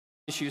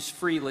issues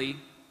freely.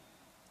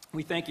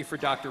 We thank you for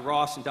Dr.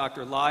 Ross and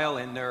Dr. Lisle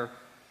and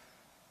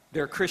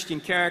their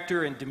Christian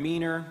character and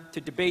demeanor to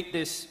debate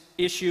this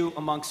issue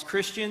amongst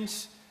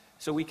Christians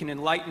so we can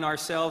enlighten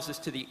ourselves as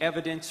to the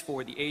evidence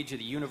for the age of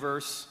the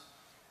universe.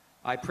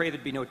 I pray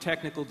there'd be no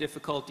technical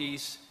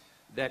difficulties,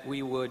 that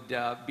we would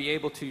be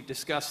able to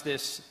discuss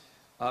this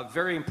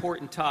very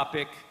important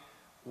topic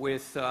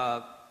with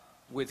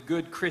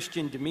good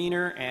Christian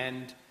demeanor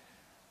and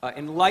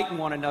enlighten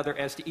one another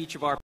as to each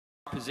of our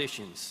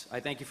positions. I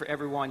thank you for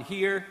everyone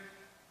here,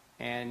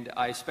 and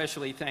I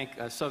especially thank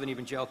Southern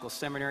Evangelical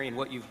Seminary and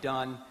what you've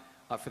done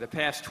for the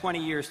past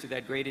 20 years to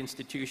that great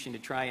institution to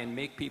try and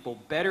make people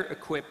better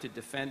equipped to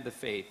defend the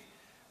faith.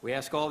 We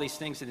ask all these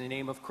things in the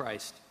name of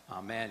Christ.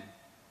 Amen.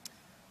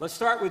 Let's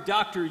start with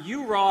Dr.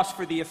 Hugh Ross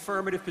for the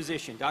affirmative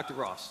position. Dr.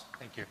 Ross.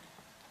 Thank you.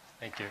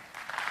 Thank you.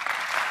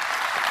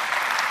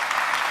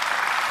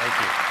 Thank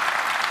you.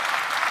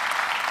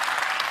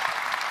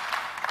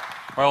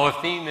 Well, the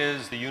theme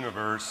is the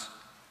universe.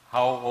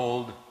 How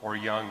old or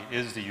young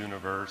is the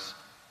universe?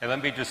 And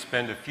let me just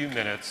spend a few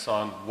minutes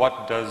on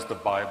what does the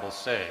Bible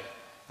say.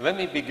 And let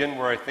me begin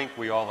where I think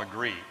we all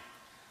agree.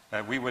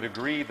 That we would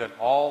agree that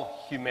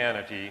all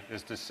humanity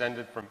is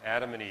descended from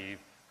Adam and Eve,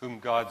 whom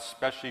God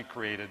specially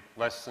created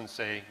less than,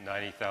 say,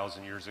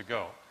 90,000 years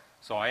ago.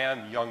 So I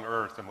am young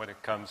earth when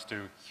it comes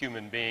to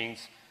human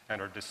beings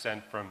and our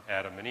descent from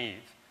Adam and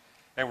Eve.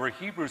 And where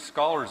Hebrew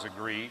scholars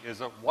agree is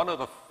that one of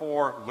the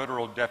four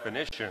literal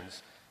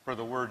definitions for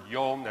the word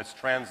yom, that's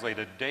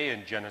translated day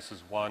in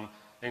Genesis 1,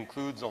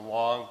 includes a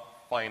long,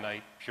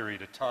 finite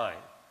period of time.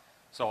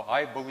 So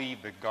I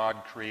believe that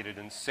God created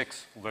in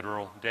 6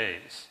 literal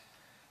days.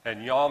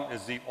 And yom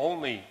is the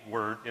only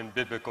word in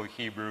biblical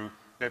Hebrew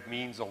that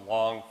means a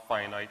long,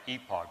 finite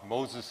epoch.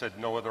 Moses had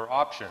no other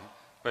option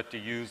but to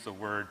use the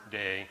word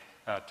day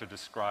to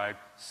describe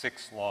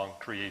 6 long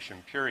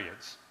creation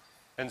periods.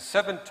 And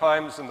 7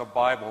 times in the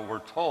Bible we're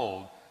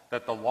told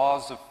that the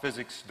laws of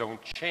physics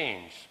don't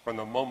change from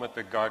the moment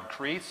that God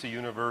creates the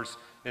universe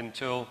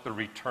until the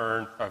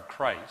return of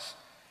Christ.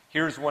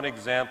 Here's one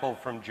example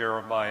from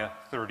Jeremiah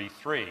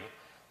 33,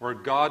 where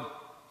God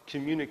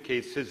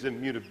communicates his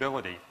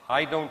immutability.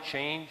 I don't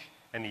change,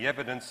 and the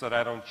evidence that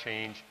I don't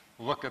change,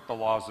 look at the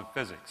laws of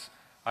physics.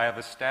 I have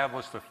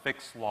established the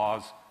fixed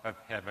laws of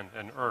heaven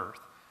and earth.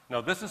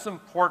 Now, this is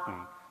important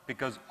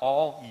because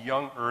all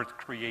young earth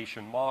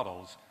creation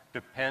models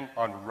depend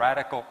on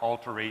radical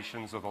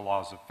alterations of the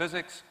laws of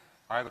physics,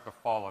 either at the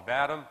fall of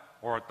Adam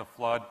or at the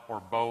flood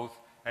or both,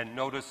 and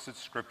notice that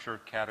Scripture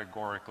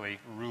categorically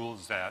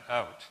rules that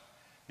out.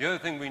 The other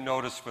thing we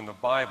notice from the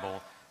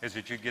Bible is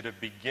that you get a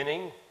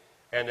beginning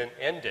and an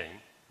ending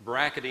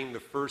bracketing the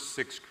first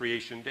 6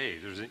 creation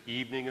days. There's an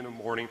evening and a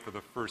morning for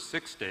the first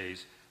 6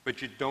 days,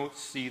 but you don't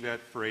see that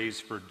phrase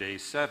for day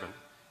 7.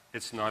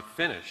 It's not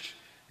finished.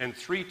 And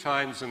 3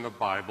 times in the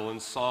Bible,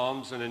 in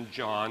Psalms and in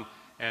John,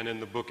 and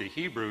in the book of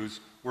Hebrews,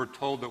 we're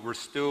told that we're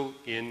still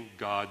in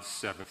God's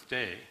 7th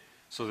day.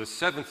 So the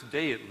 7th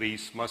day, at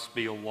least, must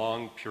be a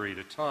long period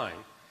of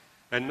time.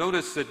 And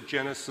notice that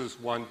Genesis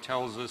 1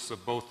 tells us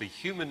that both the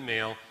human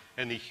male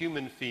and the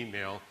human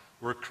female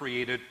were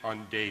created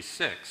on day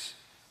 6.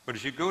 But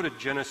as you go to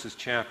Genesis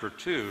chapter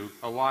 2,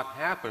 a lot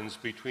happens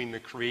between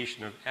the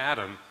creation of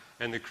Adam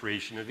and the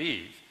creation of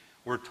Eve.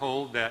 We're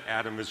told that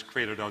Adam is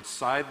created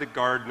outside the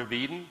Garden of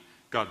Eden.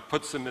 God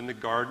puts him in the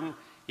garden.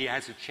 He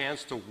has a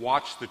chance to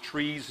watch the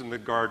trees in the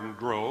garden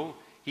grow.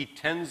 He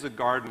tends the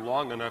garden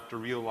long enough to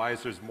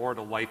realize there's more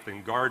to life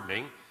than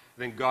gardening.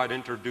 Then God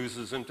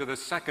introduces him to the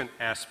second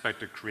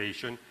aspect of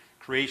creation.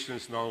 Creation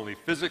is not only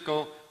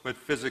physical, but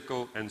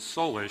physical and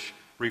soulish,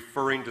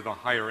 referring to the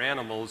higher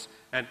animals,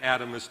 and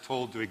Adam is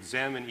told to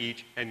examine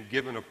each and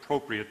give an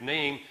appropriate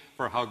name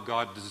for how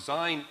God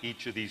designed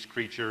each of these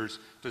creatures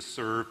to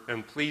serve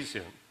and please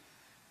him.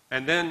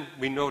 And then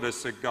we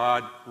notice that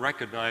God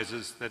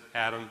recognizes that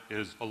Adam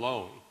is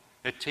alone.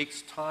 It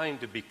takes time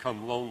to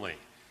become lonely.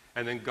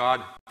 And then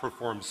God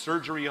performs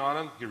surgery on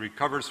him. He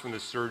recovers from the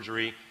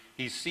surgery.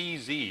 He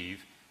sees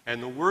Eve.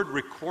 And the word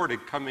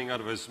recorded coming out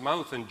of his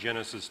mouth in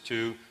Genesis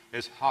 2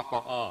 is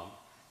hapa'am,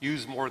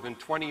 used more than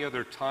 20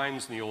 other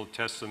times in the Old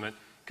Testament,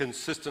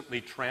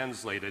 consistently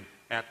translated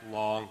at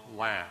long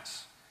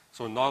last.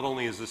 So not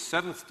only is the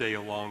 7th day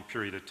a long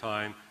period of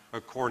time,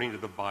 according to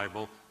the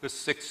Bible, the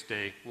 6th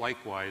day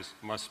likewise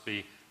must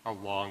be a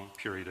long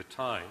period of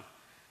time.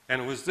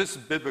 And it was this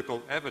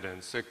biblical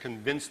evidence that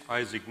convinced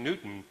Isaac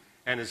Newton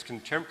and his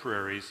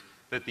contemporaries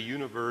that the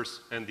universe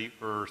and the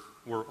earth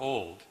were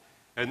old.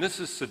 And this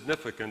is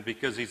significant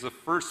because he's the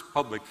first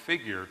public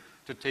figure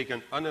to take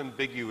an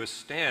unambiguous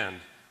stand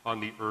on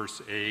the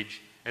earth's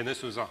age, and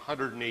this was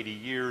 180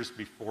 years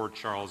before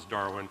Charles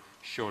Darwin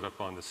showed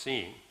up on the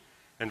scene.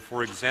 And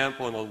for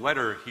example, in a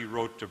letter he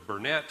wrote to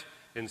Burnet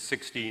in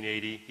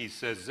 1680, he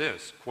says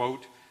this,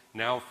 quote,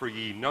 "Now for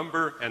ye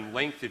number and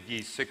length of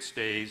ye 6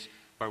 days,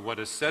 by what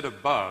is said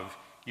above,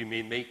 you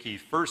may make ye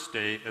first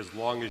day as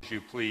long as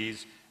you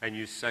please, and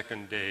ye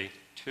second day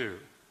too."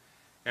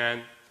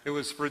 And it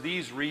was for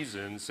these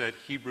reasons that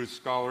Hebrew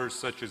scholars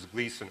such as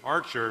Gleason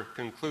Archer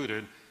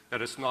concluded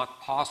that it's not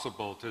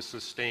possible to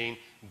sustain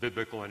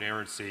biblical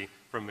inerrancy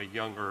from a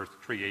young earth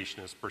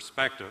creationist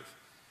perspective.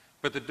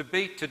 But the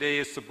debate today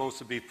is supposed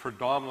to be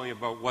predominantly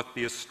about what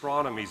the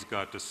astronomy's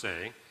got to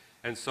say,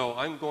 and so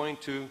I'm going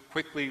to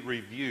quickly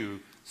review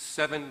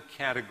 7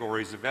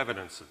 categories of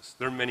evidences.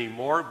 There are many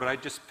more, but I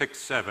just picked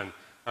 7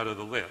 out of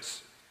the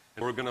list.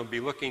 And we're going to be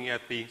looking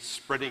at the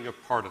spreading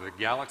apart of the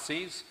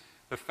galaxies,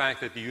 the fact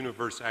that the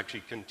universe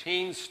actually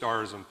contains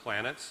stars and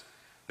planets,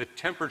 the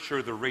temperature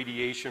of the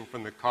radiation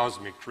from the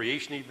cosmic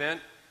creation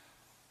event,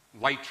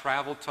 light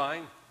travel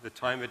time, the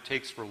time it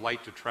takes for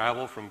light to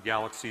travel from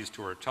galaxies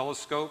to our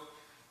telescope,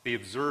 the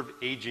observed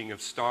aging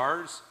of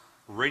stars,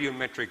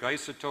 radiometric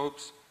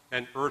isotopes,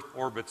 and Earth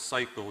orbit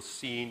cycles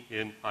seen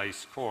in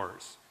ice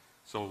cores.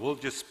 So we'll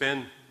just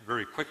spend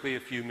very quickly a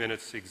few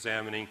minutes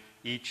examining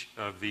each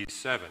of these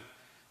 7.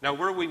 Now,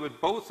 where we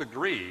would both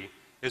agree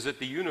is that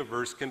the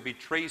universe can be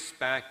traced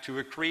back to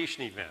a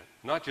creation event,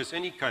 not just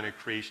any kind of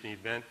creation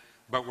event,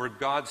 but where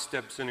God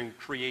steps in and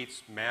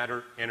creates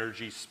matter,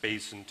 energy,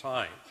 space, and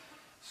time.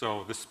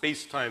 So the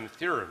space-time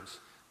theorems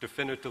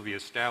definitively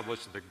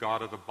establish that the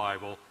God of the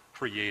Bible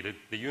created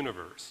the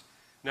universe.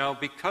 Now,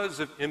 because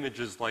of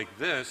images like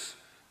this,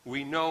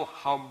 we know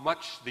how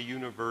much the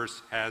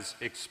universe has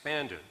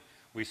expanded.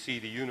 We see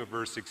the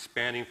universe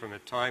expanding from a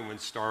time when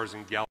stars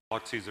and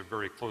galaxies are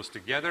very close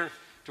together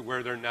to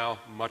where they're now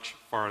much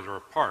farther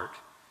apart.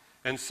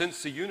 And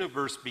since the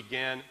universe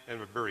began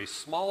at a very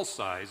small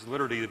size,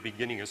 literally the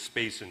beginning of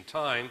space and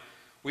time,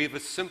 we have a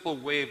simple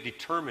way of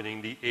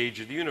determining the age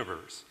of the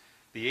universe.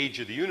 The age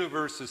of the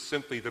universe is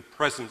simply the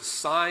present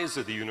size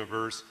of the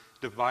universe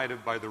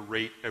divided by the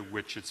rate at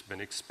which it's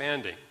been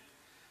expanding.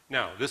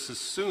 Now, this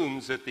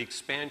assumes that the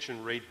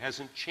expansion rate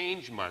hasn't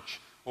changed much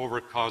over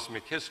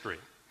cosmic history,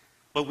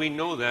 but we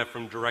know that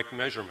from direct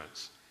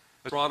measurements.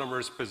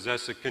 Astronomers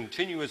possess a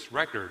continuous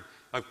record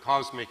of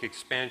cosmic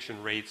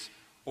expansion rates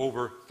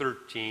over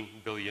 13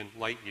 billion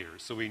light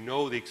years. So we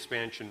know the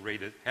expansion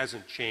rate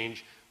hasn't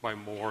changed by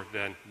more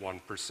than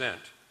 1%.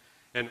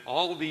 And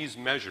all these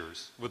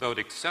measures, without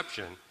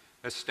exception,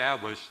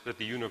 establish that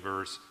the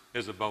universe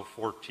is about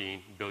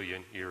 14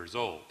 billion years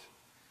old.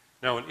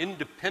 Now, an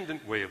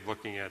independent way of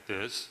looking at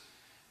this,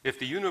 if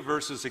the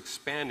universe is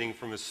expanding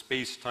from a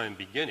space-time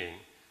beginning,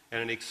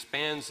 and it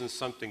expands in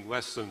something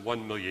less than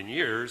 1 million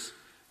years,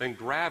 then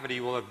gravity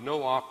will have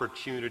no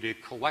opportunity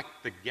to collect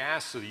the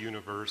gas of the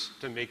universe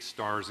to make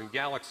stars and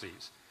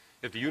galaxies.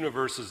 If the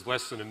universe is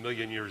less than 1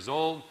 million years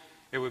old,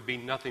 it would be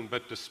nothing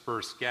but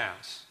dispersed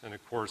gas, and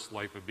of course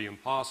life would be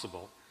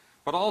impossible.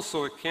 But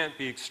also it can't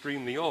be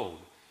extremely old.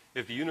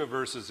 If the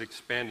universe is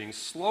expanding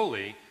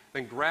slowly,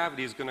 then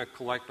gravity is going to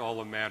collect all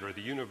the matter of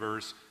the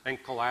universe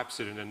and collapse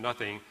it into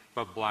nothing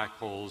but black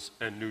holes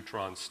and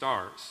neutron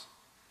stars.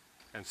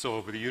 And so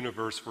if the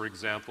universe, for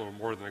example, were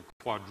more than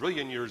a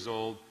quadrillion years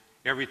old,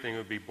 everything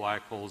would be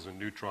black holes and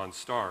neutron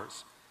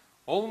stars.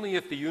 Only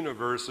if the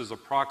universe is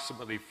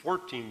approximately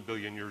 14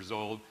 billion years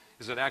old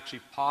is it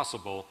actually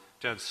possible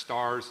to have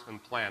stars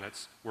and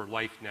planets where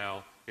life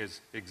now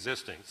is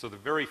existing. So the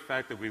very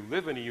fact that we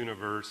live in a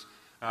universe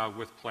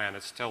with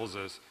planets tells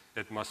us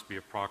it must be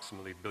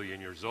approximately a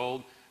billion years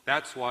old.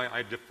 That's why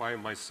I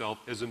define myself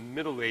as a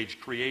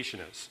middle-aged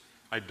creationist.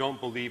 I don't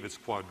believe it's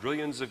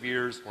quadrillions of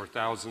years or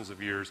thousands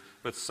of years,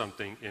 but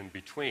something in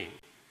between.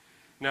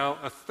 Now,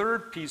 a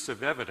third piece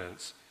of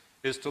evidence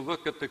is to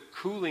look at the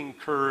cooling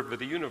curve of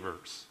the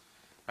universe.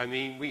 I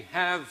mean, we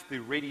have the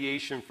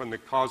radiation from the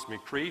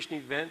cosmic creation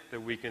event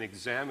that we can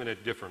examine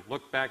at different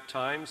look-back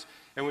times,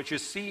 and what you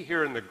see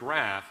here in the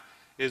graph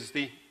is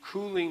the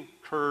cooling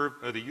curve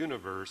of the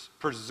universe,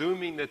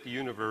 presuming that the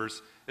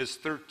universe is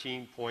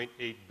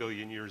 13.8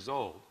 billion years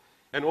old.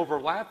 And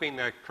overlapping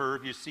that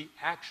curve, you see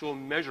actual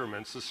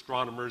measurements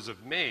astronomers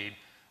have made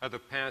of the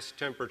past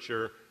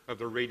temperature of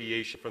the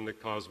radiation from the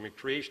cosmic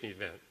creation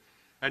event.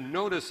 And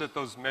notice that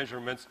those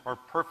measurements are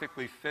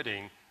perfectly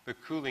fitting the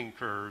cooling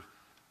curve,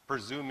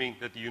 presuming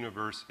that the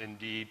universe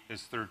indeed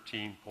is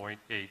 13.8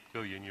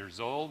 billion years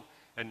old.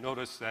 And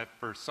notice that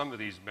for some of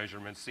these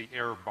measurements, the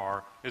error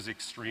bar is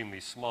extremely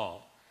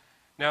small.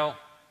 Now,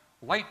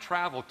 light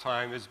travel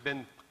time has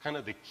been kind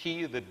of the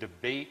key of the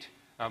debate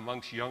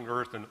amongst young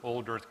Earth and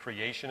old Earth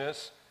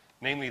creationists,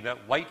 namely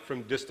that light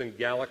from distant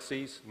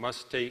galaxies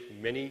must take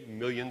many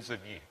millions of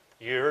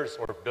years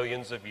or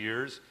billions of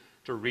years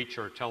to reach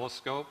our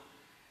telescope.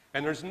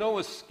 And there's no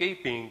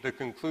escaping the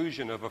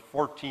conclusion of a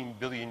 14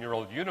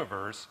 billion-year-old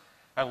universe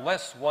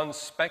unless one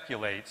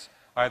speculates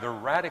either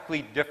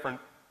radically different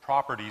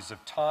properties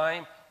of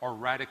time or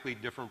radically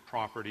different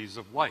properties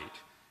of light.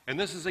 And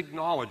this is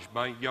acknowledged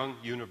by young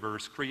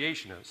universe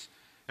creationists.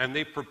 And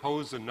they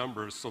propose a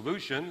number of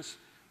solutions.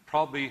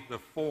 Probably the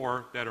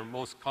 4 that are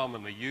most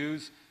commonly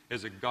used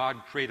is a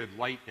God-created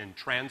light in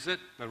transit.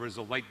 In other words,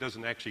 the light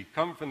doesn't actually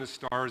come from the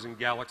stars and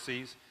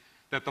galaxies.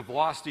 That the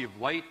velocity of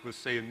light was,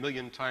 say, 1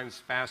 million times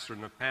faster in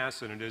the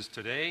past than it is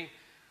today.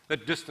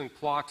 That distant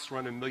clocks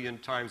run 1 million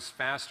times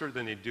faster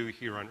than they do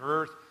here on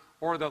Earth.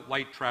 Or that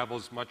light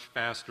travels much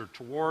faster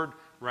toward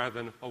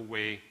rather than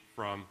away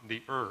from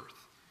the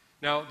Earth.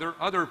 Now, there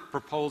are other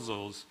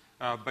proposals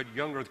but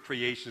young Earth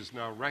creationists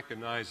now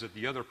recognize that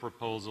the other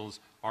proposals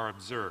are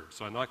absurd.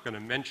 So I'm not going to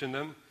mention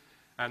them.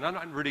 And I'm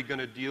not really going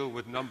to deal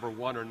with number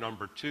 1 or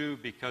number 2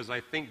 because I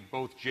think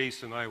both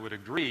Jason and I would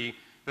agree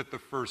that the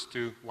first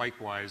two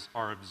likewise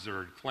are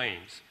absurd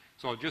claims.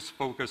 So I'll just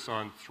focus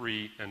on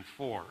 3 and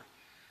 4.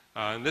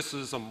 And this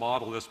is a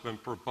model that's been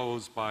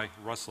proposed by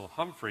Russell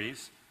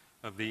Humphreys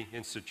of the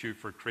Institute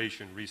for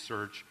Creation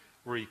Research,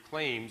 where he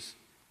claims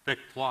that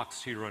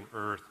clocks here on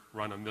Earth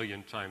run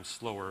 1,000,000 times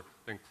slower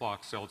than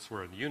clocks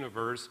elsewhere in the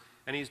universe,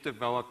 and he's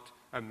developed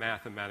a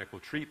mathematical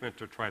treatment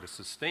to try to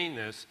sustain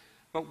this.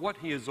 But what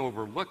he is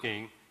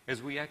overlooking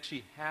is we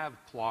actually have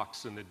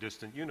clocks in the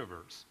distant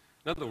universe.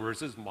 In other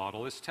words, his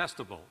model is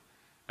testable.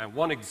 And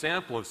one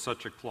example of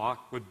such a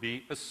clock would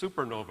be a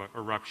supernova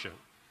eruption,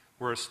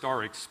 where a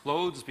star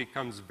explodes,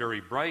 becomes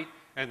very bright,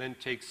 and then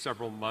takes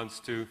several months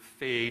to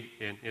fade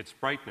in its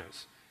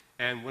brightness.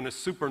 And when a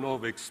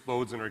supernova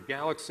explodes in our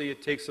galaxy,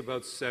 it takes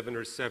about 7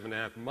 or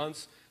 7.5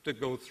 months to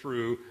go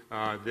through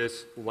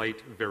this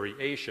light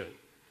variation.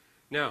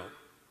 Now,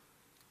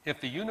 if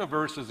the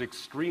universe is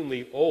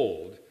extremely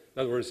old,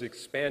 in other words,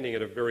 expanding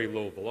at a very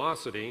low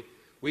velocity,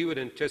 we would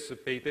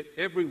anticipate that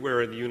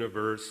everywhere in the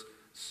universe,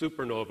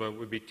 supernova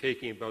would be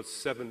taking about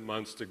 7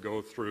 months to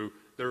go through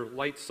their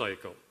light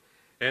cycle.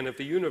 And if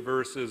the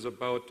universe is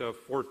about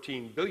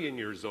 14 billion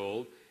years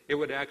old, it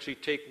would actually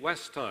take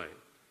less time.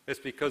 It's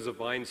because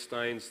of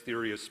Einstein's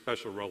theory of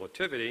special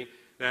relativity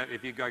that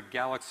if you've got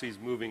galaxies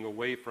moving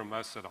away from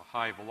us at a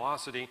high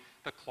velocity,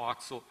 the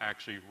clocks will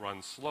actually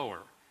run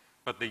slower.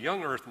 But the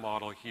young Earth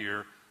model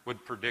here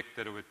would predict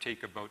that it would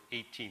take about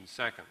 18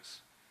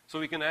 seconds. So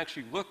we can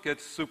actually look at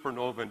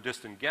supernova and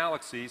distant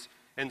galaxies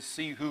and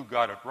see who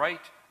got it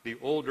right, the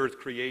old Earth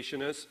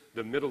creationists,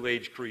 the middle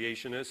age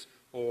creationists,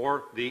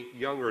 or the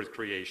young Earth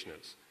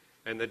creationists.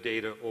 And the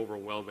data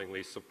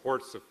overwhelmingly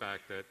supports the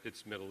fact that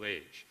it's middle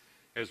age.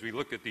 As we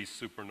look at these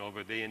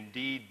supernovae, they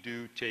indeed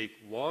do take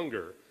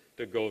longer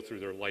to go through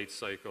their light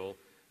cycle,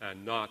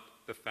 and not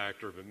the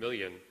factor of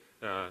 1,000,000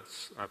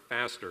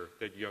 faster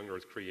that young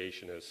Earth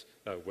creationists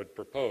would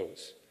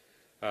propose.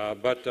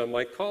 But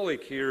my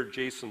colleague here,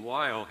 Jason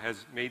Lisle,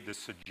 has made the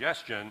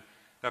suggestion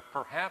that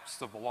perhaps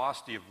the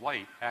velocity of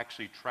light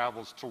actually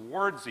travels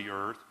towards the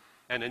Earth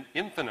at an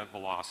infinite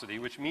velocity,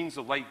 which means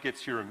the light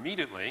gets here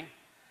immediately,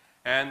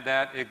 and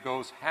that it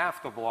goes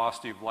half the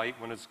velocity of light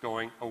when it's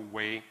going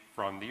away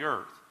from the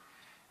Earth.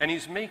 And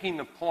he's making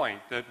the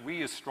point that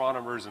we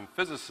astronomers and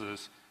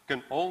physicists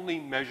can only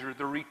measure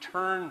the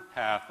return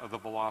path of the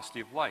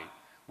velocity of light.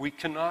 We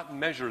cannot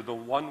measure the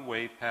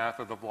one-way path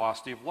of the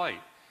velocity of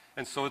light.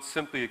 And so it's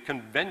simply a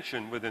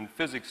convention within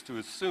physics to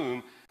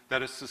assume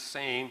that it's the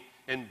same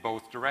in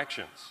both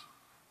directions.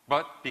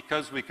 But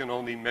because we can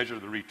only measure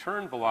the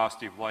return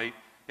velocity of light,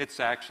 it's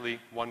actually,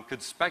 one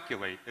could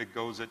speculate, it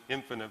goes at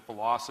infinite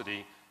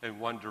velocity in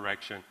one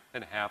direction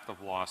and half the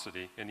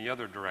velocity in the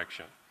other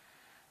direction.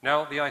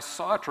 Now, the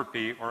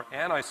isotropy or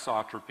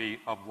anisotropy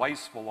of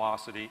light's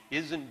velocity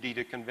is indeed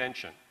a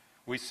convention.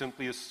 We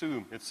simply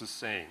assume it's the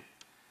same.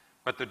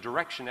 But the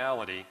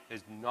directionality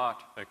is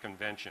not a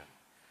convention.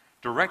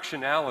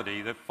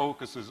 Directionality that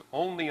focuses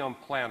only on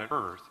planet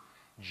Earth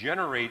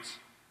generates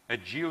a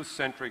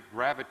geocentric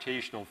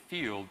gravitational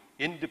field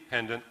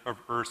independent of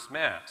Earth's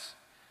mass.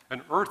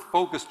 An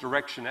Earth-focused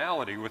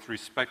directionality with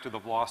respect to the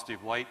velocity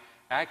of light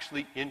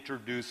actually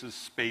introduces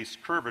space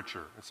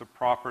curvature. It's a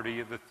property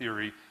of the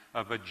theory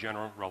of a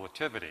general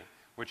relativity,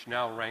 which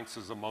now ranks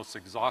as the most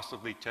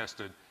exhaustively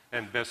tested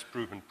and best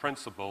proven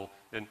principle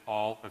in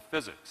all of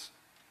physics.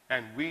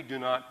 And we do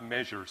not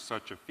measure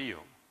such a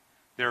field.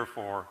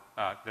 Therefore,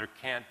 there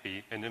can't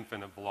be an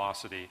infinite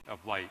velocity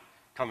of light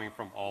coming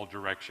from all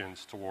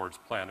directions towards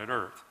planet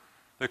Earth.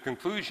 The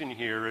conclusion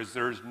here is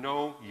there's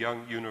no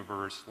young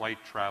universe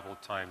light travel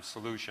time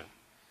solution.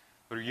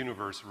 The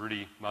universe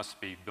really must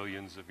be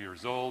billions of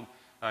years old,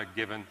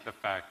 given the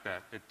fact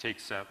that it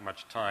takes that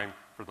much time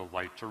for the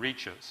light to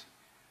reach us.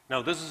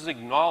 Now, this is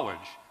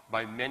acknowledged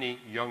by many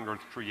young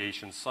Earth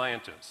creation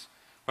scientists,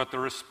 but the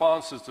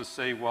response is to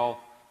say,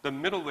 well, the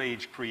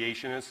middle-age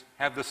creationists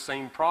have the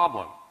same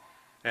problem.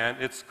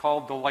 And it's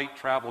called the light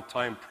travel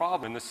time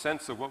problem in the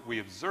sense of what we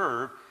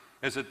observe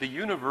is that the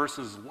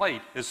universe's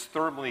light is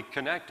thermally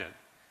connected.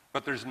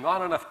 But there's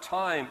not enough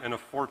time in a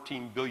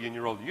 14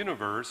 billion-year-old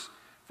universe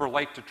for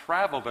light to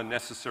travel the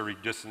necessary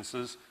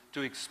distances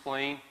to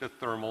explain the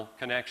thermal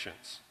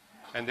connections.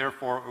 And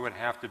therefore, it would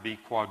have to be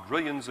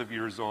quadrillions of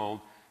years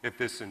old if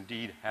this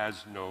indeed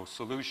has no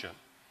solution.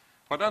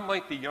 But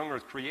unlike the young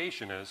Earth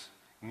creationists,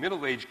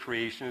 middle-age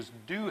creationists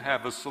do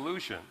have a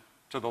solution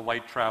to the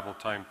light travel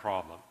time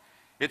problem.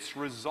 It's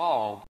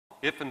resolved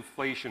if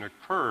inflation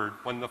occurred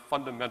when the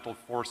fundamental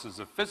forces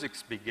of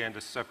physics began to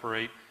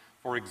separate.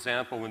 For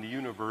example, when the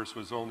universe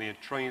was only a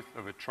trillionth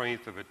of a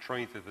trillionth of a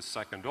trillionth of a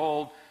second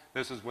old,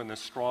 this is when the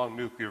strong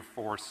nuclear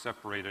force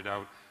separated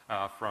out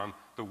from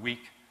the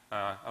weak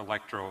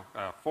electro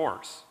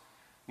force.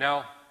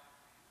 Now,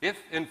 if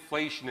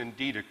inflation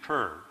indeed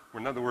occurred,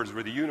 in other words,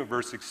 where the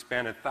universe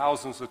expanded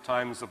thousands of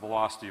times the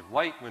velocity of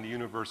light when the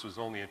universe was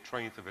only a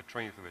trillionth of a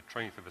trillionth of a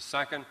trillionth of a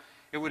second,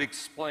 it would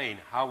explain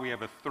how we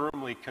have a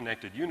thermally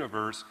connected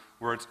universe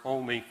where it's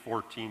only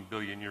 14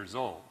 billion years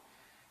old.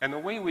 And the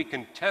way we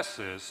can test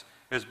this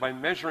is by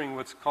measuring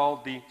what's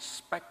called the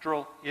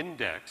spectral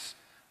index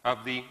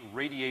of the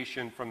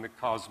radiation from the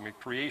cosmic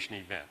creation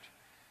event.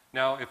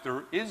 Now, if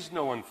there is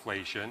no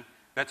inflation,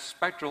 that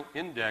spectral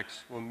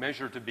index will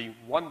measure to be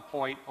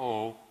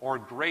 1.0 or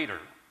greater.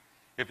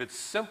 If it's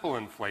simple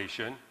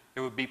inflation,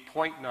 it would be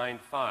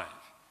 0.95.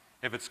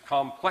 If it's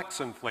complex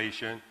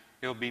inflation,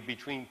 it'll be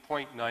between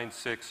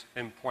 0.96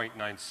 and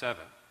 0.97.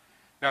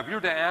 Now, if you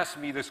were to ask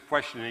me this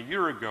question a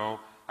year ago,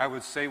 I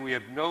would say we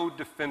have no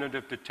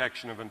definitive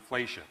detection of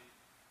inflation.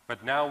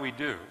 But now we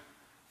do,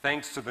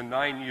 thanks to the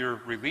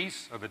 9-year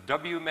release of the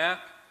WMAP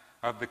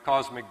of the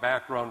cosmic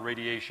background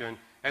radiation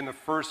and the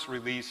first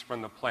release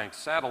from the Planck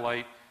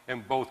satellite.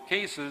 In both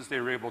cases, they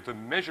were able to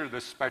measure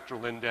the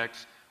spectral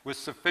index with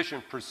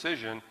sufficient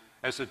precision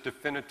as it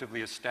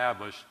definitively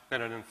established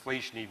that an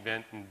inflation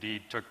event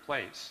indeed took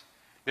place.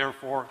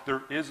 Therefore,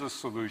 there is a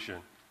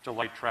solution to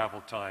light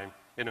travel time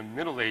in a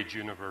middle-aged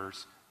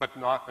universe, but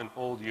not an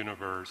old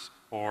universe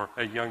or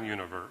a young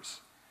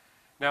universe.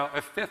 Now,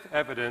 a fifth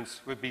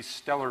evidence would be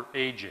stellar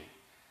aging.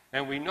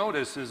 And we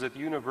notice is that the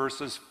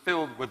universe is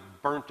filled with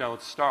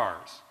burnt-out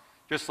stars.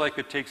 Just like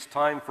it takes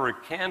time for a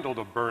candle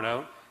to burn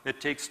out,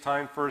 it takes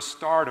time for a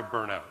star to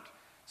burn out.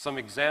 Some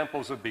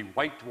examples would be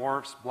white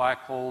dwarfs,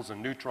 black holes,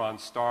 and neutron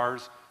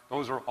stars.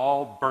 Those are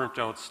all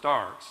burnt-out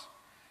stars.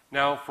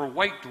 Now, for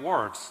white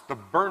dwarfs, the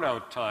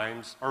burnout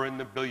times are in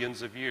the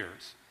billions of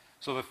years.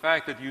 So the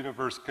fact that the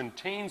universe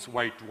contains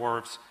white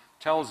dwarfs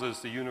tells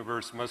us the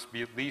universe must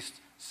be at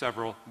least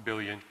several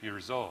billion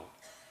years old.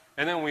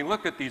 And then when we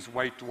look at these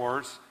white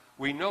dwarfs,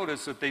 we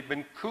notice that they've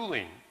been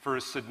cooling for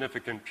a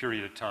significant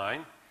period of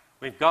time.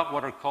 We've got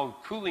what are called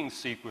cooling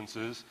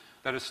sequences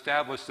that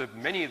establish that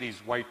many of these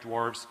white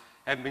dwarfs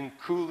have been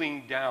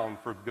cooling down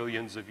for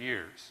billions of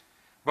years.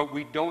 But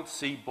we don't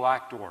see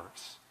black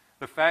dwarfs.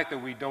 The fact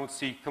that we don't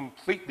see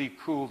completely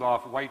cooled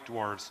off white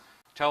dwarfs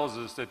tells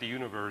us that the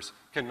universe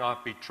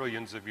cannot be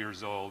trillions of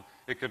years old.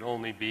 It could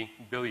only be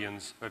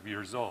billions of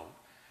years old.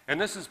 And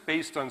this is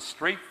based on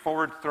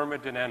straightforward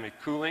thermodynamic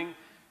cooling.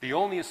 The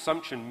only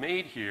assumption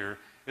made here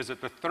is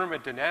that the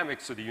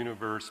thermodynamics of the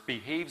universe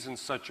behaves in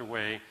such a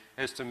way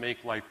as to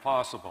make life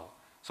possible.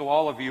 So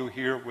all of you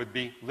here would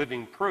be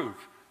living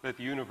proof that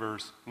the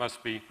universe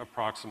must be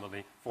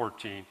approximately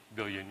 14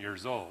 billion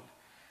years old.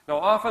 Now,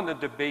 often the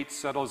debate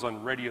settles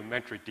on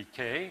radiometric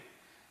decay.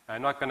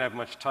 I'm not going to have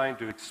much time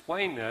to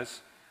explain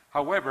this.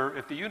 However,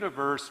 if the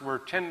universe were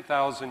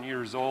 10,000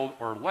 years old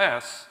or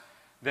less,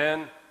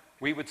 then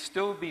we would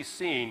still be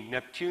seeing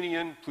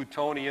Neptunium,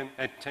 plutonium,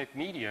 and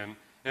technetium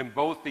in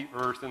both the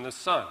Earth and the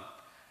Sun.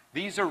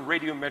 These are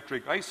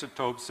radiometric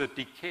isotopes that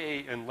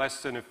decay in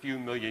less than a few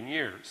million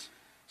years.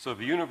 So if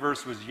the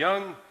universe was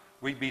young,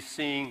 we'd be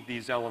seeing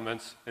these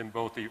elements in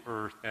both the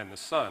Earth and the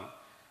Sun.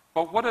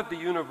 But what if the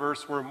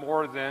universe were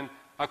more than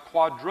a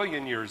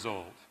quadrillion years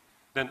old?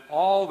 Then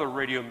all the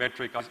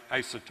radiometric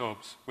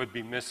isotopes would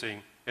be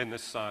missing in the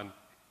Sun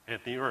and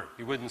the Earth.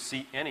 You wouldn't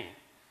see any.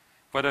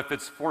 But if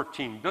it's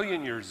 14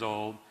 billion years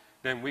old,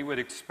 then we would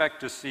expect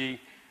to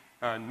see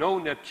no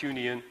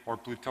Neptunium or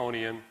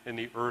plutonium in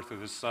the Earth or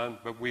the Sun,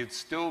 but we'd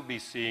still be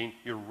seeing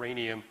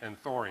uranium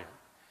and thorium.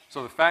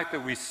 So the fact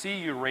that we see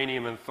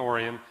uranium and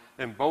thorium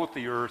in both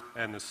the Earth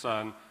and the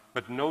Sun,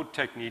 but no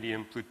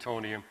technetium,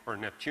 plutonium, or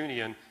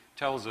Neptunium,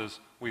 tells us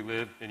we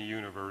live in a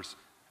universe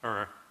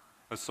or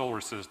a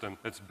solar system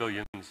that's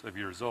billions of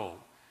years old.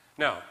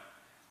 Now,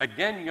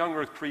 again, young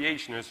Earth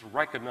creationists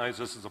recognize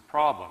this as a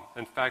problem.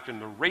 In fact, in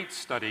the rate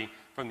study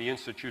from the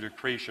Institute of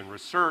Creation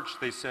Research,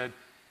 they said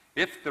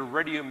if the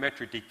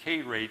radiometric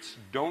decay rates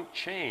don't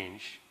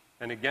change,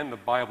 and again, the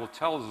Bible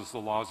tells us the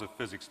laws of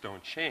physics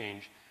don't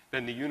change,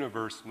 then the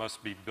universe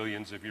must be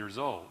billions of years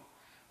old.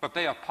 But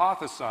they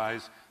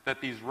hypothesize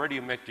that these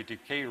radiometric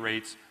decay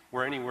rates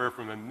were anywhere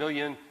from 1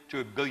 million to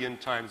 1 billion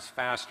times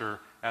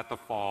faster at the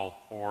fall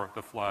or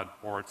the flood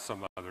or at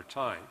some other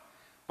time.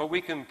 But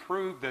we can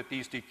prove that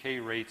these decay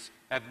rates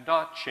have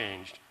not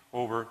changed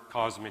over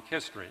cosmic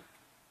history.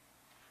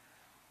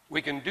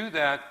 We can do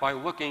that by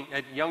looking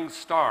at young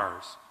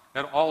stars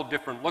at all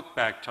different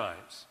look-back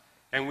times.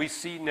 And we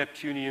see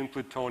Neptunium,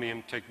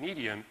 plutonium,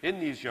 technetium in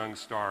these young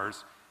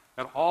stars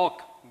at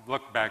all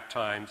look-back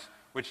times,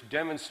 which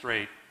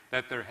demonstrate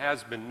that there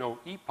has been no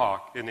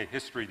epoch in the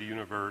history of the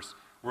universe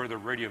where the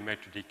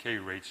radiometric decay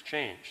rates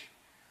change.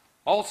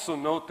 Also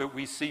note that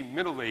we see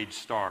middle-aged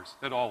stars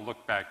at all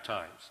look-back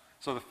times.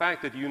 So the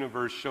fact that the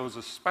universe shows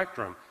a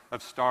spectrum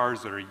of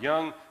stars that are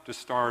young to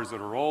stars that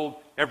are old,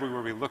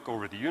 everywhere we look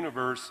over the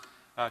universe,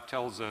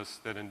 tells us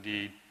that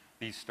indeed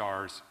these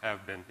stars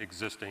have been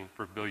existing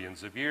for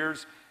billions of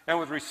years. And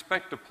with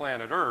respect to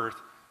planet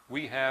Earth,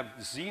 we have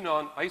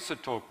xenon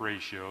isotope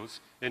ratios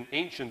in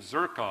ancient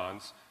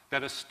zircons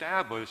that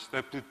establish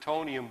that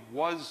plutonium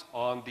was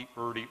on the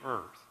early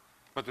Earth.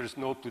 But there's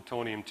no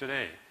plutonium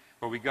today.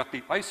 But we got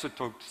the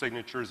isotope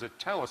signatures that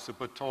tell us that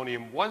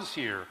plutonium was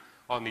here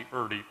on the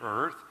early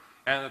Earth,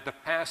 and that the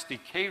past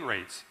decay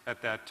rates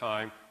at that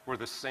time were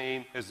the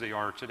same as they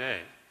are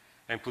today.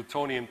 And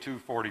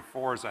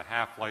plutonium-244 has a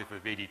half-life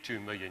of 82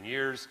 million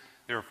years,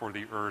 therefore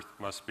the Earth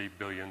must be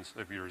billions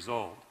of years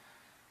old.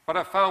 But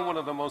I found one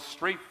of the most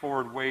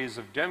straightforward ways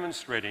of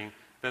demonstrating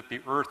that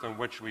the Earth on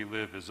which we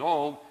live is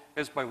old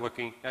is by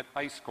looking at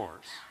ice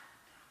cores.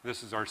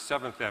 This is our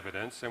seventh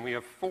evidence, and we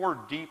have 4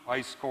 deep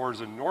ice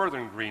cores in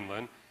northern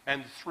Greenland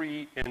and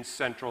 3 in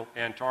central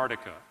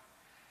Antarctica.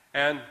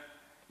 And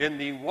in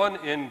the one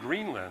in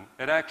Greenland,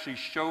 it actually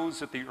shows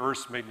that the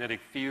Earth's magnetic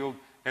field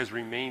has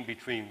remained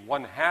between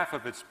 1/2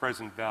 of its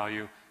present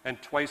value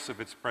and twice of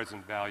its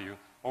present value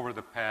over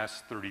the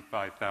past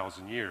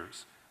 35,000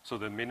 years. So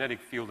the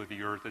magnetic field of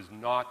the Earth is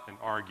not an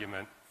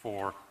argument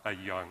for a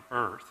young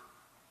Earth.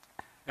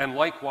 And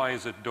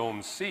likewise at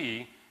Dome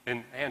C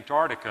in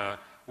Antarctica,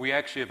 we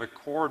actually have a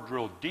core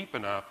drilled deep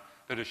enough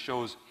that it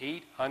shows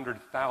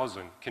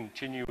 800,000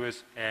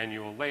 continuous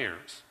annual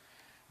layers.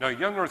 Now,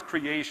 young Earth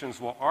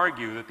creations will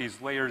argue that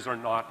these layers are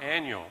not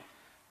annual,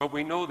 but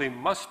we know they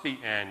must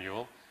be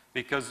annual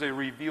because they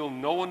reveal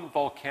known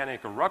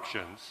volcanic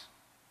eruptions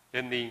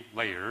in the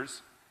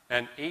layers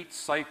and 8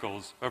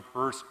 cycles of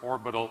Earth's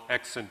orbital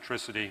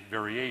eccentricity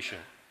variation.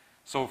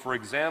 So, for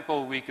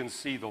example, we can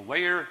see the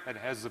layer that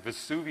has the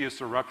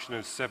Vesuvius eruption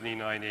of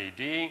 79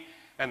 AD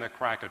and the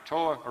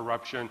Krakatoa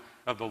eruption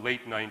of the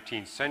late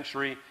 19th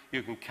century.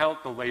 You can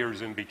count the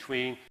layers in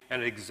between,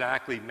 and it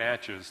exactly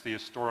matches the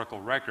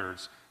historical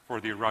records for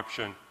the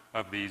eruption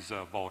of these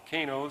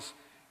volcanoes.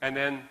 And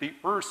then the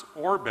Earth's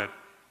orbit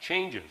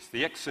changes.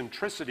 The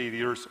eccentricity of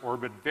the Earth's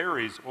orbit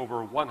varies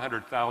over a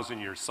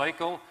 100,000-year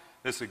cycle.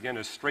 This, again,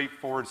 is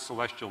straightforward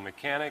celestial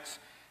mechanics.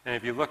 And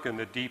if you look in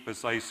the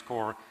deepest ice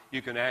core,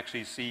 you can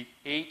actually see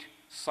 8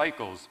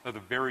 cycles of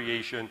the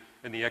variation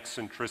in the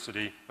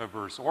eccentricity of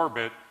Earth's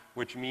orbit,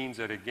 which means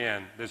that,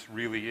 again, this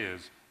really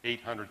is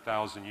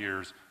 800,000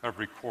 years of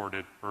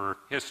recorded Earth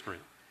history.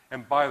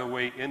 And by the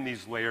way, in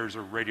these layers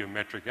are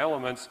radiometric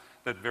elements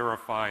that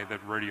verify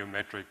that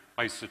radiometric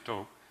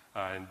isotopes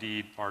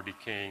indeed are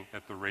decaying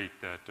at the rate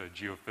that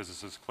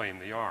geophysicists claim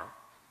they are.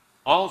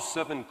 All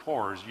 7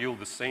 cores yield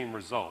the same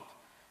result,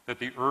 that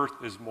the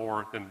Earth is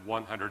more than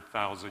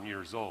 100,000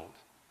 years old.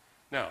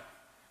 Now,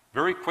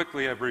 very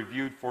quickly, I've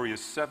reviewed for you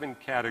 7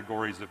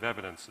 categories of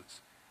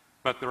evidences,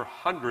 but there are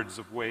hundreds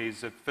of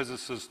ways that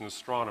physicists and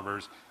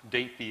astronomers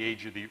date the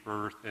age of the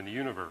Earth and the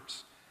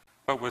universe.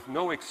 But with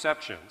no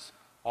exceptions,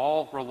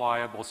 all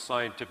reliable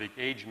scientific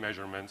age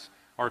measurements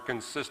are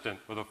consistent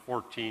with a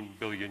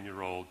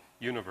 14-billion-year-old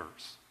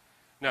universe.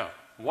 Now,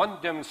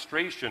 one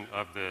demonstration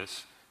of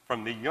this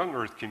from the young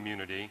Earth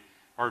community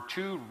are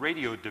 2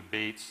 radio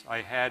debates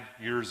I had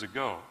years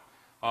ago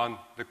on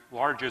the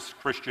largest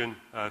Christian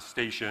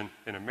station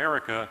in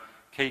America,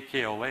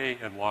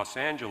 KKLA in Los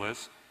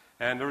Angeles.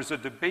 And there was a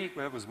debate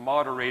that was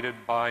moderated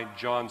by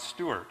Jon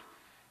Stewart.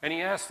 And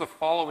he asked the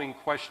following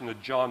question to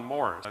John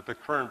Morris, the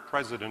current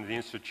president of the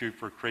Institute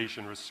for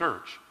Creation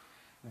Research.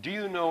 Do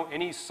you know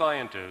any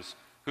scientist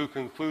who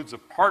concludes,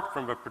 apart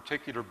from a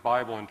particular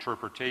Bible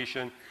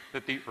interpretation,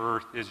 that the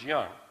Earth is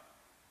young?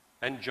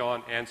 And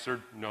John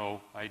answered,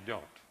 no, I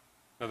don't.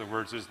 In other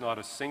words, there's not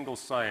a single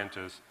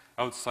scientist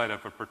outside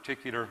of a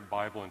particular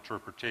Bible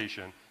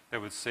interpretation that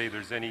would say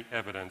there's any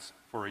evidence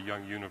for a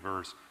young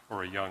universe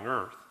or a young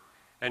Earth.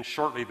 And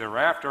shortly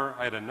thereafter,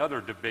 I had another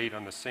debate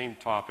on the same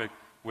topic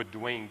with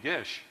Dwayne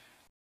Gish,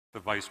 the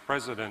vice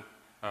president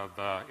of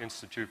the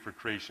Institute for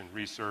Creation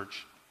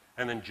Research.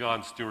 And then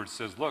Jon Stewart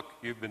says, look,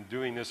 you've been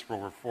doing this for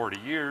over 40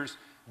 years.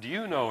 Do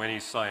you know any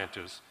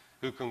scientist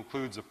who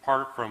concludes,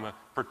 apart from a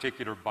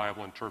particular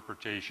Bible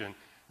interpretation,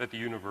 that the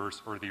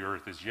universe or the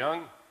Earth is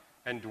young?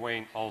 And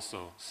Dwayne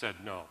also said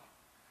no,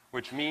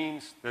 which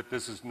means that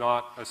this is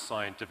not a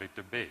scientific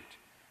debate.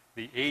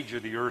 The age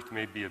of the Earth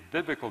may be a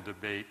biblical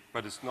debate,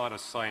 but it's not a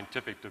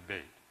scientific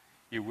debate.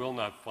 You will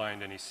not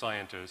find any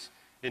scientists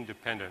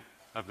independent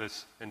of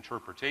this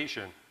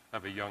interpretation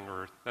of a young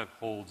Earth that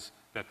holds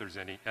that there's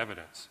any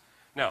evidence.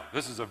 Now,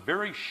 this is a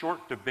very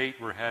short debate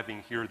we're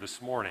having here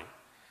this morning,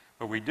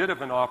 but we did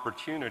have an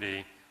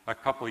opportunity a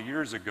couple of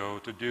years ago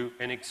to do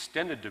an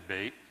extended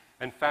debate.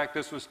 In fact,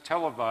 this was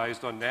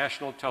televised on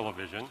national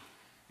television.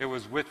 It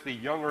was with the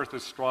young Earth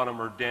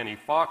astronomer Danny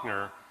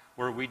Faulkner,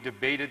 where we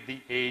debated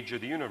the age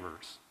of the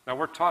universe. Now,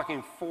 we're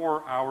talking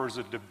 4 hours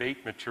of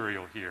debate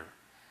material here,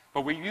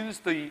 but we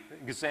used the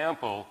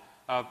example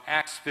of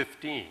Acts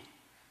 15.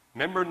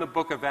 Remember in the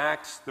book of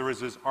Acts, there was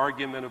this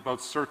argument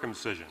about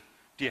circumcision.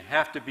 Do you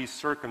have to be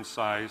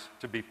circumcised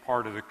to be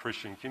part of the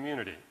Christian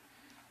community?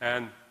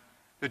 And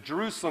the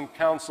Jerusalem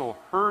Council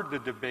heard the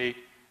debate,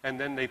 and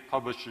then they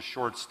published a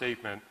short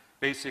statement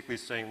basically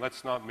saying,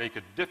 let's not make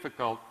it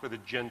difficult for the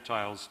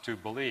Gentiles to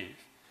believe.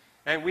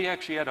 And we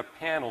actually had a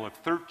panel of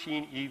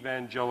 13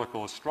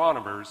 evangelical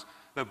astronomers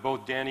that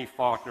both Danny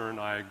Faulkner and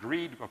I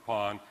agreed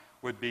upon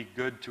would be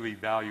good to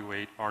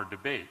evaluate our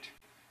debate.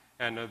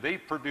 And they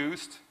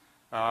produced,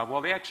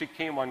 they actually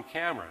came on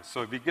camera.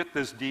 So if you get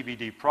this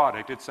DVD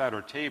product, it's at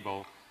our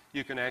table.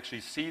 You can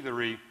actually see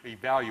the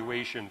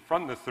evaluation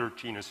from the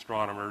 13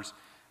 astronomers.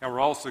 And we're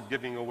also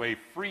giving away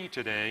free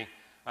today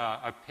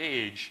a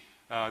page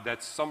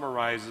that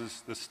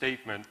summarizes the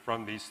statement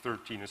from these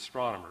 13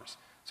 astronomers.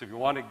 So if you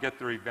want to get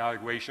their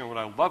evaluation, what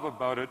I love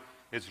about it,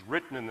 it's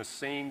written in the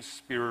same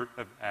spirit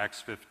of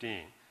Acts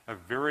 15, a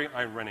very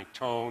ironic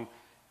tone,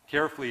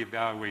 carefully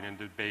evaluating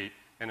debate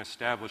and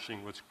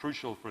establishing what's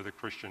crucial for the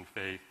Christian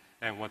faith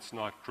and what's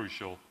not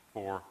crucial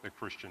for the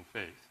Christian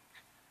faith.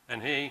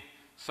 And hey,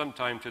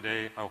 sometime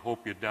today, I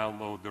hope you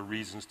download the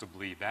Reasons to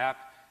Believe app.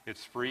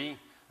 It's free,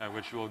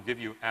 which will give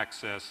you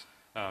access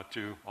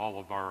to all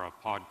of our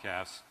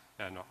podcasts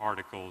and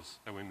articles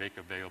that we make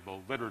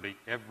available literally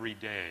every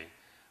day.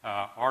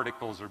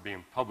 Articles are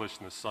being published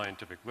in the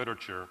scientific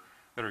literature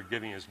that are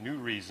giving us new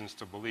reasons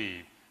to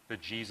believe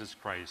that Jesus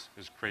Christ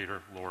is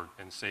Creator, Lord,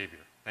 and Savior.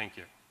 Thank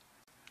you.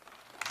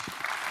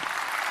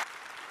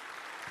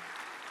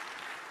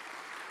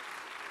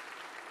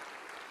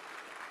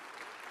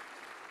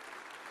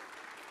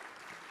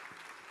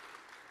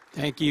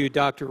 Thank you,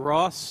 Dr.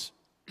 Ross.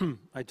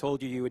 I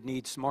told you you would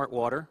need smart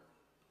water.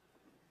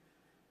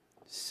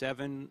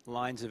 7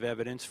 lines of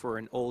evidence for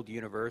an old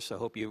universe. I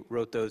hope you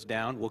wrote those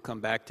down. We'll come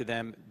back to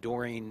them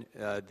during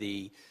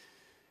the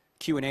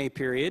Q&A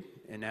period.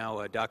 And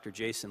now Dr.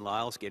 Jason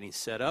Lisle is getting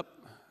set up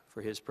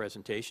for his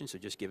presentation, so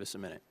just give us a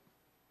minute.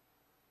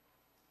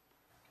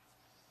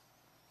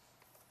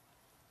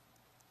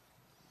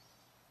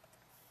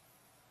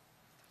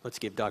 Let's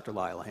give Dr.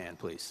 Lisle a hand,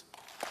 please.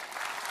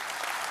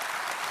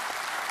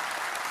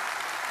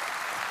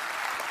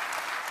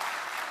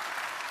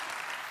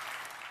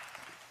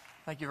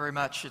 Thank you very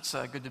much. It's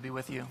good to be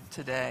with you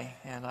today,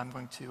 and I'm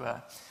going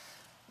to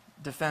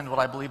defend what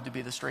I believe to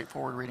be the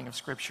straightforward reading of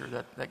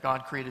Scripture, that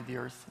God created the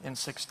earth in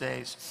 6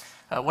 days.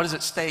 What is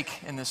at stake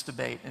in this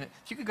debate? And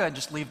if you could go ahead and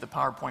just leave the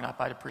PowerPoint up,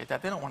 I'd appreciate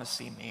that. They don't want to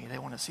see me. They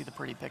want to see the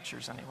pretty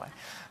pictures anyway.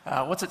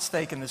 What's at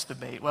stake in this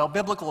debate? Well,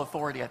 biblical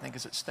authority, I think,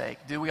 is at stake.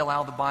 Do we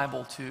allow the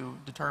Bible to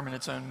determine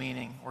its own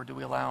meaning, or do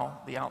we allow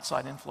the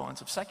outside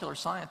influence of secular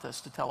scientists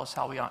to tell us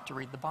how we ought to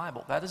read the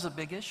Bible? That is a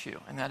big issue,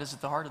 and that is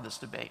at the heart of this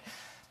debate.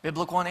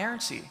 Biblical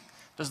inerrancy.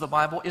 Is the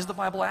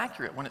Bible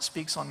accurate when it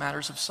speaks on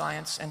matters of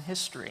science and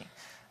history?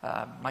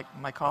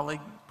 My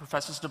colleague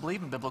professes to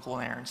believe in biblical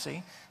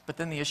inerrancy, but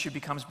then the issue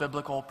becomes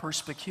biblical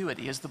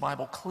perspicuity. Is the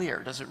Bible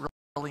clear? Does it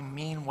really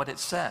mean what it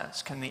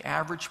says? Can the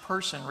average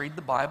person read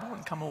the Bible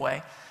and come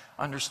away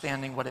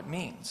understanding what it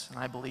means? And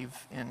I believe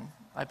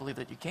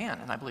that you can,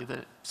 and I believe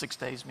that 6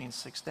 days means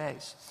 6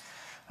 days.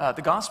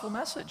 The gospel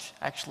message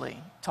actually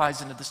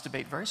ties into this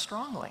debate very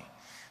strongly,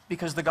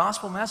 because the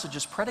gospel message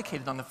is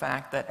predicated on the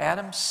fact that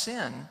Adam's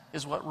sin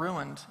is what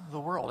ruined the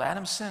world.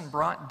 Adam's sin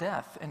brought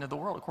death into the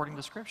world, according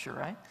to Scripture,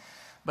 right?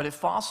 But if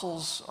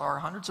fossils are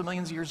hundreds of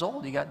millions of years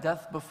old, you got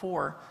death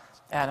before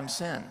Adam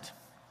sinned.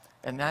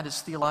 And that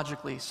is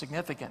theologically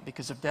significant,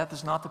 because if death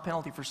is not the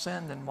penalty for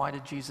sin, then why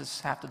did Jesus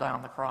have to die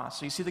on the cross?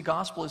 So you see, the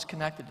gospel is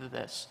connected to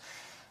this.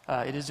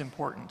 It is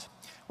important.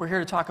 We're here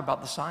to talk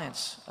about the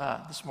science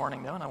this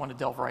morning, though, and I want to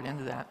delve right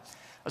into that.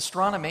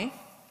 Astronomy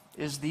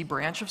is the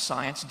branch of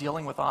science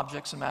dealing with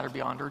objects and matter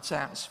beyond Earth's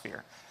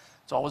atmosphere.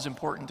 It's always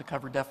important to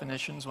cover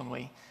definitions when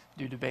we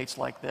do debates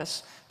like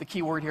this. The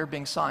key word here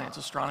being science.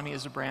 Astronomy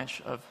is a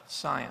branch of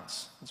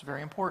science. It's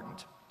very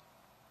important,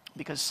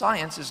 because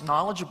science is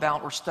knowledge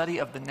about or study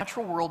of the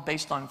natural world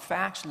based on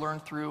facts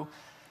learned through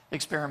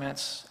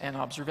experiments and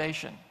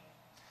observation.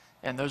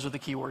 And those are the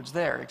key words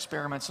there,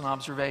 experiments and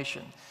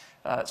observation.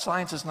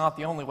 Science is not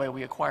the only way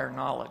we acquire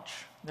knowledge.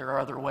 There are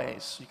other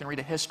ways. You can read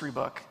a history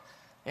book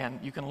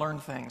and you can learn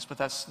things, but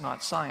that's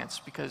not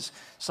science, because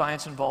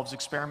science involves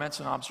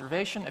experiments and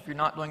observation. If you're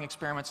not doing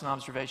experiments and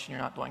observation,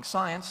 you're not doing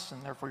science,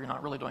 and therefore you're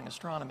not really doing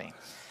astronomy.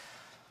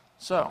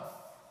 So,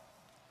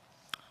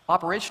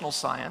 operational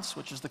science,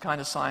 which is the kind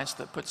of science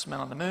that puts men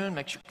on the moon,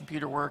 makes your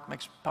computer work,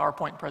 makes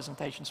PowerPoint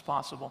presentations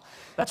possible,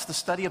 that's the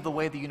study of the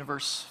way the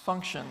universe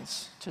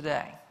functions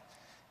today.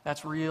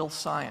 That's real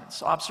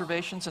science.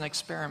 Observations and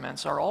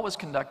experiments are always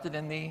conducted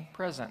in the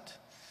present.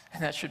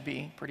 And that should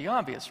be pretty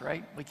obvious,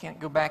 right? We can't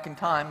go back in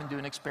time and do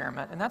an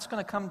experiment, and that's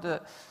going to come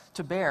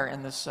to bear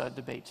in this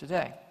debate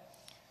today.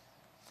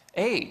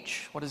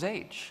 Age. What is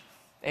age?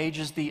 Age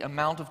is the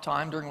amount of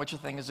time during which a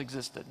thing has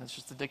existed. That's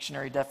just the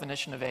dictionary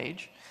definition of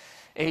age.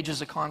 Age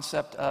is a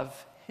concept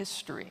of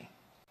history.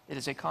 It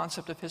is a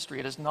concept of history.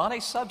 It is not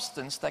a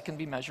substance that can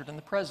be measured in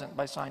the present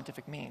by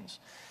scientific means.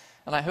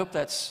 And I hope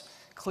that's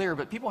clear,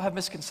 but people have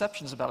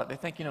misconceptions about it. They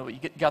think, you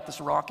got this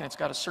rock and it's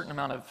got a certain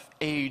amount of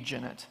age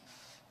in it.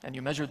 And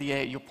you measure the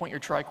age, you point your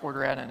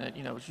tricorder at it, and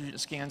it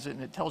scans it,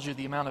 and it tells you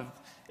the amount of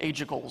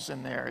agicles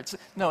in there.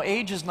 No,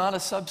 age is not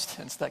a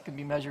substance that can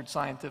be measured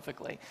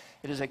scientifically.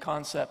 It is a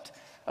concept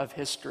of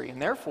history,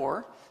 and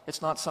therefore, it's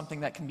not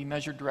something that can be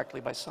measured directly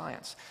by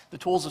science. The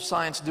tools of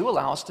science do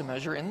allow us to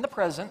measure in the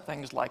present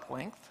things like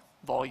length,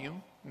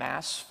 volume,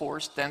 mass,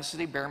 force,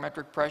 density,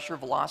 barometric pressure,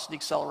 velocity,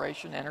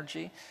 acceleration,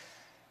 energy,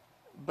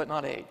 but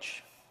not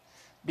age,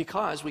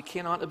 because we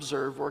cannot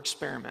observe or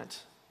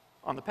experiment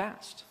on the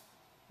past.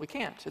 We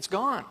can't. It's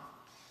gone.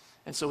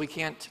 And so we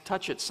can't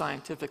touch it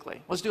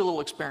scientifically. Let's do a little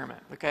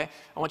experiment, okay?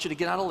 I want you to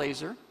get out a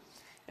laser,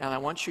 and I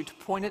want you to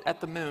point it at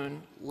the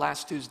moon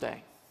last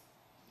Tuesday.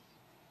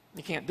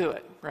 You can't do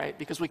it, right?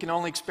 Because we can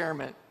only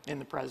experiment in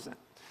the present.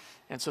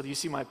 And so you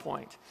see my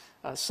point.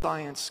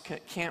 Science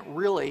can't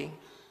really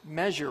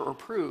measure or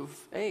prove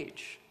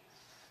age.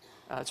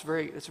 It's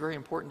very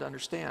important to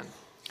understand.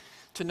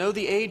 To know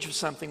the age of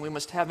something, we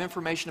must have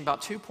information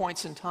about 2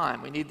 points in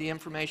time. We need the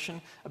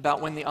information about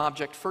when the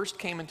object first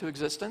came into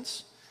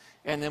existence,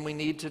 and then we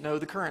need to know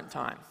the current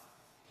time.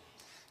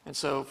 And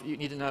so you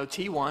need to know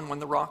T1, when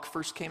the rock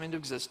first came into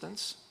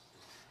existence,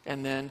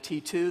 and then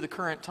T2, the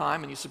current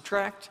time, and you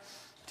subtract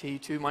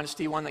T2 minus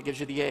T1, that gives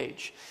you the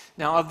age.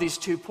 Now, of these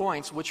 2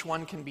 points, which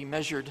one can be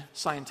measured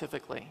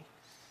scientifically?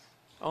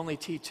 Only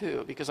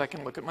T2, because I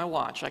can look at my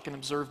watch. I can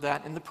observe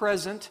that in the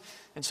present,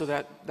 and so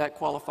that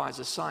qualifies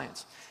as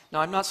science. Now,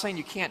 I'm not saying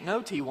you can't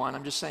know T1,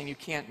 I'm just saying you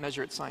can't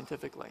measure it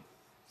scientifically.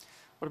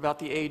 What about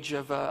the age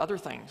of other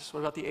things? What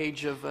about the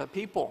age of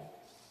people?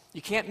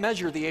 You can't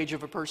measure the age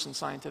of a person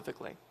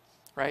scientifically,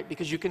 right?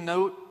 Because you can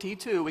know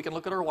T2, we can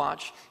look at our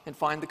watch and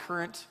find the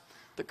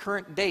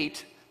current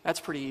date. That's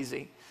pretty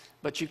easy.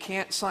 But you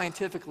can't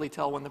scientifically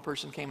tell when the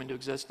person came into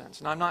existence.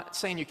 And I'm not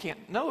saying you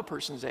can't know a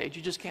person's age,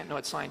 you just can't know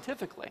it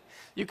scientifically.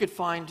 You could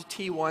find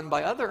T1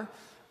 by other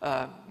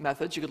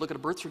methods. You could look at a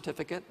birth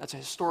certificate. That's a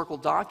historical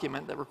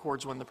document that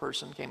records when the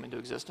person came into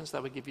existence.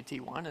 That would give you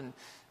T1. And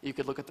you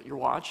could look at your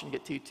watch and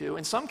get T2.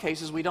 In some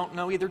cases, we don't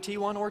know either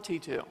T1 or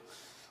T2.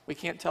 We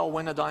can't tell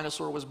when a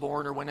dinosaur was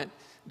born or when it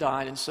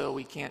died, and so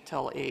we can't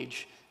tell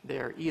age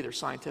there either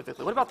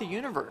scientifically. What about the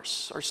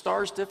universe? Are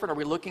stars different? Are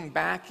we looking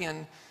back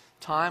in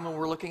time when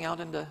we're looking out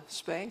into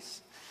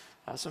space?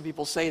 Some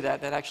people say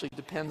that actually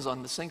depends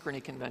on the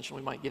synchrony convention.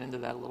 We might get into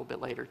that a little bit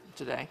later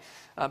today.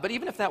 But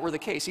even if that were the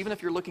case, even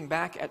if you're looking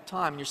back at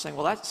time and you're saying,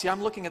 well, see,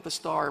 I'm looking at the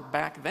star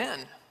back then,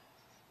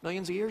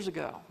 millions of years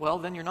ago. Well,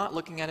 then you're not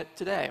looking at it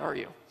today, are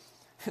you?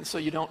 And so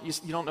you don't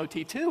know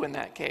T2 in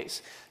that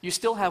case. You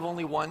still have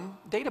only one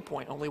data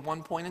point, only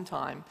 1 point in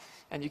time,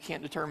 and you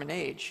can't determine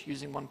age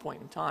using 1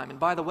 point in time. And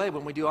by the way,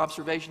 when we do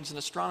observations in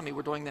astronomy,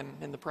 we're doing them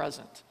in the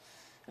present.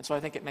 And so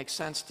I think it makes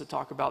sense to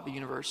talk about the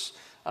universe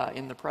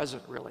in the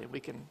present, really. We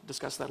can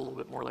discuss that a little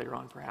bit more later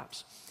on,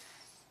 perhaps.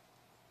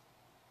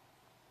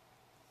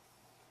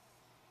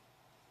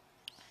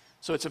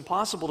 So it's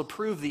impossible to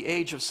prove the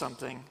age of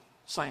something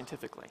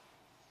scientifically.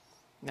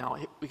 Now,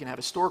 we can have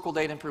historical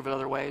data and prove it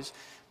other ways,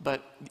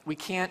 but we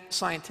can't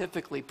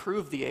scientifically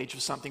prove the age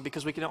of something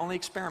because we can only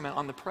experiment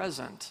on the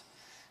present.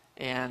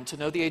 And to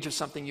know the age of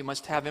something, you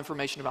must have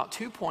information about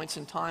 2 points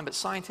in time, but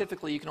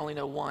scientifically, you can only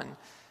know one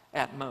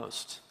at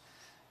most.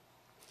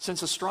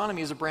 Since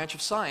astronomy is a branch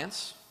of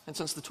science, and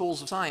since the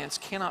tools of science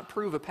cannot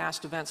prove a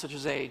past event such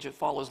as age, it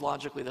follows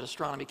logically that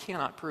astronomy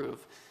cannot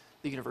prove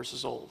the universe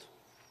is old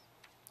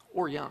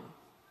or young.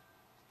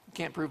 You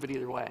can't prove it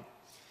either way.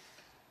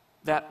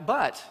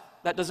 But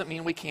that doesn't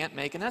mean we can't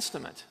make an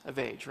estimate of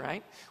age,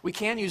 right? We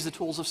can use the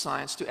tools of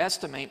science to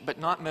estimate but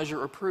not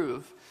measure or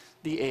prove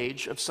the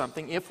age of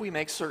something if we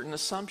make certain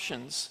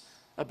assumptions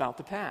about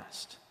the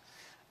past.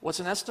 What's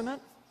an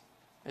estimate?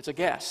 It's a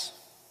guess.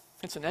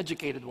 It's an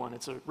educated one.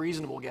 It's a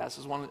reasonable guess,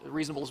 as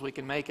reasonable as we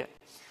can make it.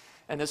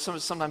 And it's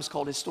sometimes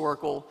called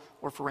historical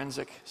or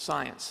forensic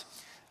science.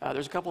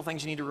 There's a couple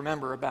things you need to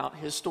remember about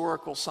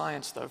historical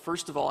science, though.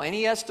 First of all,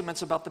 any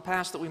estimates about the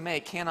past that we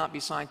make cannot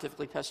be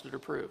scientifically tested or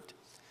proved.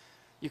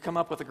 You come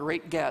up with a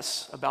great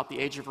guess about the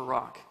age of a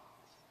rock.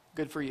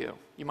 Good for you.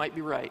 You might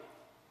be right,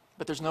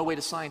 but there's no way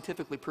to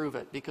scientifically prove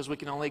it because we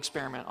can only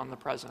experiment on the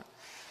present.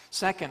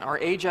 Second, our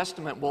age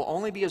estimate will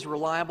only be as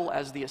reliable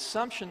as the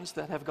assumptions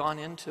that have gone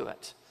into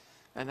it.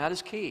 And that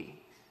is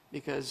key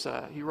because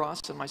Hugh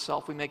Ross and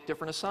myself, we make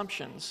different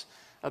assumptions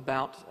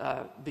about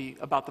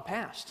the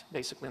past,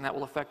 basically, and that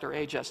will affect our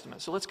age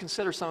estimate. So let's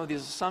consider some of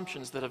these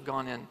assumptions that have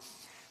gone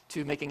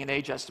into making an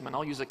age estimate.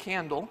 I'll use a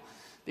candle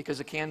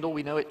because a candle,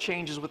 we know it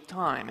changes with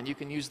time, and you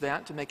can use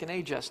that to make an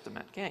age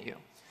estimate, can't you?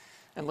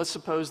 And let's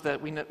suppose that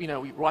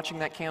you're watching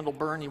that candle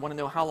burn, you want to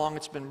know how long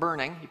it's been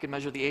burning. You can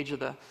measure the age of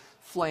the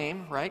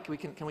flame, right?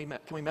 Can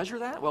we measure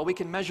that? Well, we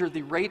can measure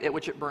the rate at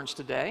which it burns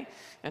today.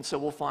 And so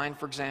we'll find,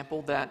 for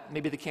example, that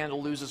maybe the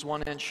candle loses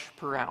 1 inch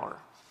per hour.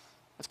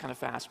 That's kind of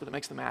fast, but it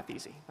makes the math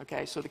easy.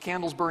 Okay, so the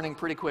candle's burning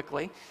pretty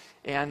quickly.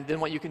 And then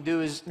what you can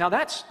do is, now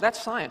that's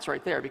science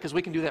right there, because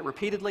we can do that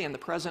repeatedly in the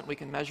present. We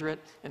can measure it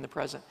in the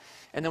present.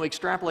 And then we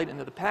extrapolate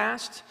into the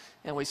past,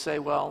 and we say,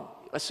 well,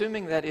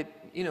 assuming that it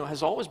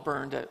has always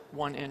burned at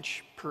 1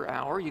 inch per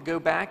hour, you go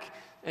back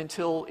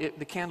until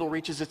the candle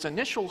reaches its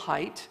initial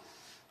height,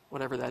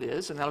 whatever that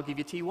is, and that'll give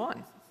you T1.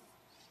 And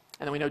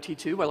then we know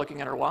T2 by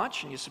looking at our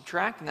watch, and you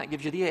subtract, and that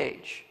gives you the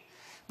age.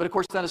 But of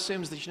course, that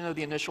assumes that you know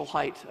the initial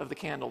height of the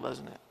candle,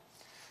 doesn't it?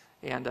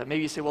 And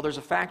maybe you say, well, there's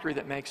a factory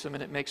that makes them,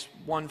 and it makes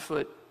 1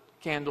 foot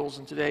candles,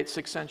 and today it's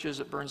 6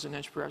 inches, it burns 1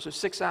 inch per hour. So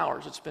 6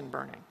 hours it's been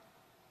burning.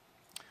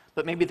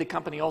 But maybe the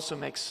company also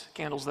makes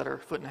candles that are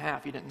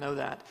 1.5 feet. You didn't know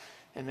that.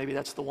 And maybe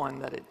that's the one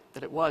that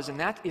it was. And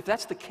if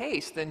that's the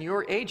case, then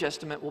your age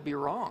estimate will be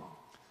wrong.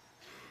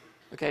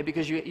 Okay,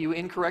 because you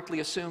incorrectly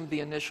assumed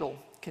the initial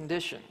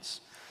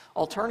conditions.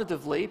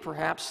 Alternatively,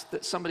 perhaps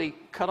that somebody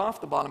cut off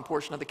the bottom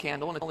portion of the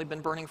candle and it's only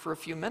been burning for a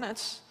few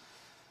minutes.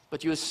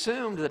 but you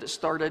assumed that it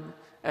started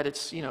at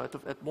its,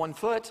 at 1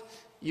 foot,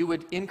 you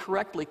would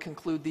incorrectly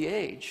conclude the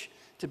age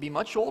to be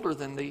much older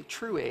than the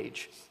true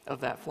age of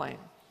that flame.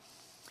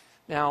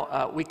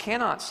 Now, we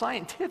cannot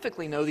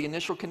scientifically know the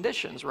initial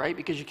conditions, right?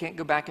 Because you can't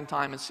go back in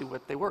time and see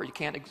what they were. You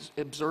can't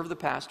observe the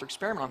past or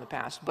experiment on the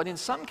past. But in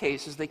some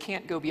cases, they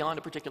can't go beyond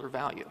a particular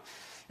value.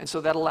 And so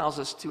that allows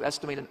us to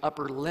estimate an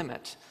upper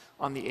limit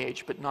on the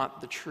age, but not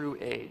the true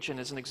age. And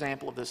as an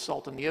example of this,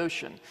 salt in the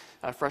ocean.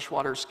 Fresh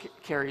water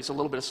carries a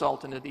little bit of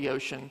salt into the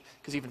ocean,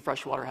 because even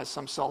fresh water has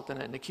some salt in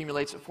it, and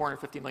accumulates at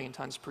 450 million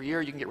tons per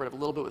year. You can get rid of a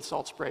little bit with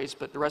salt sprays,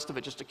 but the rest of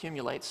it just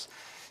accumulates.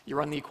 You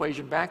run the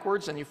equation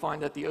backwards, and you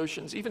find that the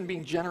oceans, even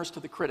being generous to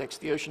the critics,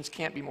 the oceans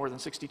can't be more than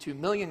 62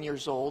 million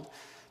years old,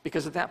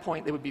 because at that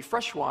point they would be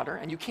fresh water,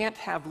 and you can't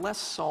have less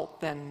salt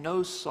than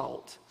no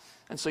salt.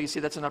 And so you see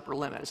that's an upper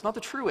limit. It's not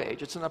the true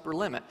age, it's an upper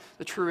limit.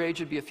 The true age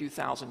would be a few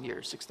thousand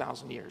years,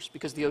 6,000 years,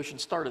 because the ocean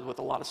started with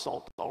a lot of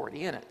salt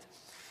already in it.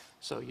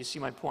 So you see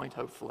my point,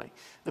 hopefully.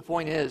 The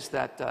point is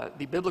that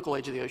the biblical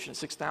age of the ocean is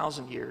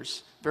 6,000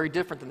 years, very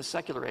different than the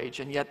secular age,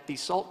 and yet the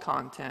salt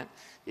content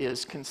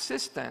is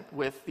consistent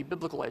with the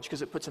biblical age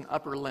because it puts an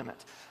upper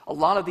limit. A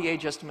lot of the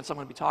age estimates I'm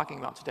going to be talking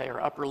about today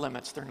are upper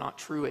limits. They're not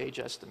true age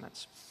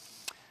estimates.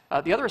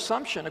 The other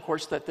assumption, of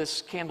course, that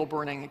this candle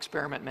burning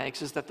experiment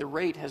makes is that the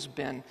rate has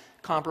been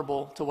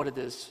comparable to what it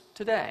is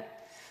today.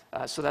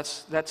 So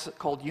that's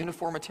called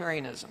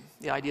uniformitarianism,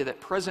 the idea that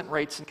present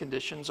rates and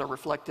conditions are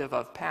reflective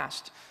of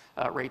past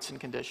rates and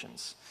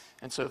conditions.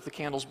 And so if the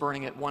candle's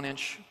burning at 1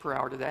 inch per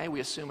hour today,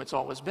 we assume it's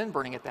always been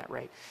burning at that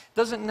rate.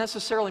 Doesn't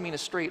necessarily mean a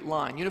straight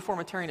line.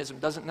 Uniformitarianism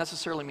doesn't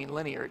necessarily mean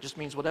linear. It just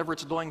means whatever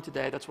it's doing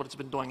today, that's what it's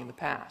been doing in the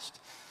past.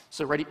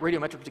 So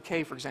radiometric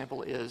decay, for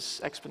example, is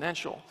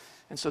exponential.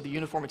 And so the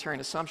uniformitarian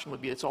assumption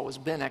would be it's always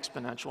been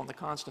exponential and the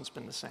constant's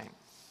been the same.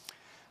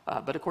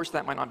 But of course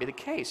that might not be the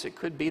case. It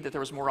could be that there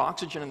was more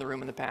oxygen in the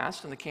room in the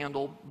past and the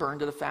candle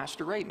burned at a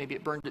faster rate. Maybe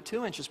it burned at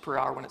 2 inches per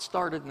hour when it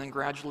started and then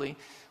gradually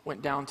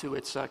went down to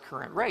its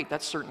current rate.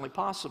 That's certainly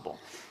possible.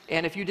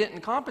 And if you didn't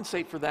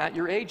compensate for that,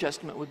 your age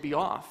estimate would be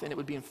off and it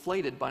would be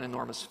inflated by an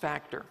enormous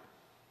factor.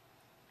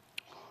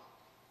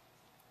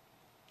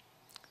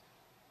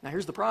 Now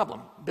here's the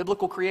problem.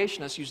 Biblical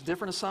creationists use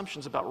different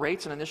assumptions about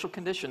rates and initial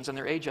conditions in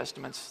their age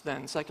estimates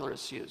than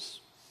secularists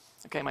use.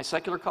 Okay, my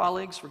secular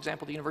colleagues, for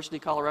example, the University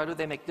of Colorado,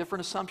 they make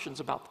different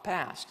assumptions about the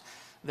past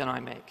than I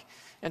make.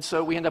 And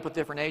so we end up with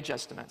different age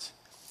estimates.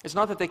 It's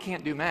not that they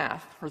can't do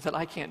math or that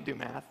I can't do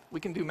math. We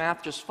can do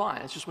math just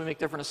fine. It's just we make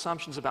different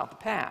assumptions about the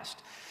past.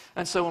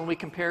 And so when we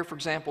compare, for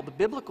example, the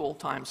biblical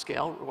time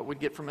scale, what we'd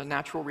get from a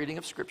natural reading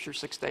of Scripture,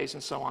 6 days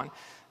and so on,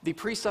 the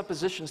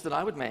presuppositions that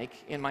I would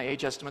make in my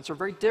age estimates are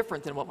very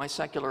different than what my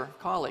secular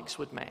colleagues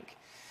would make.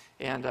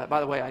 And by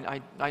the way,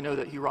 I know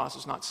that Hugh Ross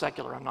is not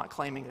secular. I'm not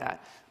claiming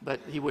that. But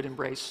he would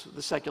embrace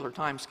the secular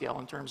time scale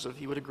in terms of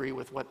he would agree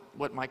with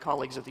what my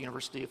colleagues at the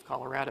University of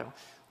Colorado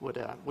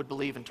would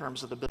believe in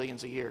terms of the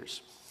billions of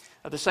years.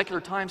 The secular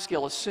time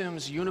scale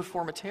assumes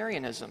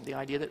uniformitarianism, the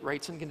idea that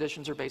rates and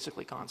conditions are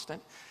basically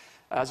constant.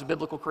 As a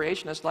biblical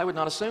creationist, I would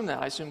not assume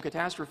that. I assume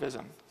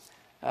catastrophism.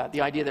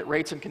 The idea that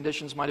rates and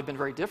conditions might have been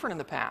very different in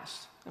the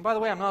past. And by the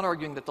way, I'm not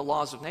arguing that the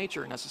laws of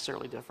nature are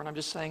necessarily different. I'm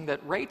just saying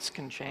that rates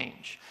can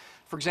change.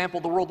 For example,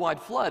 the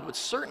worldwide flood would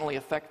certainly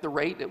affect the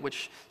rate at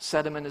which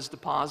sediment is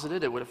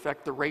deposited. It would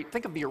affect the rate.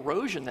 Think of the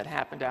erosion that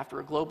happened after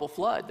a global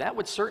flood. That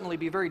would certainly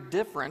be very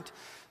different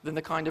than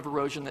the kind of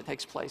erosion that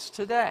takes place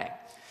today.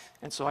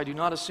 And so I do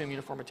not assume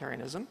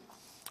uniformitarianism.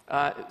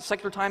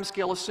 Secular time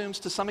scale assumes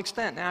to some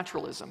extent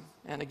naturalism.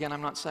 And again,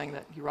 I'm not saying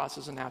that Hugh Ross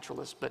is a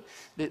naturalist, but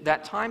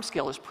that time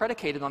scale is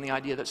predicated on the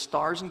idea that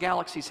stars and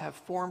galaxies have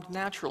formed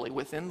naturally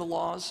within the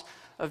laws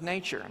of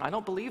nature. And I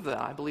don't believe that.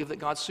 I believe that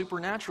God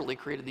supernaturally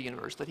created the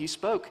universe, that He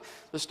spoke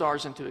the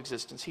stars into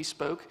existence. He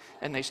spoke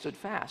and they stood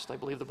fast. I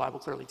believe the Bible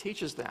clearly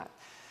teaches that.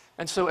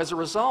 And so as a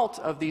result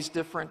of these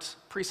different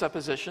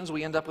presuppositions,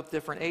 we end up with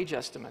different age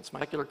estimates. My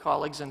secular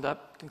colleagues end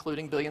up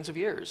concluding billions of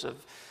years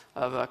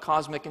of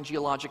cosmic and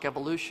geologic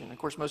evolution. Of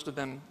course, most of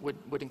them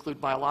would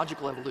include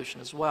biological evolution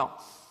as well.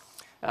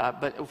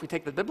 But if we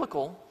take the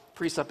biblical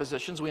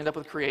presuppositions, we end up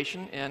with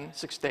creation in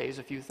 6 days,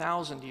 a few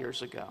thousand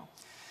years ago.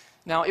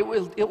 Now, it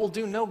will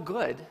do no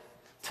good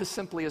to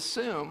simply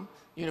assume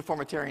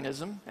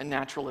uniformitarianism and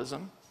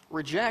naturalism,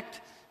 reject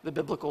the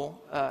biblical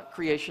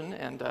creation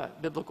and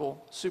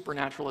biblical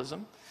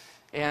supernaturalism,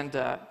 and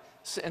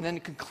then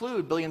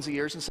conclude billions of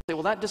years and say,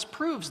 well, that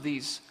disproves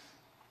these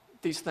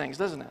things,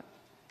 doesn't it?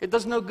 It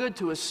does no good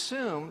to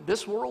assume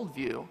this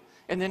worldview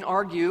and then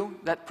argue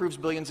that proves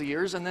billions of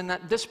years and then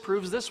that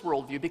disproves this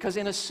worldview, because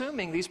in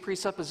assuming these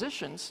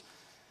presuppositions,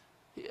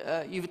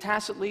 you've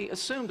tacitly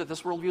assumed that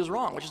this worldview is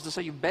wrong, which is to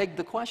say you begged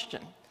the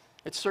question.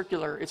 It's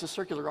a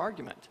circular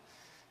argument.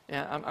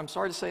 And I'm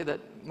sorry to say that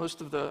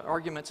most of the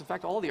arguments, in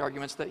fact, all the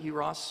arguments that Hugh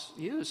Ross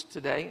used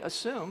today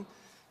assume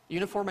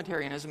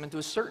uniformitarianism and to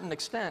a certain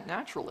extent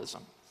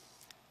naturalism.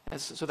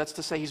 So that's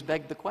to say he's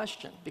begged the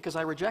question, because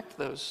I reject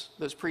those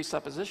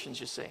presuppositions,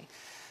 you see.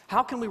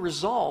 How can we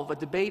resolve a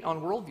debate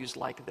on worldviews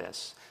like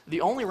this?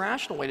 The only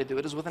rational way to do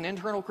it is with an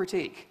internal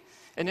critique.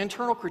 An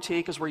internal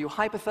critique is where you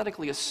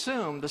hypothetically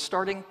assume the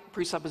starting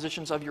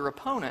presuppositions of your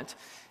opponent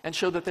and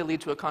show that they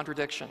lead to a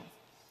contradiction.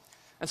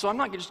 And so I'm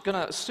not just going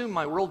to assume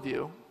my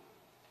worldview,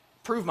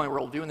 prove my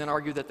worldview, and then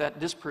argue that that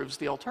disproves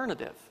the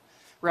alternative.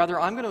 Rather,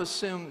 I'm going to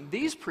assume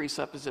these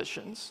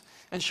presuppositions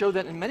and show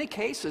that in many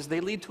cases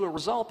they lead to a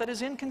result that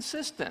is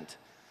inconsistent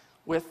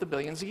with the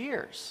billions of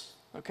years.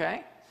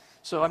 Okay?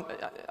 So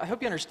I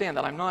hope you understand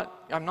that I'm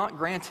not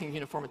granting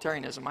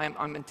uniformitarianism.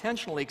 I'm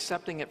intentionally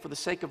accepting it for the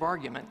sake of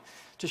argument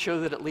to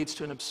show that it leads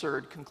to an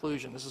absurd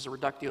conclusion. This is a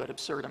reductio ad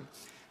absurdum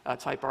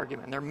type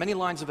argument. And there are many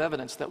lines of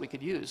evidence that we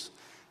could use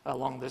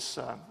along this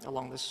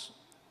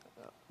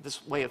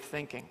way of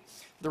thinking.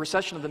 The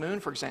recession of the moon,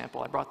 for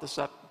example, I brought this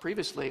up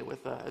previously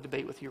with a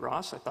debate with Hugh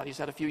Ross. I thought he's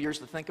had a few years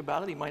to think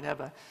about it. He might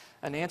have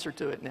an answer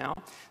to it now.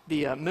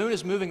 The moon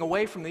is moving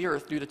away from the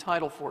Earth due to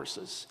tidal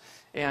forces.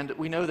 And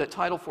we know that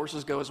tidal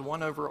forces go as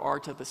 1 over r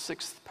to the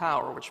 6th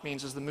power, which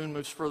means as the moon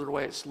moves further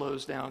away, it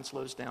slows down,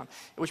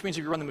 which means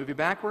if you run the movie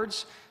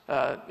backwards,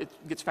 it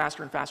gets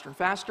faster and faster and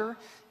faster.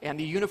 And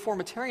the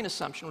uniformitarian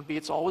assumption would be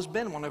it's always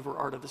been 1 over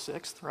r to the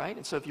 6th, right?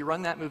 And so if you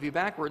run that movie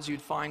backwards,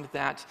 you'd find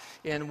that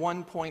in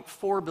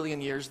 1.4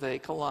 billion years they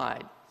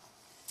collide.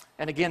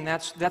 And again,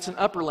 that's an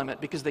upper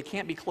limit because they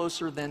can't be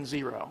closer than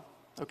 0.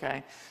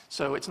 Okay,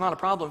 so it's not a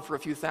problem for a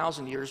few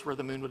thousand years where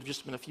the moon would have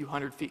just been a few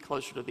hundred feet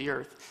closer to the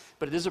Earth,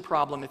 but it is a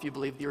problem if you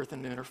believe the Earth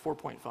and moon are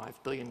 4.5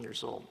 billion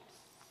years old.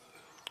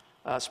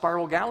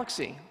 Spiral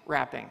galaxy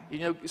wrapping. You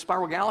know,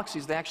 spiral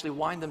galaxies, they actually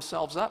wind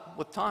themselves up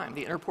with time.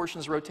 The inner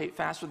portions rotate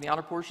faster than the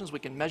outer portions. We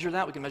can measure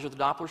that. We can measure the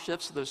Doppler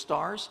shifts of those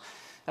stars.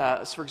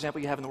 So for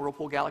example, you have in the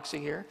Whirlpool galaxy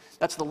here.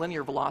 That's the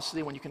linear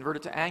velocity. When you convert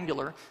it to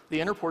angular,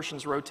 the inner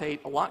portions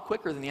rotate a lot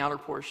quicker than the outer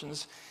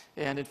portions.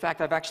 And in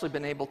fact, I've actually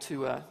been able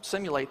to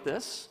simulate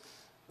this.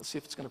 Let's see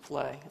if it's going to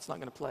play. It's not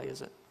going to play,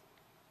 is it?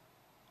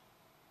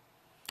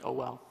 Oh,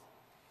 well.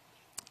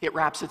 It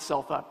wraps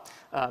itself up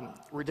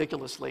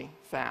ridiculously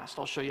fast.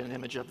 I'll show you an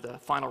image of the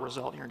final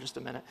result here in just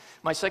a minute.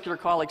 My secular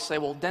colleagues say,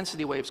 well,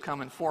 density waves come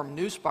and form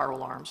new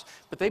spiral arms,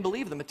 but they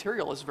believe the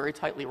material is very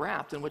tightly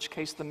wrapped, in which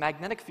case the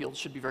magnetic fields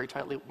should be very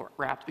tightly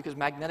wrapped because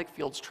magnetic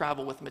fields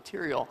travel with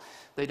material.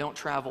 They don't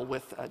travel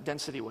with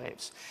density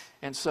waves.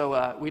 And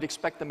so we'd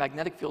expect the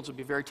magnetic fields would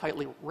be very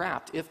tightly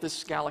wrapped if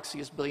this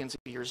galaxy is billions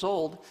of years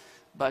old,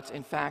 but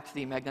in fact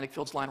the magnetic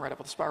fields line right up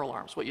with the spiral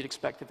arms, what you'd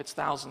expect if it's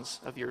thousands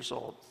of years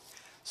old.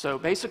 So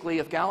basically,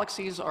 if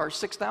galaxies are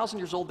 6,000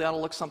 years old, they ought to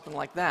look something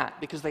like that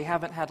because they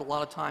haven't had a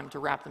lot of time to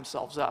wrap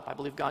themselves up. I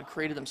believe God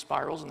created them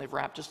spirals, and they've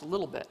wrapped just a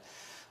little bit.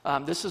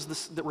 This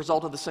is the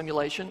result of the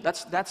simulation.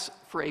 That's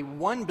for a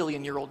 1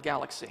 billion-year-old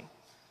galaxy.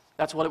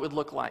 That's what it would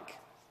look like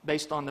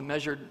based on the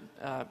measured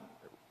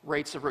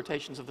rates of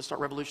rotations of the star,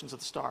 revolutions of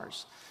the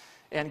stars.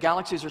 And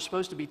galaxies are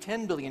supposed to be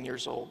 10 billion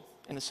years old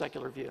in the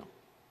secular view.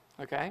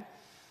 Okay?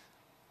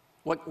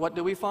 What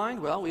do we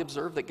find? Well, we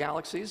observe that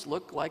galaxies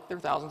look like they're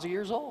thousands of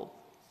years old.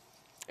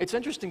 It's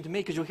interesting to me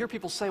because you'll hear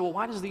people say, well,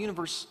 why does the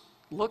universe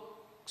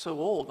look so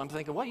old? I'm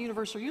thinking, what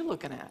universe are you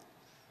looking at?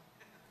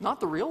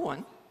 Not the real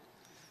one.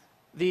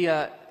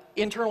 The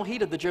internal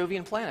heat of the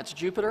Jovian planets,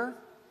 Jupiter,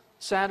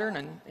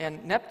 Saturn,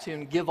 and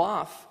Neptune, give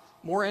off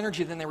more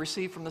energy than they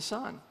receive from the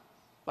sun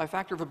by a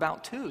factor of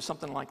about 2,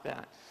 something like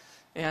that.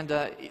 And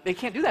they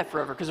can't do that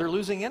forever because they're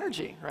losing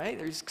energy, right?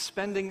 They're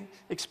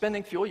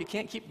expending fuel. You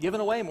can't keep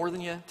giving away more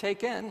than you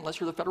take in unless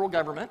you're the federal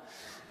government.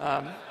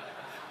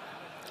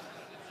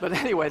 But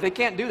anyway, they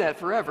can't do that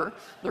forever.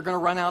 They're going to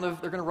run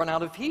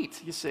out of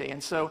heat, you see.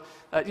 And so,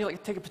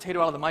 like take a potato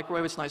out of the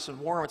microwave. It's nice and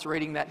warm. It's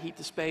radiating that heat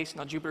to space.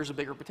 Now, Jupiter's a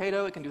bigger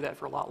potato. It can do that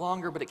for a lot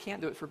longer, but it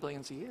can't do it for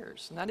billions of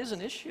years. And that is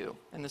an issue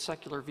in the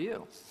secular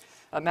view.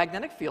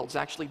 Magnetic fields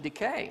actually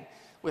decay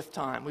with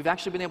time. We've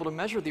actually been able to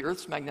measure the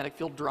Earth's magnetic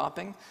field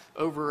dropping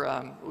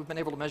over, we've been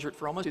able to measure it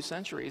for almost 2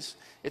 centuries.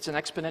 It's an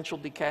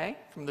exponential decay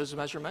from those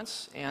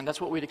measurements, and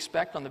that's what we'd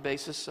expect on the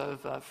basis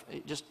of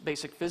just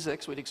basic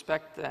physics. We'd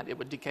expect that it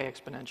would decay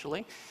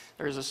exponentially.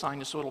 There is a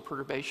sinusoidal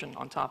perturbation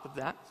on top of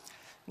that.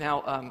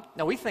 Now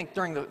we think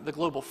during the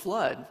global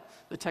flood,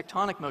 the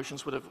tectonic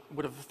motions would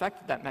have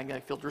affected that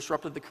magnetic field,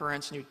 disrupted the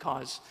currents, and you'd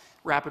cause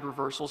rapid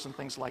reversals and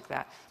things like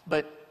that.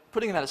 But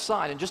putting that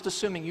aside and just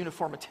assuming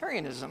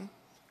uniformitarianism,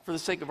 for the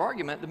sake of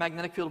argument, the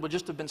magnetic field would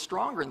just have been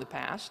stronger in the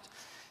past.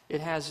 It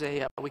has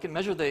we can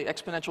measure the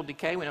exponential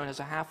decay. We know it has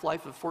a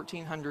half-life of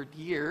 1,400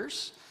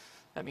 years.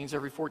 That means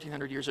every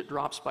 1,400 years it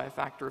drops by a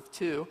factor of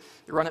 2.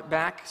 You run it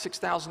back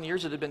 6,000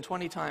 years, it would have been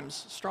 20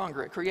 times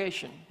stronger at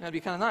creation. And that'd be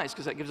kind of nice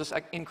because that gives us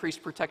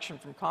increased protection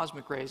from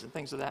cosmic rays and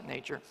things of that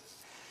nature.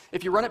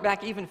 If you run it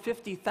back even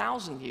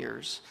 50,000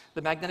 years,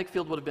 the magnetic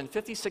field would have been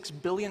 56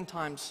 billion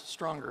times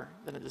stronger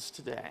than it is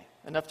today,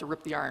 enough to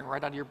rip the iron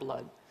right out of your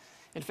blood.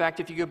 In fact,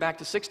 if you go back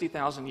to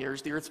 60,000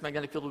 years, the Earth's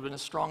magnetic field would have been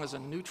as strong as a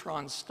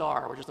neutron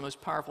star, which is the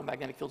most powerful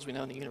magnetic fields we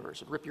know in the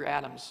universe. It would rip your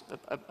atoms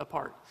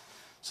apart.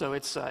 So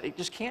it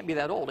just can't be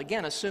that old.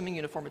 Again, assuming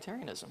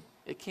uniformitarianism.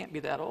 It can't be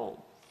that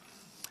old.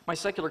 My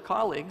secular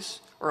colleagues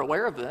are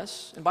aware of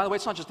this. And by the way,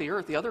 it's not just the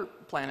Earth. The other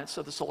planets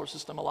of the solar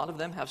system, a lot of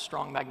them have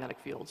strong magnetic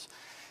fields.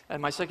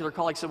 And my secular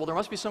colleagues said, well, there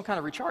must be some kind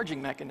of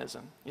recharging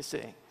mechanism, you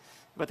see.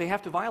 But they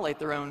have to violate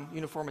their own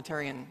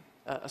uniformitarian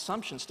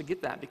assumptions to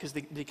get that, because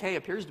the decay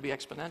appears to be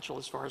exponential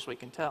as far as we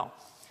can tell.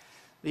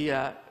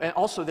 And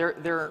also,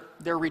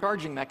 their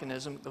recharging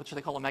mechanism, which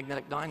they call a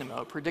magnetic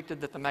dynamo,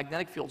 predicted that the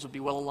magnetic fields would be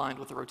well aligned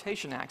with the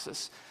rotation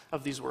axis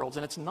of these worlds,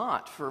 and it's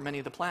not for many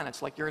of the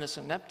planets like Uranus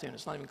and Neptune.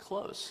 It's not even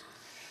close.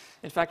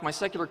 In fact, my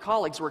secular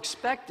colleagues were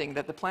expecting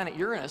that the planet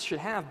Uranus should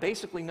have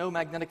basically no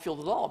magnetic field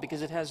at all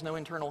because it has no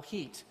internal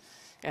heat.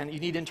 And you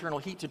need internal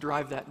heat to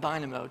drive that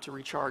dynamo to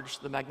recharge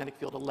the magnetic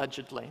field,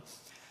 allegedly.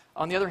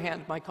 On the other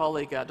hand, my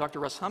colleague, Dr.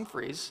 Russ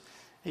Humphreys,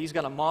 he's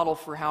got a model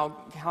for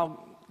how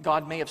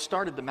God may have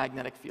started the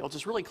magnetic fields.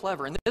 It's really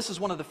clever. And this is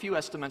one of the few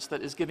estimates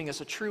that is giving us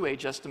a true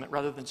age estimate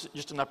rather than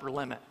just an upper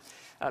limit.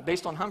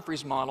 Based on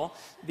Humphreys' model,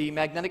 the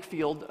magnetic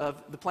field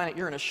of the planet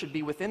Uranus should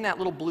be within that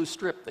little blue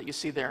strip that you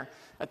see there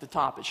at the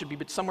top. It should be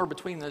somewhere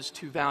between those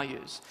two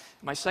values.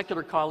 My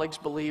secular colleagues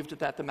believed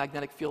that the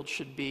magnetic field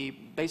should be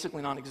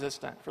basically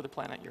non-existent for the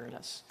planet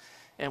Uranus.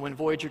 And when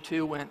Voyager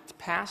 2 went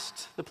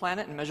past the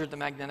planet and measured the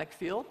magnetic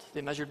field,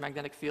 the measured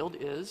magnetic field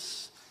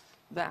is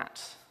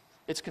that.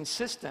 It's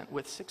consistent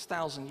with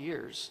 6,000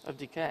 years of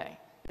decay.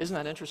 Isn't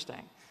that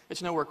interesting?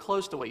 It's nowhere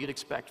close to what you'd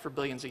expect for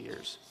billions of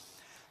years.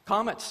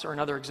 Comets are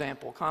another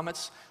example.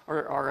 Comets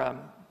are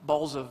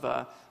balls of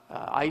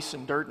ice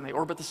and dirt, and they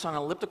orbit the sun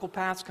on elliptical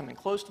paths, coming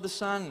close to the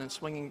sun and then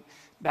swinging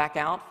back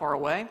out far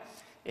away.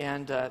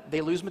 And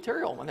they lose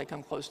material when they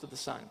come close to the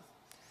sun.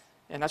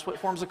 And that's what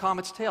forms a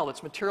comet's tail.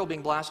 It's material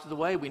being blasted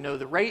away. We know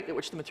the rate at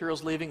which the material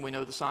is leaving. We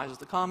know the size of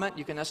the comet.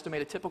 You can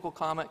estimate a typical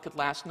comet could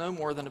last no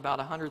more than about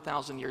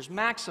 100,000 years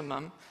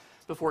maximum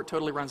before it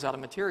totally runs out of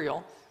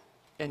material.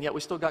 And yet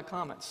we still got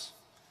comets.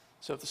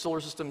 So if the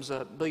solar system's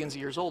billions of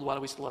years old, why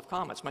do we still have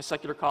comets? My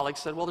secular colleagues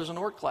said, well, there's an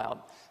Oort cloud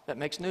that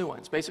makes new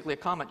ones. Basically a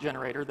comet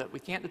generator that we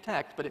can't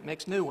detect, but it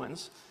makes new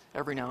ones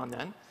every now and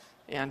then.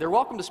 And they're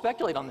welcome to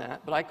speculate on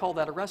that, but I call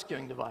that a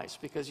rescuing device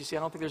because, you see, I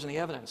don't think there's any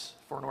evidence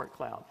for an Oort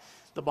cloud.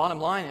 The bottom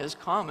line is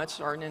comets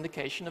are an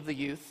indication of the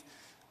youth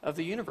of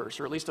the universe,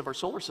 or at least of our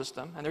solar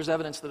system, and there's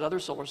evidence that other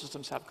solar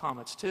systems have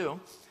comets too.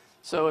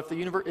 So if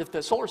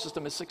the solar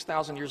system is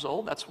 6,000 years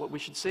old, that's what we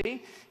should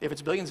see. If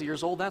it's billions of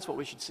years old, that's what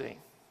we should see,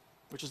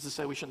 which is to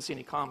say we shouldn't see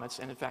any comets,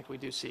 and in fact we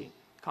do see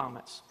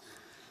comets.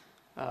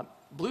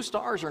 Blue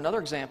stars are another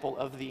example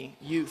of the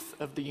youth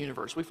of the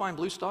universe. We find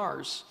blue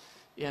stars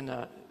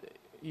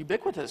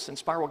ubiquitous in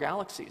spiral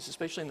galaxies,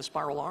 especially in the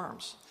spiral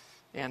arms.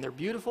 And they're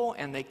beautiful,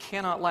 and they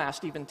cannot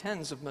last even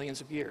tens of millions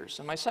of years.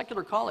 And my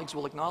secular colleagues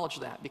will acknowledge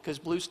that, because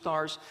blue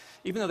stars,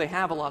 even though they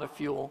have a lot of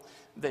fuel,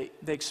 they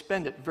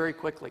expend it very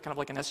quickly, kind of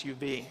like an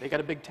SUV. They got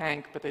a big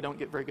tank, but they don't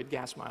get very good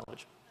gas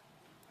mileage.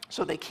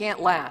 So they can't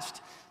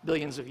last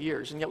billions of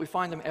years, and yet we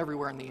find them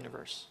everywhere in the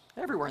universe.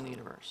 Everywhere in the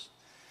universe.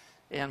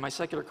 And my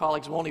secular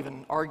colleagues won't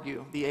even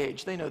argue the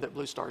age. They know that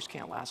blue stars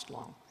can't last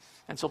long.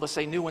 And so they'll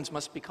say new ones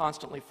must be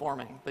constantly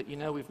forming. But you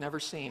know, we've never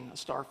seen a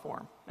star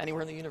form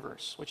anywhere in the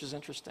universe, which is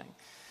interesting.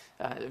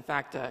 In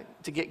fact,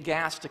 to get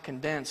gas to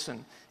condense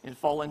and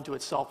fall into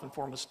itself and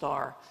form a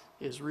star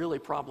is really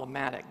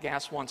problematic.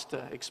 Gas wants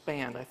to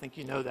expand. I think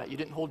you know that. You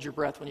didn't hold your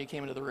breath when you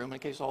came into the room in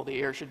case all the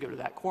air should go to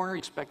that corner. You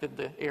expected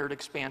the air to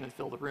expand and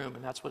fill the room,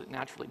 and that's what it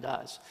naturally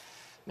does.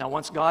 Now,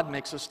 once God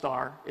makes a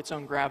star, its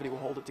own gravity will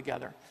hold it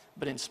together.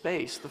 But in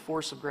space, the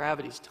force of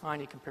gravity is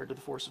tiny compared to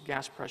the force of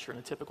gas pressure in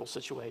a typical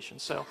situation.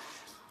 So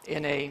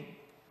in a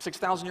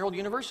 6,000-year-old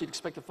universe, you'd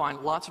expect to find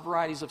lots of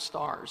varieties of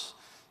stars.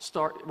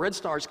 Red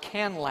stars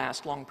can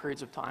last long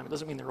periods of time. It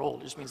doesn't mean they're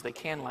old. It just means they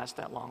can last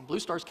that long. Blue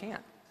stars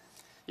can't.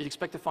 You'd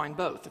expect to find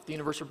both. If the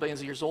universe were billions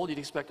of years old, you'd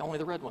expect only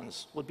the red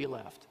ones would be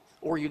left.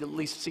 Or you'd at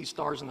least see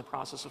stars in the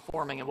process of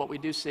forming. And what we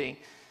do see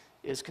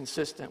is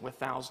consistent with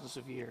thousands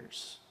of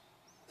years.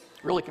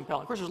 Really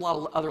compelling. Of course, there's a lot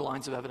of other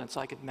lines of evidence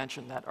I could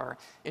mention that are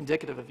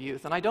indicative of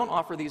youth. And I don't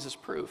offer these as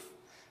proof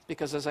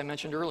because, as I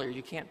mentioned earlier,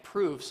 you can't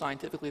prove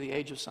scientifically the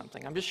age of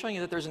something. I'm just showing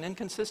you that there's an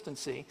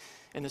inconsistency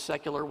in the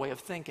secular way of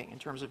thinking in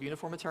terms of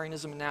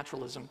uniformitarianism and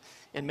naturalism.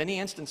 In many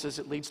instances,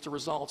 it leads to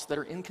results that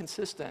are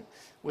inconsistent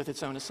with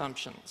its own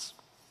assumptions.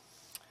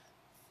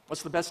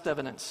 What's the best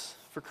evidence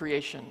for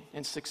creation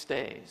in 6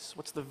 days?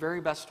 What's the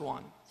very best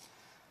one?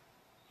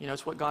 You know,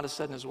 it's what God has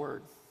said in His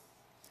Word.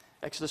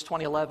 Exodus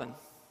 20:11.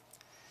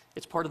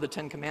 It's part of the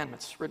Ten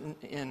Commandments, written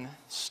in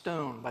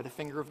stone by the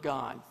finger of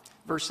God.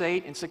 Verse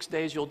 8, in 6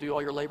 days you'll do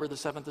all your labor, the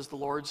seventh is the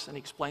Lord's, and He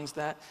explains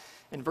that.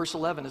 And verse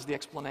 11 is the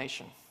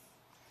explanation.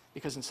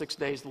 Because in 6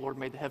 days the Lord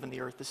made the heaven, the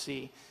earth, the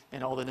sea,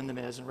 and all that in them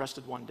is, and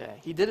rested one day.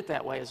 He did it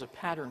that way as a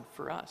pattern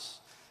for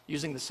us,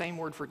 using the same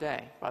word for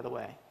day, by the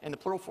way, in the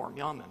plural form,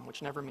 yamin,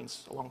 which never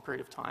means a long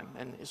period of time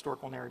in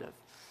historical narrative.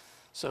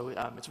 So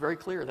it's very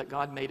clear that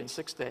God made in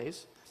 6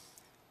 days.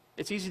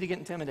 It's easy to get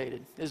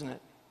intimidated, isn't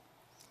it?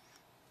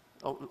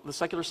 The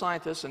secular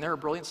scientists, and there are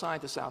brilliant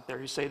scientists out there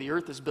who say the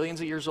earth is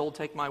billions of years old,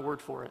 take my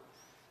word for it.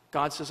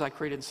 God says I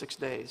created in 6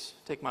 days,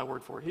 take my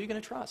word for it. Who are you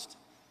going to trust?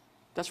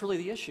 That's really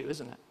the issue,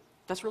 isn't it?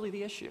 That's really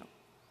the issue.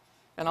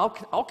 And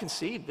I'll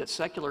concede that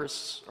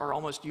secularists are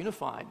almost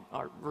unified,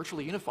 are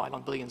virtually unified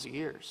on billions of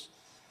years.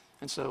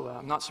 And so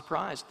I'm not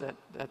surprised that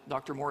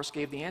Dr. Morris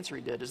gave the answer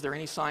he did. Is there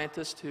any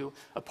scientist who,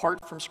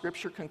 apart from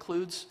Scripture,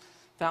 concludes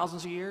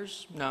thousands of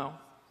years? No.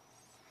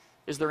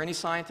 Is there any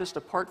scientist,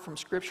 apart from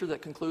Scripture,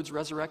 that concludes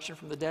resurrection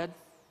from the dead?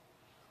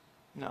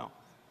 No.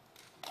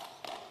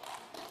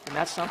 And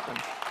that's something.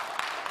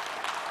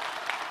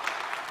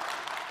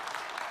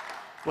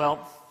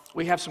 Well,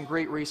 we have some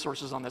great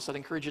resources on this. I'd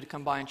encourage you to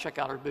come by and check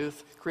out our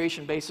booth.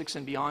 Creation Basics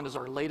and Beyond is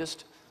our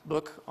latest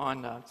book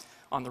on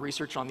the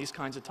research on these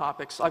kinds of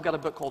topics. I've got a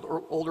book called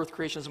Old Earth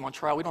Creationism on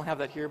Trial. We don't have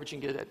that here, but you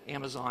can get it at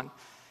Amazon.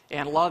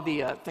 And a lot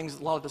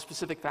of the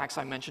specific facts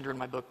I mentioned are in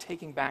my book,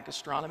 Taking Back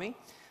Astronomy,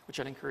 which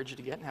I'd encourage you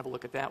to get and have a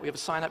look at that. We have a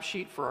sign-up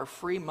sheet for our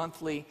free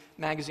monthly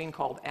magazine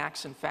called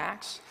Acts and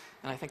Facts,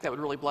 and I think that would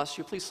really bless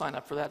you. Please sign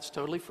up for that. It's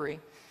totally free,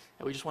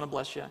 and we just want to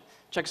bless you.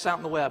 Check us out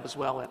on the web as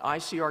well at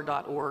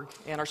icr.org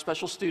and our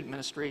special student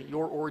ministry,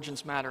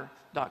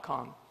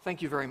 youroriginsmatter.com.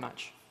 Thank you very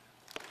much.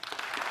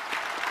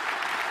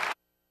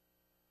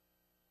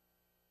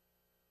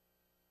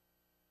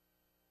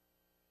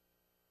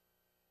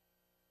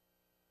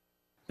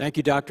 Thank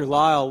you, Dr.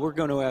 Lisle. We're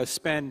going to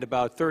spend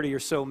about 30 or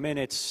so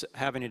minutes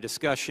having a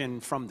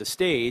discussion from the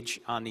stage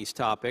on these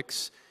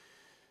topics,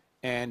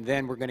 and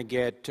then we're going to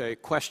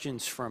get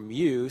questions from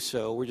you.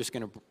 So we're just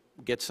going to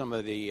get some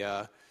of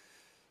the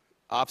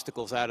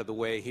obstacles out of the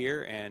way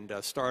here and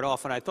start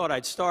off. And I thought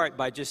I'd start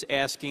by just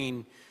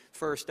asking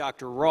first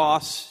Dr.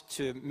 Ross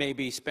to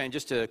maybe spend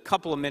just a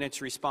couple of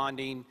minutes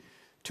responding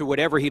to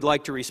whatever he'd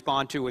like to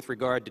respond to with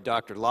regard to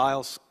Dr.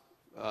 Lisle's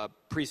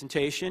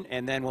presentation,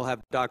 and then we'll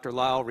have Dr.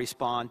 Lisle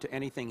respond to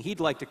anything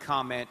he'd like to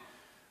comment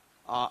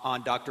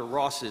on Dr.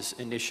 Ross's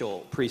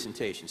initial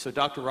presentation. So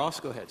Dr. Ross,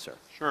 go ahead, sir.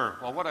 Sure.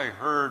 Well, what I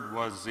heard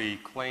was the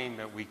claim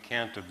that we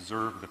can't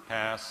observe the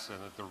past and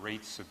that the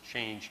rates of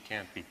change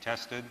can't be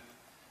tested.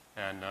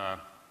 And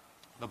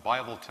the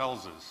Bible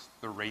tells us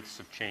the rates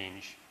of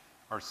change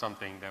are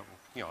something that,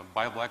 the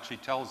Bible actually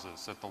tells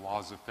us that the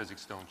laws of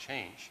physics don't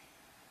change.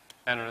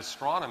 And in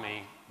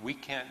astronomy, we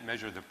can't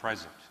measure the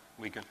present.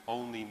 We can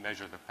only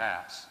measure the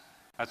past.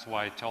 That's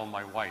why I tell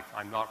my wife,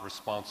 I'm not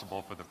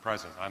responsible for the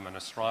present. I'm an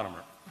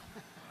astronomer.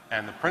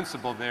 And the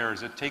principle there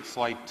is it takes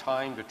light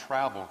time to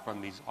travel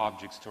from these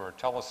objects to our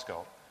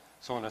telescope.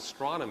 So in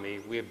astronomy,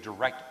 we have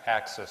direct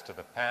access to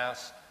the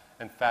past.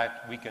 In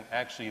fact, we can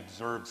actually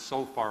observe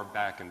so far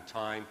back in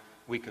time,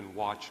 we can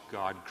watch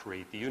God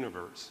create the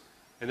universe.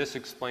 And this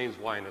explains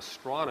why in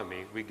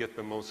astronomy, we get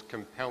the most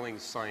compelling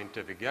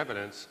scientific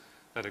evidence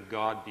that a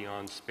God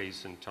beyond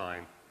space and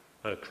time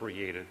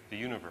created the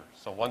universe.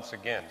 So once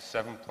again,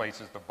 7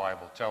 places the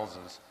Bible tells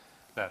us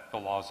that the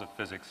laws of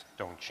physics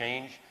don't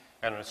change.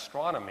 And in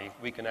astronomy,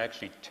 we can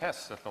actually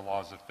test that the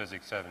laws of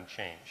physics haven't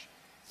changed.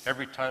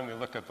 Every time we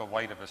look at the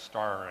light of a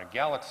star or a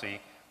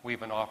galaxy, we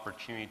have an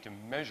opportunity to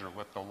measure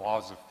what the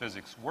laws of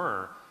physics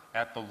were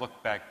at the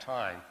look-back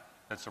time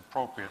that's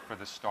appropriate for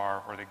the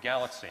star or the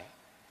galaxy.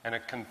 And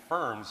it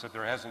confirms that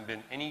there hasn't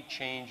been any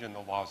change in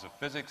the laws of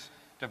physics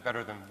to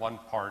better than 1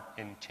 part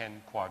in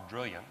 10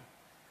 quadrillion.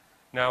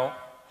 Now,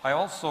 I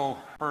also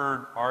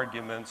heard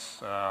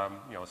arguments,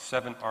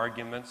 7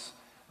 arguments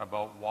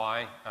about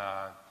why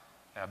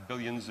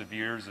billions of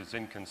years is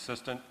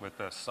inconsistent with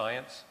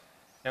science.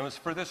 And it was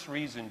for this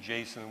reason,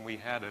 Jason, we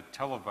had a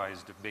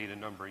televised debate a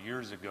number of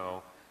years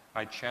ago.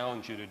 I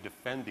challenged you to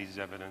defend these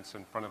evidence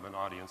in front of an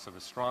audience of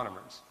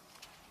astronomers.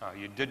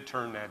 You did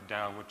turn that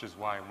down, which is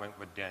why I went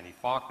with Danny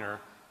Faulkner.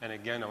 And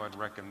again, I would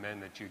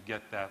recommend that you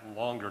get that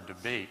longer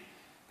debate.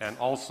 And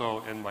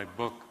also in my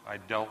book, I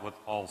dealt with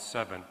all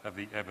 7 of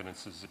the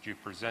evidences that you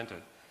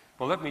presented.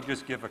 But let me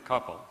just give a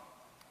couple.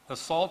 The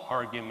salt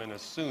argument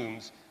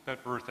assumes that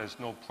Earth has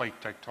no plate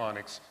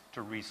tectonics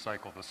to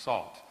recycle the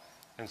salt.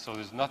 And so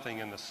there's nothing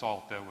in the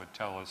salt that would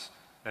tell us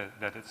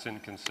that it's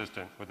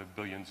inconsistent with a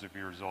billions of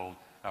years old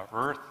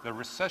Earth. The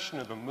recession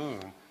of the moon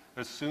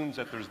assumes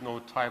that there's no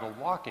tidal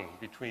locking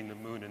between the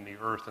moon and the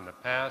Earth in the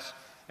past.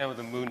 And with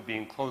the moon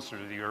being closer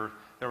to the Earth,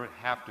 there would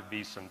have to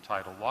be some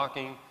tidal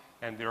locking.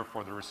 And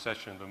therefore the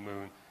recession of the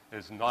moon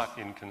is not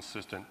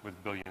inconsistent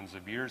with billions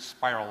of years.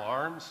 Spiral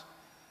arms,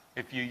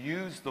 if you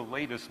use the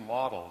latest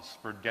models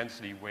for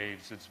density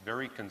waves, it's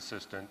very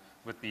consistent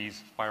with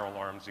these spiral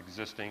arms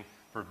existing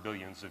for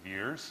billions of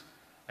years.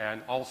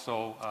 And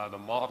also the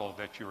model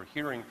that you're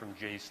hearing from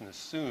Jason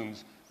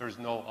assumes there's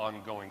no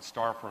ongoing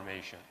star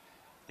formation.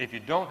 If you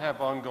don't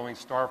have ongoing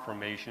star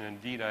formation,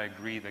 indeed I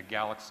agree that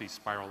galaxy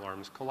spiral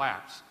arms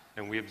collapse.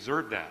 And we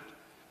observed that,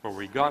 where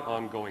we got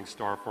ongoing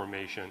star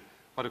formation.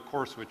 But of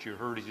course, what you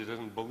heard is he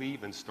doesn't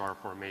believe in star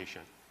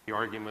formation. The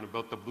argument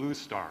about the blue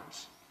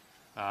stars.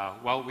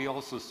 Well, we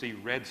also see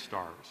red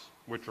stars,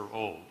 which are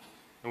old.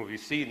 And what we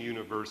see in the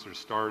universe are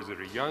stars that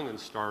are young and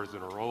stars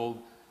that are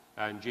old.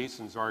 And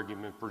Jason's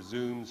argument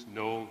presumes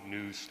no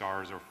new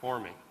stars are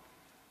forming.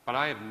 But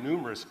I have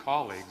numerous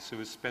colleagues who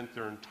have spent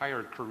their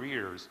entire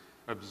careers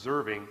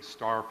observing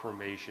star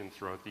formation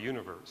throughout the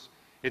universe.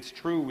 It's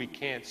true we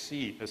can't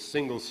see a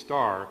single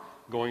star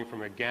going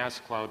from a gas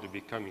cloud to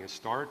becoming a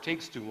star. It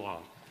takes too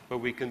long. But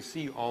we can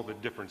see all the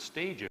different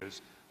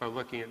stages by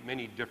looking at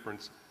many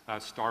different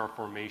star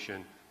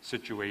formation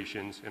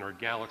situations in our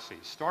galaxy.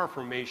 Star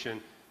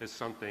formation is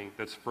something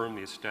that's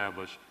firmly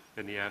established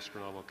in the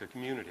astronomical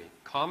community.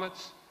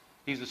 Comets,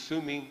 he's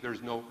assuming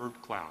there's no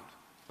Oort cloud.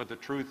 But the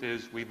truth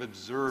is we've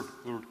observed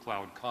Oort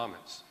cloud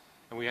comets.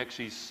 And we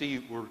actually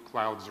see Oort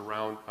clouds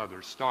around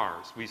other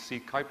stars. We see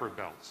Kuiper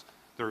belts.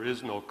 There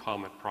is no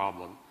comet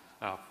problem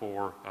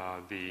for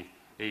the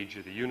age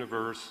of the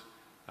universe.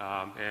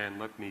 And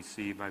let me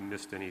see if I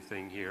missed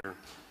anything here.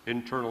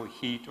 Internal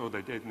heat,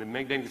 the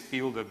magnetic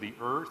field of the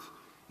Earth.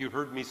 You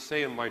heard me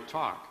say in my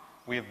talk,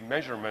 we have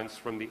measurements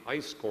from the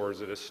ice cores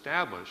that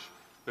establish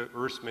that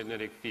Earth's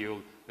magnetic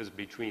field is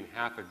between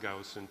half a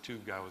Gauss and 2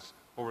 Gauss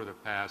over the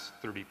past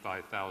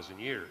 35,000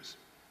 years.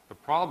 The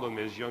problem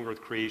is young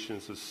Earth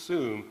creationists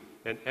assume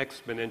an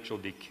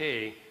exponential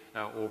decay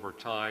over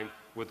time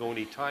with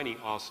only tiny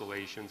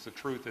oscillations. The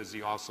truth is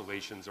the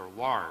oscillations are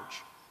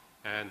large.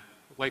 And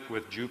like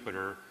with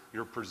Jupiter,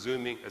 you're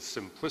presuming a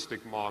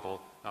simplistic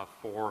model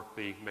for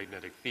the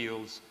magnetic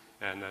fields,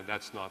 and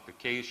that's not the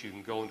case. You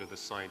can go into the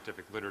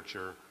scientific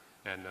literature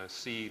and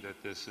see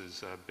that this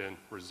has been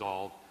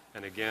resolved.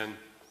 And again,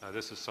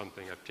 this is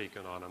something I've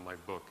taken on in my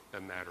book,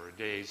 A Matter of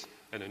Days,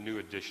 and a new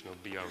edition will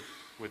be out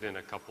within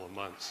a couple of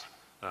months,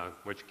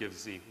 which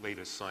gives the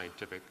latest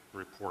scientific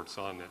reports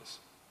on this.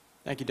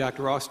 Thank you,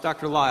 Dr. Ross.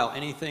 Dr. Lisle,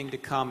 anything to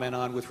comment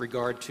on with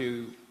regard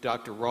to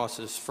Dr.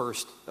 Ross's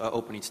first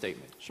opening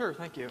statement? Sure,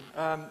 thank you.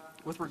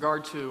 With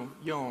regard to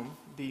yom,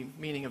 the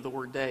meaning of the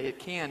word day, it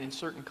can, in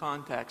certain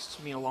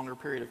contexts, mean a longer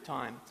period of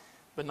time,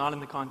 but not in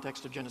the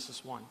context of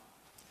Genesis 1.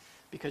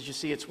 Because you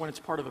see, it's when it's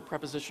part of a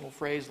prepositional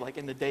phrase, like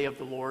in the day of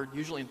the Lord,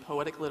 usually in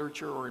poetic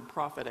literature or in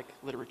prophetic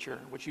literature,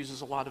 which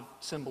uses a lot of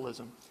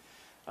symbolism.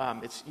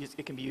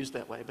 It can be used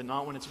that way, but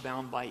not when it's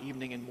bound by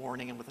evening and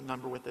morning and with a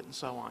number with it and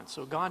so on.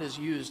 So God has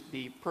used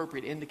the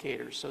appropriate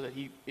indicators so that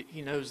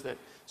he knows that,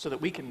 so that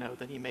we can know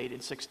that he made in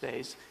 6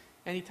 days.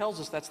 And he tells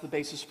us that's the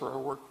basis for our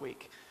work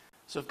week.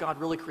 So if God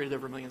really created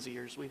over millions of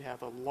years, we'd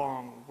have a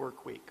long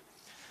work week.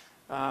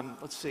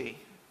 Let's see.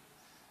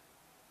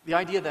 The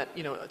idea that,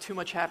 too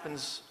much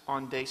happens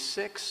on day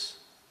 6,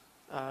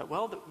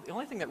 the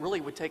only thing that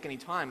really would take any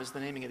time is the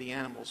naming of the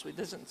animals. It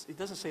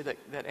doesn't say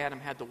that Adam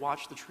had to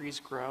watch the trees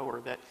grow,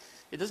 or that,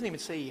 it doesn't even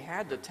say he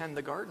had to tend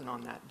the garden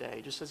on that day.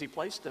 It just says he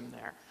placed him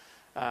there,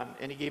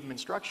 and he gave him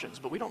instructions.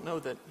 But we don't know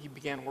that he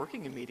began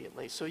working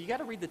immediately. So you got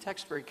to read the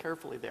text very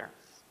carefully there.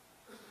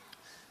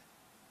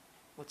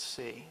 Let's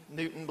see.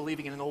 Newton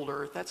believing in an old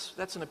earth,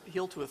 that's an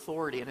appeal to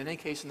authority. And in any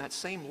case, in that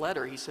same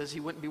letter, he says he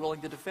wouldn't be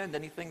willing to defend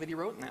anything that he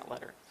wrote in that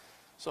letter.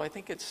 So I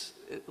think it's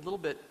a little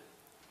bit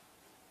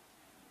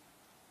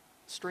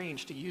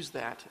strange to use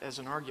that as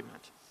an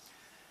argument.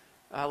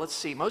 Let's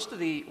see.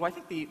 I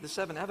think the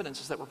 7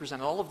 evidences that were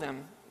presented, all of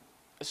them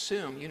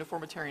assume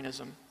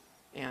uniformitarianism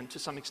and to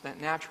some extent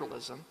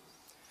naturalism,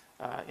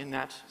 in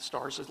that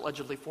stars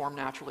allegedly form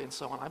naturally and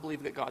so on. I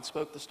believe that God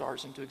spoke the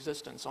stars into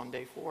existence on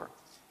day 4.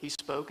 He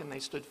spoke and they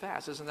stood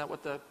fast. Isn't that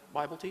what the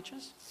Bible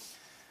teaches?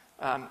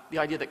 The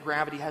idea that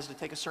gravity has to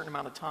take a certain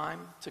amount of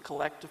time to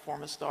collect to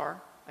form a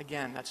star,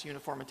 again, that's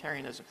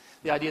uniformitarianism.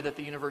 The idea that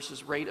the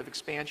universe's rate of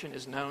expansion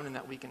is known and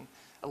that we can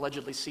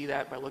allegedly see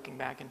that by looking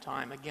back in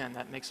time, again,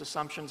 that makes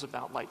assumptions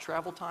about light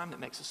travel time, that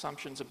makes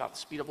assumptions about the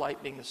speed of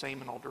light being the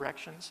same in all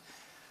directions.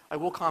 I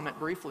will comment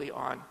briefly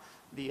on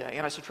the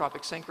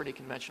anisotropic synchrony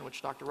convention,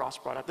 which Dr. Ross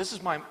brought up. This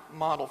is my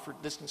model for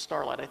distant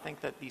starlight. I think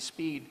that the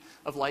speed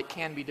of light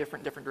can be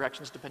different in different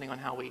directions depending on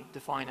how we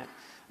define it.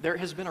 There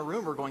has been a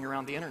rumor going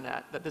around the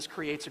internet that this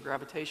creates a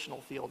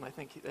gravitational field, and I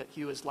think that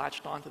Hugh has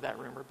latched onto that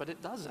rumor, but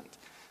it doesn't.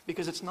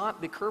 Because it's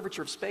not the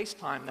curvature of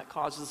space-time that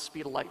causes the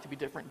speed of light to be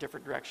different in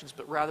different directions,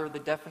 but rather the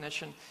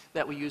definition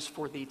that we use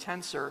for the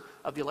tensor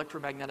of the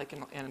electromagnetic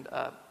and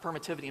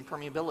permittivity and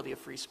permeability of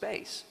free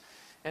space.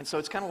 And so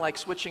it's kind of like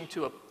switching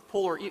to a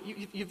polar.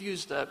 You've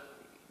used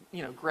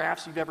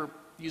graphs. You've ever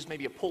used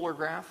maybe a polar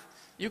graph?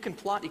 You can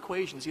plot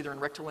equations either in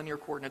rectilinear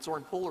coordinates or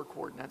in polar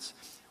coordinates.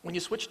 When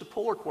you switch to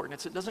polar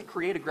coordinates, it doesn't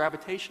create a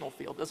gravitational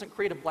field. It doesn't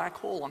create a black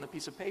hole on the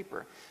piece of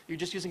paper. You're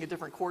just using a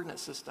different coordinate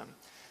system,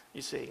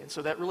 you see. And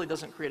so that really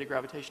doesn't create a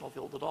gravitational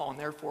field at all. And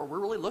therefore, we're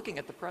really looking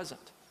at the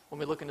present when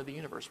we look into the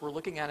universe. We're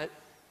looking at it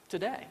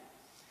today.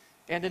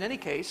 And in any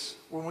case,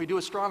 when we do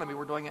astronomy,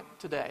 we're doing it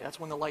today. That's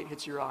when the light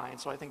hits your eye. And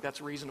so I think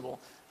that's reasonable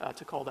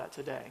to call that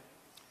today.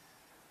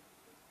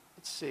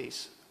 Let's see.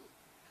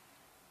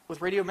 With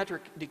radiometric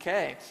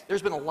decay,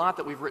 there's been a lot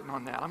that we've written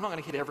on that. I'm not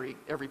going to hit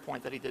every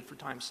point that he did for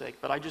time's sake,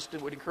 but I just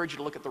would encourage you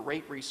to look at the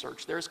rate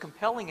research. There's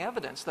compelling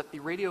evidence that the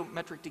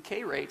radiometric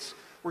decay rates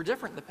were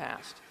different in the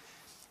past.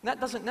 And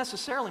that doesn't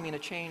necessarily mean a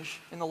change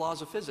in the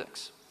laws of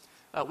physics.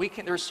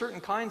 There are certain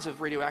kinds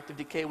of radioactive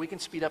decay we can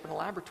speed up in a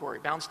laboratory.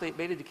 Bound state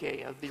beta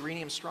decay of the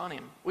uranium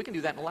strontium. We can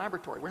do that in a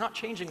laboratory. We're not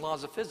changing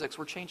laws of physics,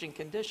 we're changing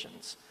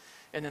conditions.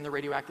 And then the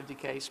radioactive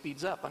decay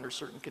speeds up under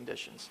certain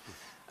conditions.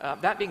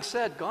 That being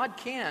said, God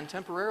can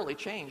temporarily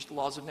change the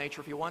laws of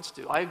nature if he wants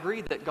to. I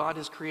agree that God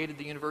has created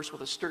the universe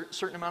with a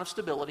certain amount of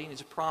stability, and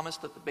he's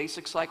promised that the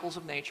basic cycles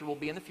of nature will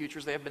be in the future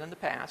as they have been in the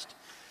past.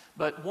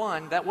 But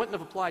one, that wouldn't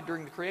have applied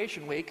during the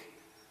creation week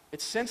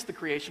It's since the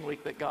creation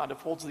week that God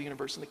upholds the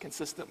universe in a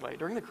consistent way.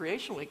 During the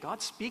creation week,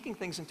 God's speaking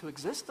things into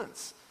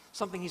existence,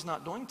 something he's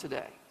not doing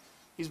today.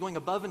 He's going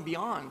above and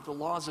beyond the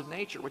laws of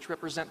nature, which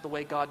represent the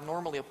way God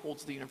normally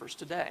upholds the universe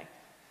today.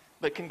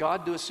 But can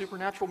God do a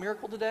supernatural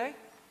miracle today?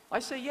 I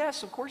say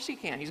yes, of course he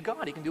can. He's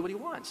God. He can do what he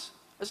wants.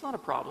 That's not a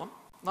problem.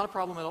 Not a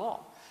problem at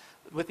all.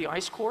 With the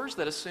ice cores,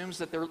 that assumes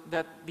that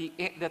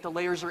the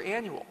layers are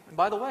annual. And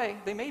by the way,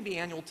 they may be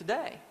annual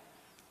today.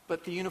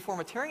 But the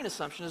uniformitarian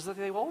assumption is that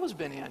they've always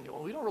been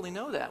annual. We don't really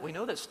know that. We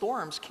know that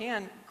storms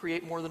can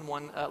create more than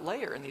one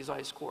layer in these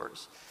ice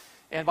cores.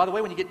 And by the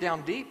way, when you get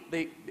down deep,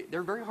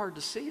 they're very hard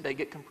to see. They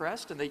get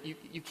compressed, and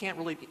you can't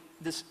really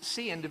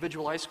see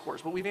individual ice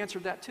cores. But we've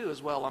answered that too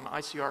as well on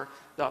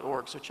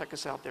icr.org, so check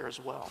us out there as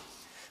well.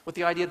 With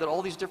the idea that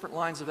all these different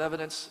lines of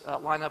evidence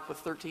line up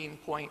with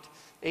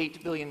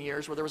 13.8 billion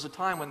years, where there was a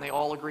time when they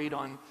all agreed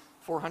on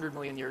 400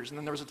 million years, and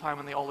then there was a time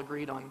when they all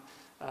agreed on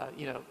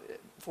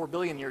 4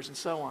 billion years, and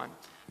so on.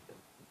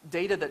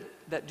 Data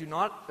that do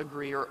not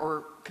agree,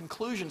 or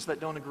conclusions that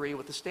don't agree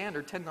with the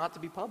standard, tend not to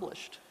be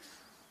published.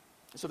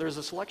 So there's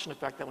a selection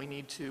effect that we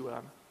need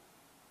to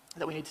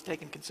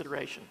take in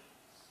consideration.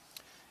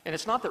 And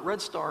it's not that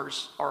red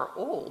stars are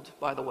old,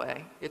 by the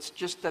way. It's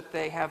just that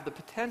they have the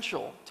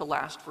potential to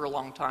last for a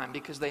long time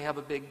because they have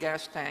a big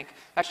gas tank,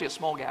 actually a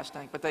small gas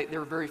tank, but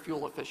they're very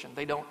fuel efficient.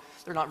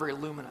 They're not very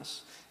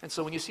luminous. And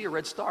so when you see a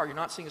red star, you're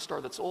not seeing a star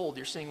that's old.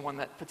 You're seeing one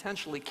that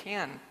potentially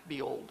can be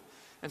old.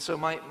 And so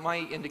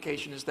my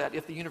indication is that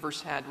if the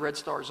universe had red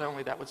stars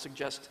only, that would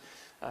suggest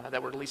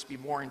that would at least be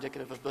more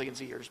indicative of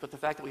billions of years. But the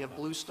fact that we have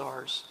blue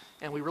stars,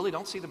 and we really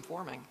don't see them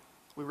forming,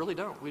 we really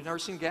don't. We've never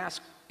seen gas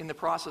in the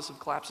process of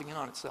collapsing in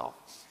on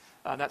itself.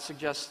 That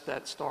suggests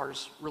that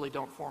stars really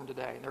don't form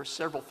today. And there are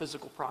several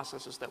physical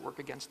processes that work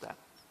against that.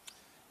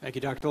 Thank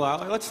you, Dr.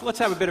 Lisle. Let's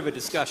have a bit of a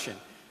discussion.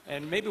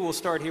 And maybe we'll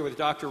start here with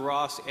Dr.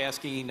 Ross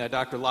asking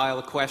Dr. Lisle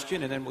a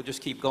question, and then we'll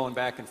just keep going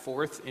back and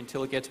forth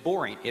until it gets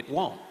boring. It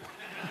won't.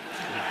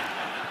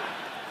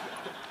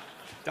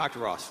 Dr.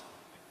 Ross.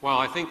 Well,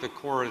 I think the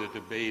core of the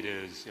debate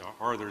is,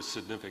 are there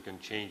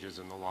significant changes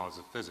in the laws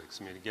of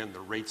physics? I mean, again, the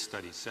rate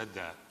study said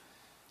that.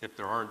 If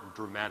there aren't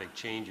dramatic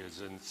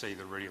changes in, say,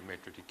 the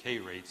radiometric decay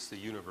rates, the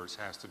universe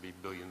has to be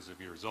billions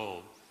of years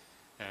old.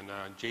 And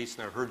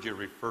Jason, I heard you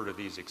refer to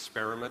these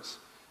experiments,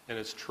 and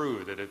it's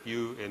true that if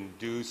you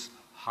induce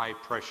high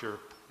pressure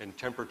and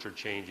temperature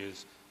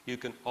changes, you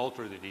can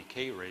alter the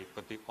decay rate,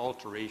 but the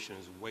alteration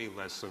is way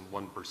less than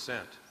 1%.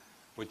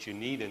 What you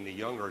need in the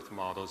young Earth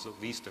model is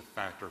at least a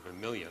factor of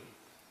 1,000,000.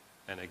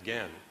 And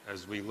again,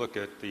 as we look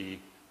at the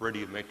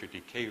radiometric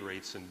decay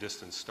rates in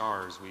distant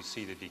stars, we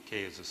see the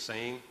decay is the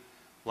same.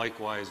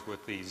 Likewise,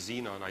 with the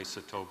xenon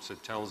isotopes,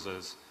 it tells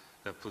us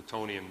that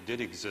plutonium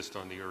did exist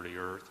on the early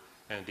Earth,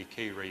 and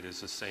decay rate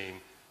is the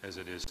same as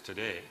it is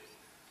today.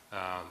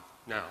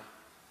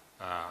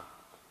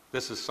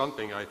 This is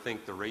something I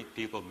think the rate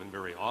people have been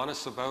very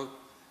honest about,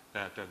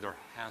 that there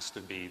has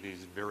to be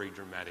these very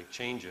dramatic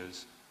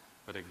changes.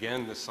 But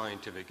again, the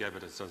scientific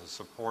evidence doesn't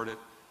support it,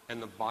 and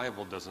the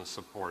Bible doesn't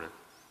support it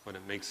when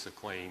it makes the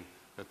claim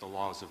that the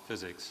laws of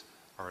physics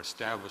are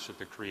established at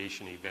the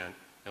creation event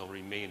and will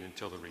remain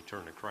until the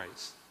return of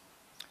Christ.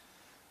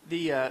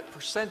 The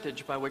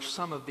percentage by which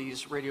some of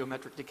these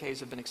radiometric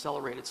decays have been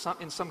accelerated,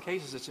 in some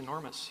cases it's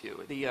enormous,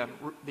 Hugh. The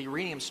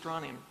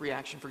uranium-strontium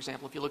reaction, for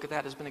example, if you look at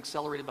that, has been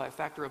accelerated by a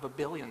factor of 1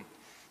 billion.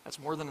 That's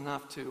more than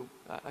enough to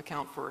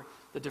account for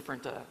the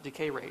different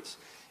decay rates.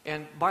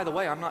 And by the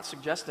way, I'm not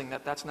suggesting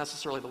that that's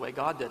necessarily the way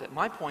God did it.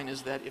 My point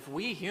is that if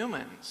we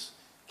humans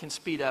can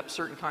speed up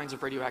certain kinds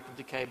of radioactive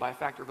decay by a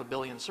factor of 1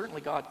 billion,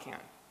 certainly God can.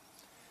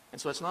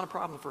 And so it's not a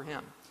problem for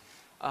him.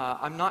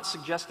 I'm not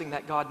suggesting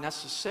that God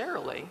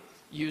necessarily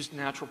used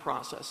natural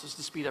processes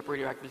to speed up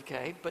radioactive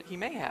decay, but he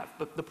may have.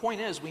 But the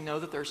point is, we know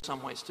that there's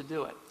some ways to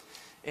do it.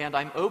 And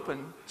I'm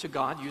open to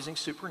God using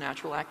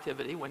supernatural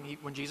activity.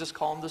 When Jesus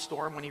calmed the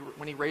storm,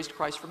 when he raised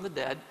Christ from the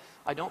dead,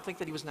 I don't think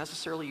that he was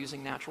necessarily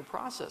using natural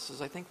processes.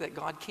 I think that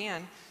God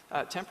can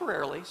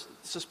temporarily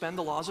suspend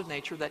the laws of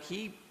nature that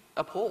he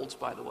upholds,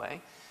 by the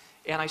way.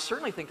 And I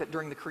certainly think that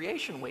during the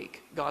creation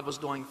week, God was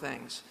doing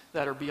things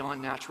that are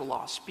beyond natural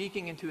law,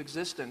 speaking into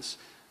existence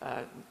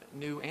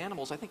new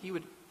animals. I think you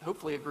would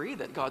hopefully agree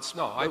that God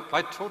spoke. No,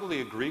 I totally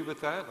agree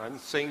with that. I'm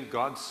saying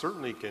God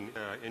certainly can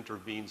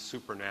intervene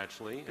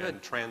supernaturally and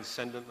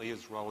transcendently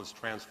as well as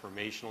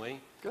transformationally.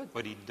 Good.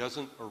 But he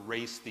doesn't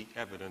erase the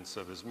evidence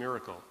of his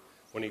miracle.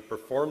 When he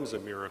performs a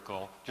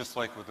miracle, just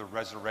like with the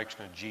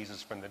resurrection of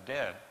Jesus from the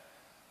dead,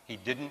 he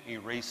didn't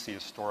erase the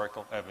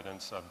historical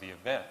evidence of the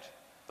event.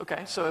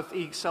 Okay, so if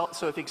he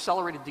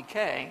accelerated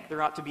decay,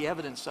 there ought to be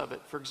evidence of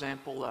it. For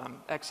example,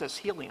 excess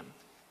helium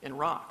in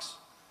rocks,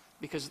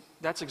 because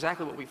that's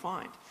exactly what we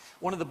find.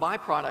 One of the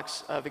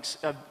byproducts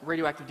of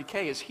radioactive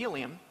decay is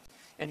helium,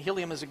 and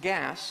helium is a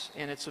gas,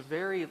 and it's a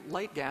very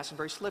light gas and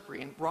very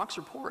slippery, and rocks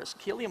are porous.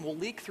 Helium will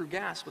leak through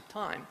gas with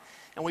time,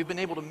 and we've been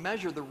able to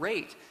measure the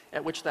rate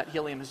at which that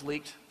helium has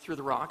leaked through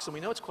the rocks, and we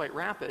know it's quite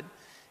rapid.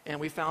 And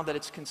we found that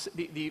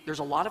there's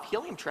a lot of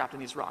helium trapped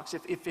in these rocks.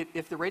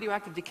 If the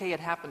radioactive decay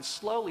had happened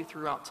slowly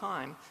throughout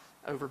time,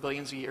 over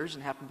billions of years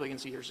and happened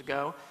billions of years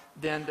ago,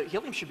 then the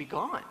helium should be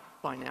gone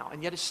by now,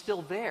 and yet it's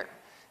still there.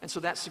 And so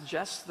that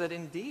suggests that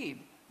indeed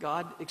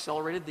God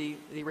accelerated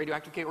the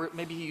radioactive decay, or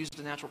maybe he used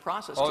a natural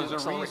process to there's a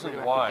accelerate reason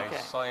radioactive why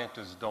decay.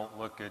 scientists don't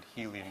look at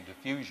helium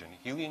diffusion.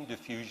 Helium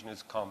diffusion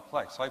is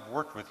complex. I've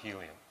worked with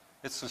helium.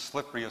 It's the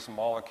slipperiest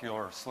molecule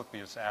or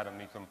slipperiest atom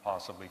you can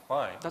possibly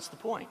find. That's the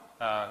point.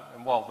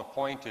 Well, the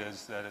point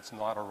is that it's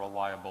not a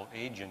reliable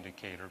age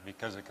indicator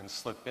because it can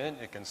slip in,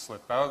 it can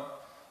slip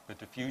out. The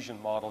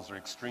diffusion models are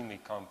extremely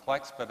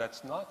complex, but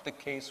that's not the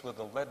case with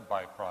the lead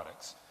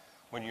byproducts.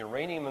 When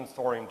uranium and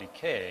thorium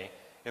decay,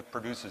 it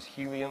produces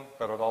helium,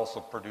 but it also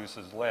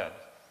produces lead.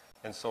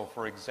 And so,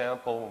 for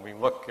example, when we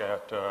look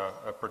at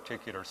a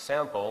particular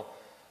sample,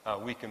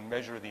 we can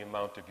measure the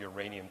amount of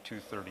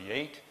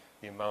uranium-238,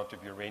 the amount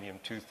of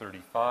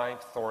uranium-235,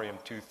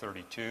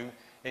 thorium-232,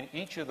 and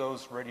each of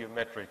those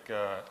radiometric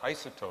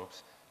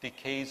isotopes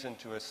decays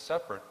into a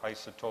separate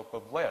isotope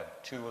of lead,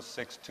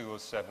 206,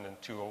 207, and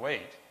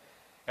 208.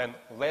 And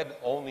lead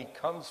only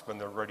comes from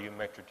the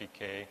radiometric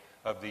decay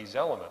of these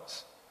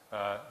elements.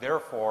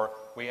 Therefore,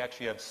 we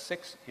actually have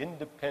 6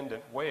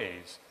 independent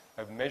ways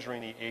of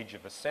measuring the age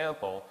of a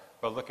sample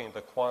by looking at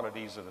the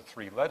quantities of the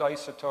 3 lead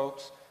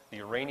isotopes, the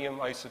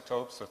uranium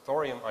isotopes, the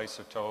thorium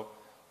isotope,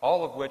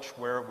 all of which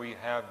where we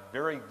have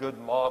very good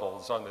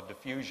models on the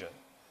diffusion.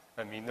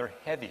 I mean, they're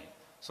heavy,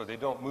 so they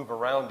don't move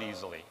around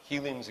easily.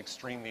 Helium's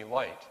extremely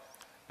light.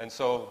 And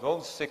so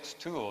those 6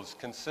 tools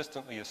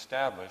consistently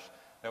establish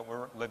that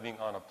we're living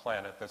on a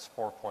planet that's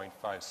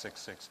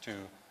 4.5662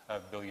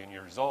 billion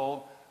years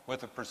old,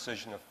 with a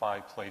precision of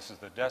 5 places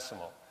the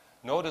decimal.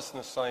 Notice in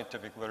the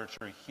scientific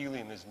literature,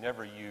 helium is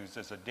never used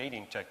as a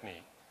dating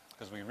technique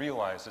because we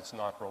realize it's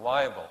not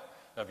reliable.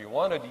 Now, if you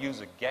wanted to use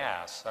a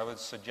gas, I would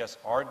suggest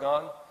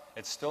argon.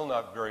 It's still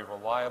not very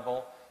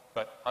reliable,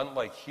 but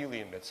unlike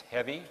helium, it's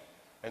heavy.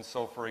 And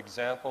so, for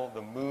example,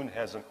 the moon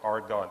has an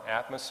argon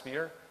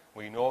atmosphere.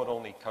 We know it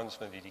only comes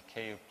from the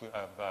decay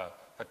of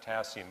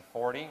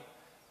potassium-40,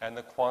 and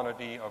the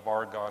quantity of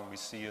argon we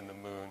see in the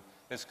moon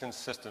is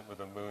consistent with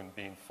the moon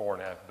being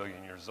 4.5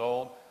 billion years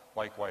old.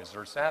 Likewise,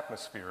 Earth's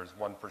atmosphere is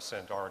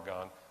 1%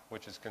 argon,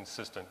 which is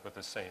consistent with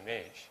the same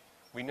age.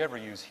 We never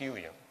use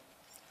helium.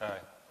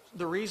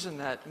 The reason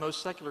that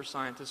most secular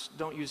scientists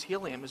don't use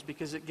helium is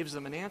because it gives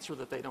them an answer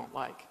that they don't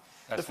like.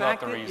 That's the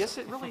fact not the that, reason. Yes,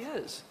 it really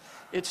is.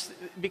 It's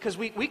because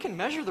we can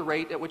measure the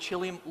rate at which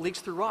helium leaks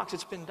through rocks.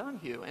 It's been done,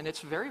 Hugh, and it's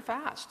very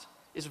fast.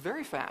 It's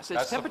very fast. It's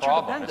That's the temperature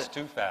problem. dependent. It's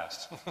too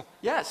fast.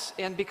 Yes,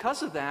 and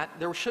because of that,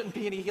 there shouldn't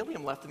be any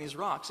helium left in these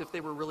rocks if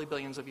they were really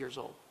billions of years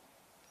old.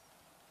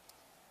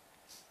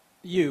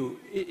 Hugh,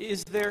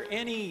 is there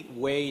any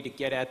way to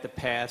get at the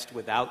past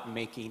without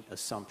making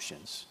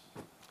assumptions?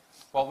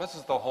 Well, this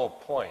is the whole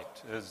point,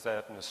 is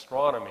that in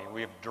astronomy, we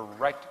have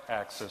direct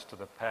access to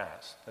the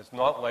past. It's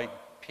not like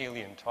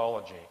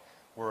paleontology.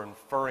 We're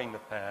inferring the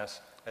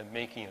past and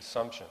making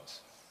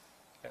assumptions.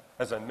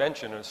 As I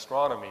mentioned, in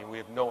astronomy, we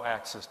have no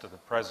access to the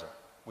present.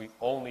 We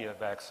only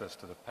have access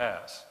to the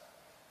past.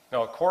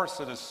 Now, of course,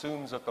 it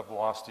assumes that the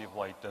velocity of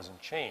light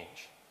doesn't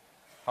change.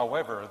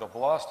 However, the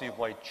velocity of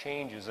light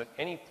changes at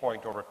any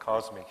point over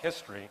cosmic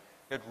history.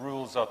 It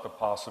rules out the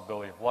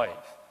possibility of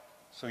life.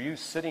 So you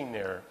sitting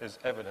there is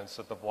evidence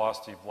that the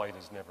velocity of light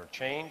has never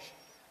changed,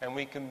 and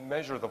we can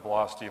measure the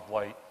velocity of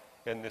light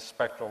in the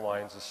spectral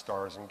lines of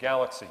stars and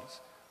galaxies,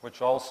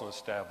 which also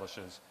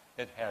establishes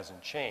it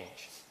hasn't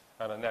changed.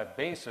 And on that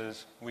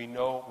basis, we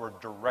know we're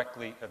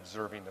directly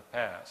observing the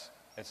past.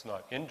 It's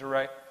not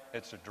indirect,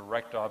 it's a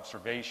direct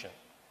observation.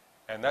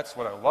 And that's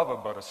what I love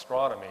about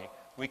astronomy.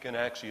 We can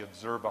actually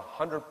observe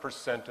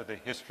 100% of the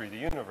history of the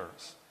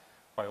universe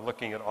by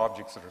looking at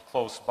objects that are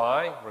close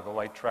by, where the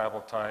light travel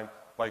time,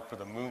 like for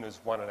the moon, is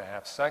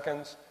 1.5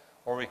 seconds,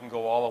 or we can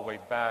go all the way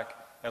back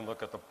and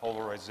look at the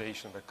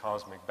polarization of the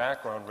cosmic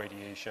background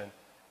radiation,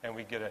 and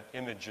we get an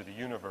image of the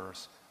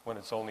universe when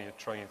it's only a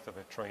trillionth of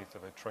a trillionth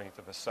of a trillionth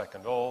of a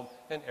second old,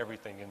 and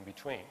everything in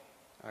between.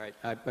 All right,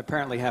 I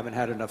apparently haven't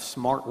had enough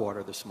smart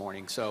water this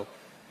morning, so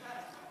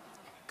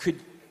could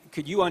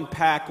you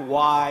unpack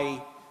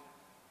why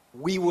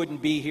we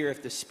wouldn't be here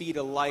if the speed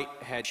of light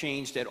had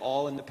changed at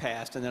all in the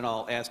past, and then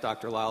I'll ask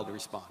Dr. Lisle to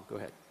respond. Go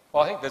ahead.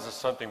 Well, I think this is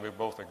something we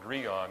both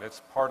agree on.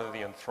 It's part of the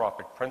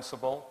anthropic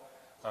principle.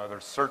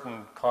 There's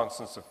certain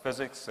constants of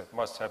physics that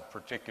must have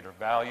particular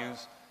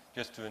values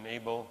just to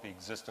enable the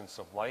existence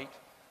of light.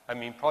 I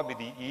mean, probably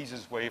the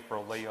easiest way for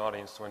a lay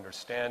audience to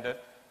understand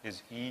it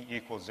is E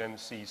equals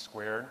mc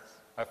squared.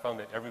 I found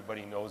that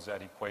everybody knows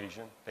that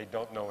equation. They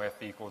don't know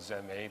F equals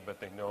ma, but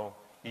they know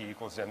E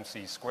equals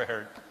mc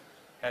squared.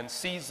 And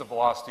c is the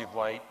velocity of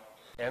light,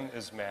 m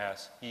is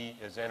mass, E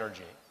is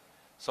energy.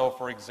 So,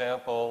 for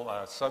example,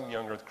 some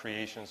young Earth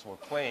creationists will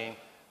claim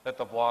that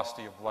the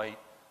velocity of light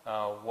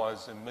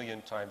was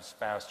 1,000,000 times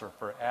faster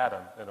for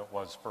atom than it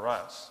was for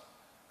us.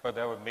 But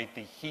that would make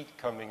the heat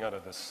coming out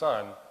of the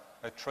sun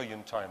 1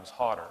 trillion times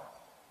hotter.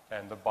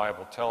 And the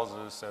Bible tells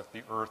us that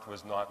the Earth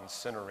was not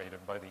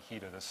incinerated by the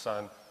heat of the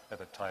sun at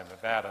the time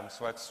of Adam.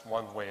 So that's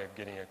one way of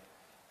getting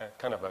a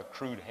kind of a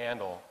crude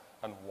handle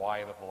on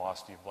why the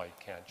velocity of light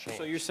can't change.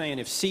 So you're saying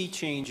if c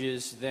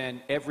changes,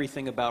 then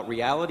everything about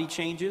reality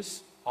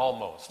changes?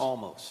 Almost.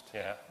 Almost.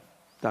 Yeah.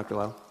 Dr.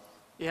 Lisle?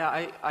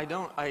 Yeah, I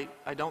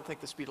don't think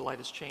the speed of light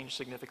has changed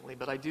significantly,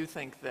 but I do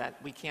think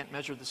that we can't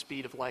measure the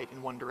speed of light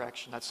in one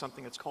direction. That's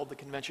something that's called the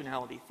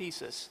conventionality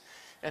thesis.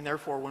 And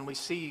therefore, when we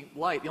see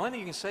light, the only thing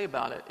you can say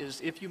about it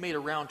is if you made a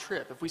round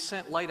trip, if we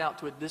sent light out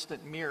to a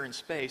distant mirror in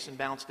space and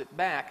bounced it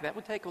back, that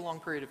would take a long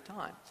period of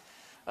time.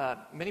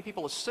 Many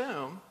people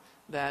assume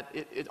that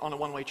on a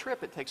one-way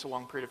trip it takes a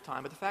long period of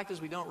time, but the fact is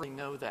we don't really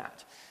know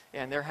that.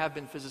 And there have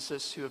been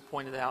physicists who have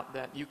pointed out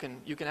that you can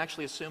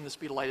actually assume the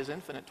speed of light is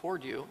infinite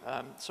toward you.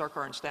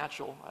 Sarkar and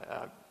Stachel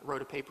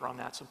wrote a paper on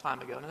that some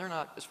time ago, and they're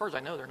not, as far as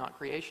I know, they're not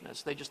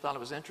creationists. They just thought it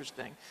was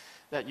interesting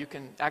that you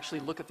can actually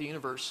look at the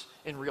universe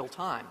in real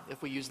time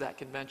if we use that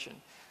convention.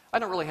 I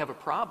don't really have a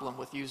problem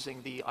with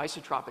using the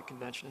isotropic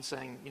convention and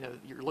saying, you know,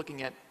 you're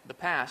looking at the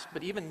past,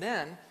 but even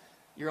then,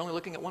 you're only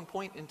looking at one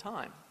point in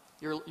time.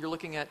 You're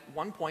looking at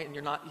one point and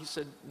you're not, he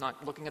said,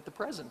 not looking at the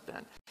present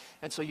then.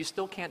 And so you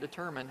still can't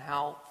determine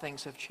how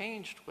things have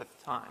changed with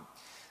time.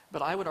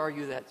 But I would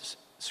argue that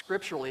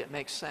scripturally it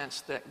makes sense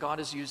that God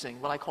is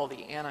using what I call the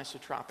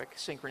anisotropic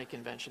synchrony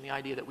convention, the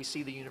idea that we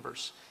see the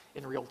universe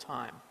in real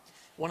time.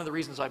 One of the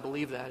reasons I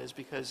believe that is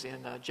because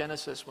in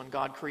Genesis, when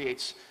God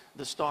creates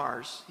the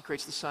stars, he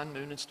creates the sun,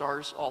 moon, and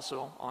stars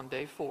also on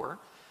day 4.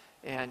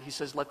 And he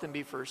says, let them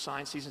be for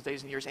signs, seasons,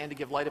 days, and years, and to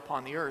give light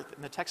upon the earth.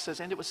 And the text says,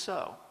 and it was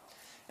so.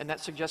 And that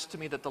suggests to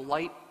me that the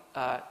light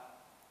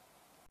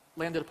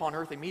landed upon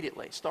earth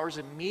immediately. Stars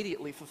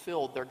immediately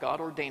fulfilled their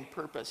God-ordained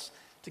purpose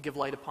to give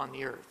light upon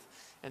the earth.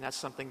 And that's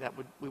something that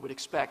we would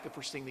expect if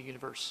we're seeing the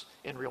universe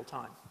in real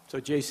time.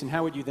 So Jason,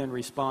 how would you then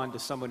respond to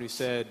someone who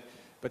said,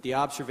 but the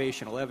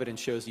observational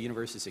evidence shows the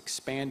universe is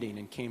expanding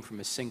and came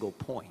from a single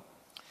point?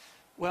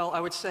 Well,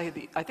 I would say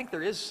I think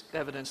there is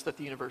evidence that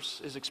the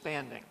universe is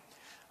expanding.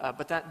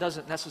 But that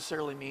doesn't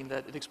necessarily mean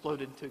that it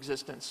exploded into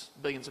existence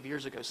billions of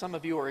years ago. Some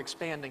of you are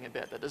expanding a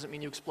bit. That doesn't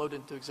mean you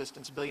exploded into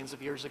existence billions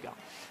of years ago.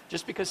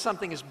 Just because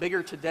something is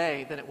bigger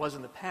today than it was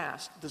in the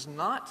past does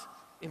not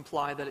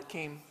imply that it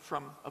came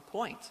from a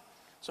point.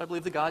 So I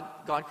believe that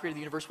God created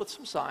the universe with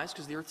some size,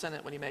 because the earth's in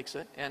it when he makes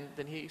it, and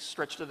then he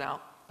stretched it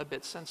out a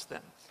bit since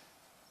then.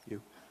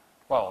 You?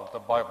 Well, the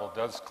Bible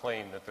does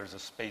claim that there's a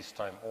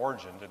space-time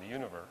origin to the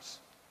universe.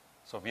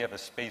 So if you have a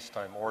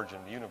space-time origin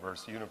in the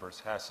universe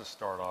has to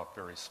start off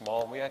very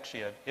small. And we actually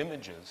have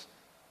images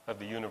of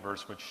the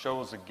universe which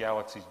shows the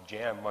galaxies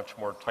jam much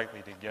more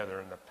tightly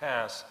together in the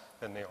past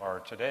than they are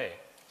today.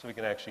 So we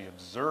can actually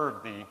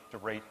observe the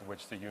rate at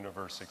which the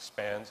universe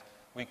expands.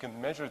 We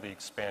can measure the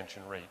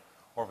expansion rate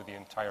over the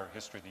entire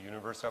history of the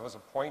universe. That was a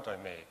point I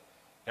made.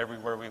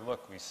 Everywhere we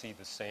look, we see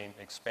the same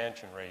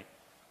expansion rate,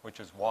 which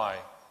is why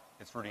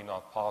it's really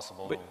not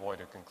possible to avoid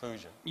a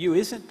conclusion.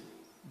 Isn't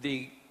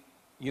the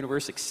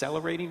universe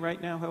accelerating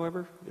right now,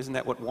 however? Isn't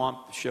that what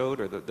WAMP showed,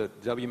 or the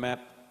WMAP?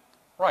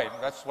 Right,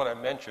 that's what I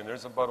mentioned.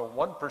 There's about a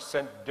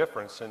 1%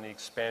 difference in the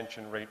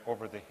expansion rate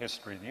over the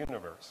history of the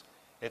universe.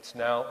 It's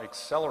now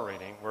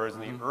accelerating, whereas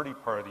in the early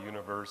part of the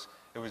universe,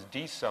 it was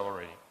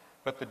decelerating.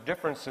 But the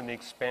difference in the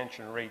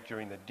expansion rate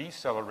during the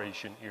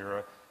deceleration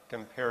era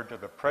compared to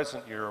the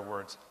present era where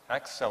it's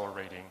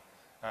accelerating,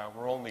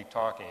 we're only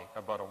talking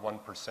about a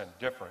 1%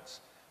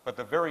 difference. But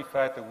the very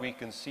fact that we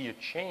can see a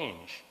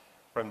change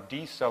from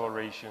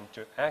deceleration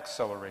to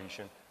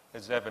acceleration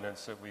is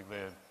evidence that we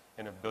live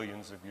in a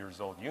billions of years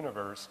old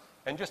universe.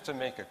 And just to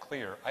make it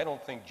clear, I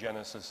don't think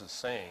Genesis is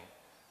saying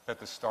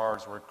that the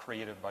stars were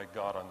created by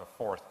God on the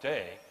 4th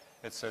day.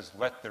 It says,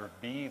 let there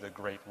be the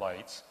great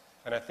lights.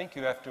 And I think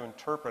you have to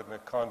interpret in the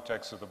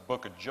context of the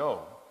book of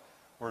Job,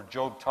 where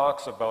Job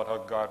talks about how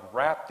God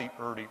wrapped the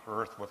early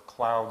earth with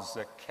clouds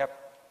that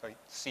kept the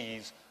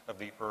seas of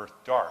the earth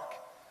dark.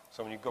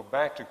 So when you go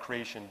back to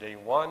creation day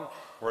 1,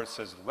 where it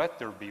says, let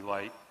there be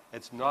light,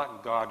 it's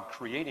not God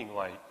creating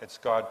light, it's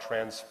God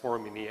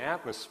transforming the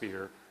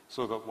atmosphere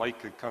so that light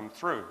could come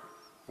through.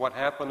 What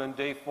happened on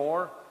day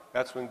 4?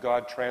 That's when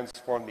God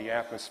transformed the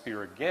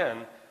atmosphere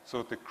again so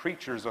that the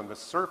creatures on the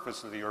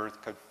surface of the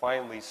earth could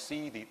finally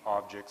see the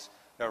objects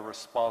that are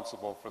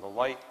responsible for the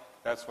light.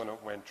 That's when it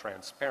went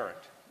transparent.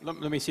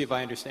 Let me see if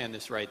I understand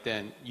this right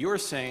then. You're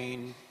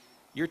saying,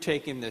 you're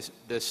taking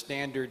the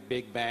standard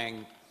Big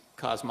Bang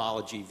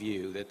cosmology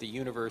view that the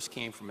universe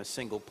came from a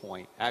single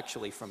point,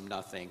 actually from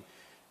nothing,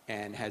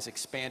 and has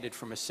expanded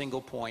from a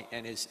single point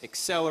and is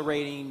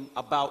accelerating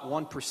about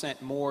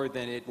 1% more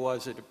than it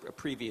was at a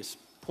previous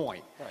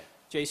point. Right.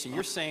 Jason,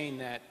 you're saying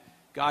that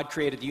God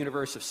created the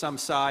universe of some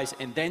size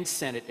and then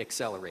sent it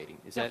accelerating.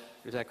 Is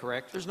that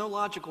correct? There's no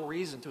logical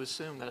reason to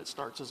assume that it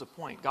starts as a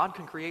point. God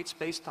can create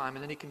space-time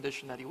in any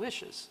condition that he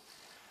wishes.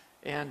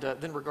 And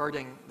then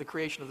regarding the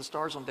creation of the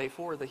stars on day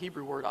 4, the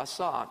Hebrew word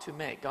asa, to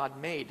make.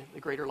 God made the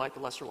greater light,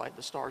 the lesser light,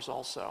 the stars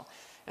also.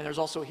 And there's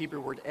also a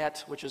Hebrew word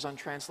et, which is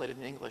untranslated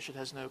in English. It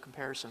has no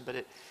comparison,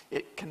 but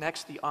it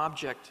connects the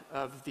object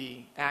of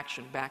the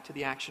action back to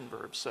the action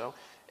verb. So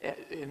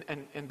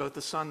and both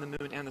the sun, the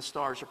moon, and the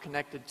stars are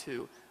connected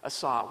to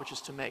asah, which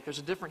is to make. There's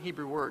a different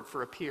Hebrew word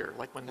for appear,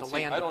 like when the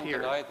land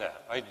appeared. I don't deny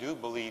that. I do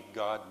believe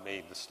God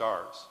made the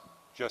stars,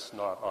 just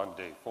not on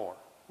day 4.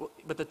 Well,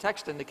 but the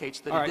text indicates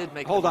that All he right, did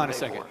make hold them on a day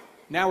second. 4.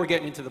 Now we're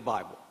getting into the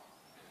Bible.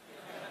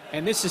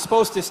 And this is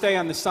supposed to stay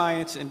on the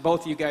science, and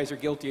both of you guys are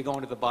guilty of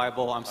going to the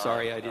Bible. I'm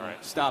sorry I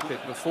didn't stop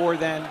it before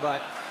then,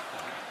 but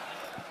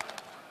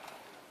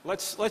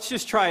let's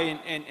just try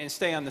and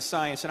stay on the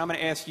science. And I'm going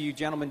to ask you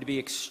gentlemen to be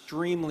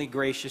extremely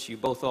gracious. You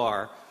both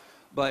are.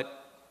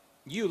 But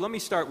you, let me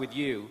start with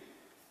you.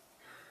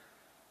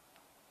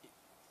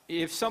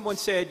 If someone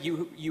said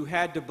you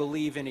had to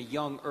believe in a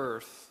young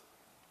Earth,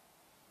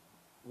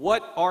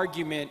 what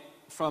argument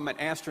from an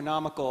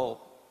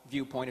astronomical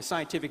viewpoint, a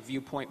scientific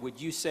viewpoint,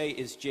 would you say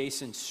is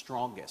Jason's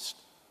strongest?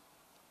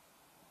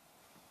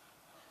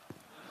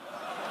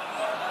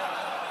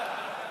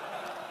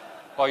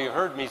 Well, you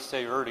heard me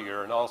say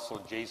earlier, and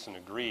also Jason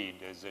agreed,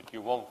 is that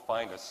you won't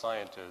find a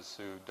scientist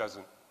who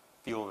doesn't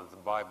feel that the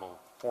Bible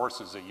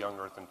forces a young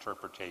Earth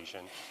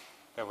interpretation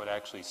that would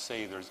actually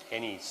say there's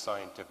any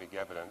scientific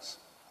evidence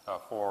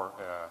for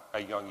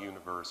a young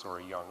universe or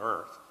a young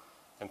Earth.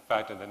 In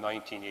fact, in the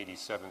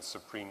 1987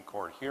 Supreme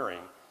Court hearing,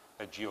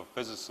 a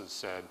geophysicist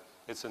said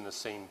it's in the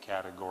same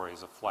category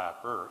as a flat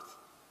Earth.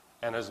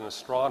 And as an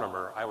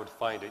astronomer, I would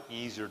find it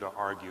easier to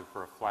argue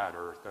for a flat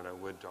Earth than I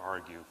would to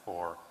argue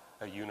for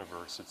a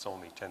universe that's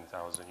only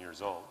 10,000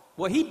 years old.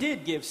 Well, he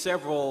did give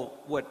several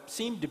what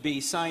seemed to be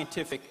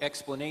scientific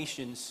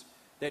explanations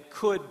that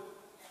could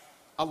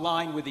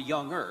align with a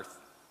young Earth.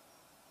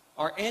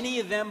 Are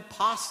any of them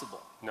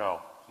possible?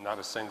 No, not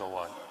a single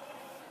one.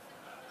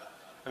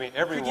 I mean,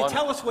 Could you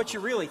tell us what you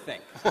really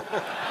think?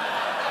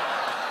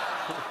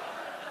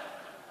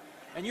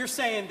 And you're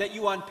saying that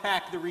you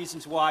unpack the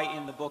reasons why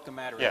in the book A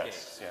Matter of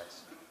Days.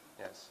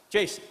 Yes.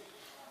 Jason,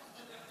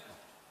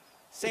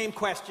 same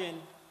question,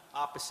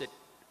 opposite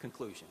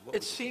conclusion.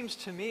 It seems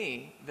to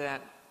me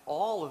that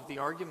all of the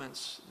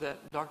arguments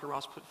that Dr.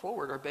 Ross put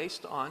forward are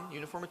based on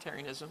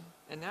uniformitarianism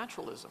and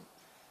naturalism.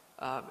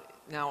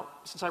 Now,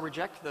 since I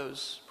reject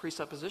those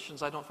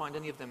presuppositions, I don't find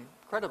any of them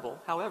credible.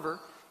 However,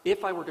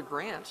 if I were to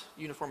grant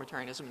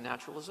uniformitarianism and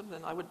naturalism,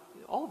 then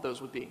all of those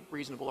would be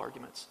reasonable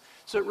arguments.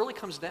 So it really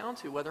comes down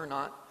to whether or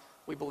not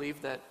we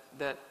believe that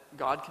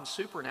God can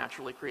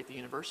supernaturally create the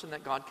universe and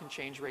that God can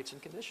change rates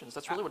and conditions.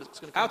 That's really what it's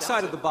going to come down to.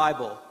 Outside of the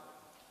Bible,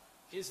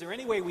 is there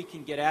any way we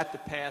can get at the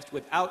past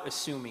without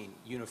assuming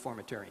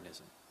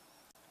uniformitarianism?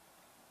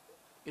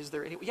 Is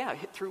there any? Yeah,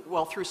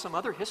 through some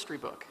other history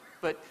book.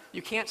 But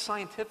you can't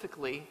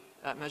scientifically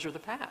measure the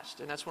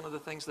past, and that's one of the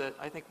things that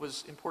I think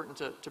was important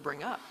to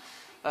bring up.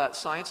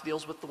 Science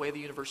deals with the way the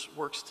universe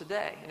works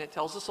today, and it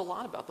tells us a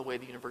lot about the way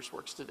the universe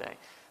works today.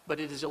 But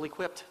it is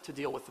ill-equipped to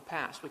deal with the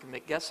past. We can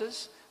make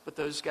guesses, but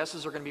those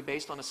guesses are going to be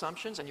based on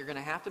assumptions, and you're going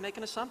to have to make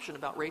an assumption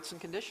about rates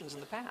and conditions in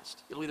the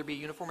past. It'll either be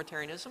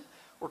uniformitarianism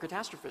or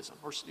catastrophism,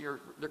 or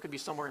there could be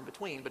somewhere in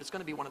between, but it's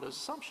going to be one of those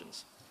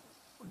assumptions.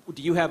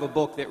 Do you have a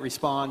book that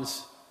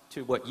responds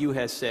to what you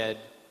have said,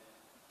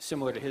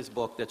 similar to his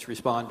book that's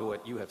respond to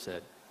what you have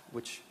said?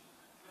 Which,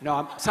 no,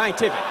 I'm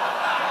scientific.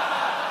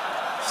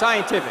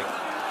 Scientific.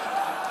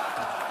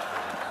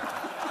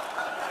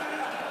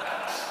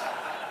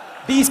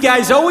 These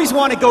guys always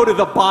want to go to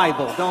the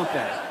Bible, don't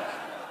they?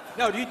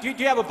 No, do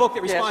you have a book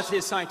that responds to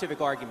his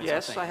scientific arguments?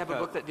 Yes, I have a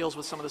book that deals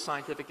with some of the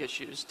scientific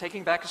issues.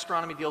 Taking Back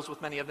Astronomy deals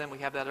with many of them. We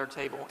have that at our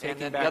table. And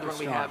then the other one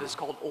we have is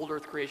called Old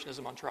Earth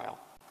Creationism on Trial.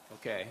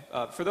 Okay.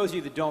 For those of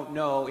you that don't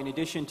know, in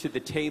addition to the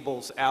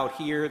tables out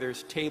here,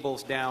 there's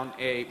tables down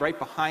right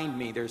behind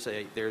me. There's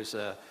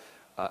a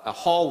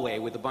hallway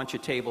with a bunch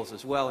of tables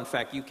as well. In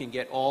fact, you can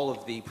get all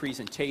of the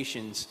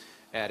presentations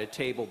at a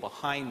table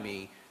behind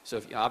me. So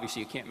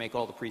obviously you can't make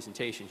all the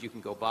presentations. You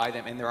can go buy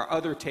them. And there are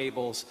other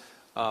tables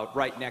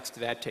right next to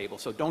that table.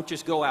 So don't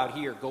just go out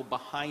here. Go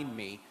behind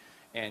me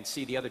and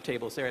see the other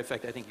tables there. In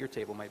fact, I think your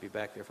table might be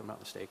back there if I'm not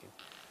mistaken.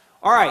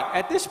 All right,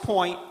 at this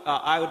point,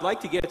 I would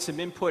like to get some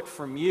input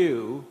from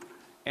you,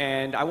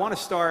 and I want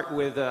to start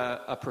with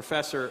a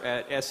professor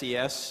at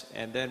SES,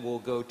 and then we'll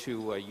go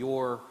to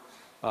your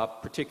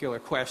particular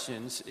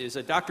questions. Is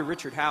Dr.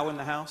 Richard Howe in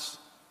the house?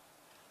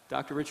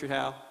 Dr. Richard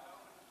Howe?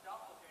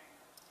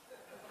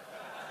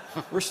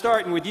 We're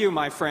starting with you,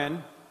 my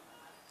friend,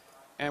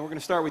 and we're going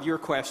to start with your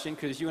question,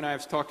 because you and I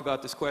have talked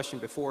about this question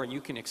before, and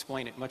you can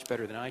explain it much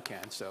better than I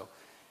can, so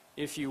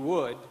if you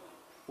would.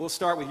 We'll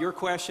start with your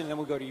question, and then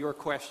we'll go to your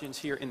questions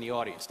here in the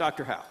audience.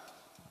 Dr. Howe.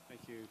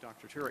 Thank you,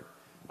 Dr. Turek.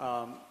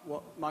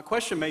 Well, my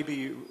question may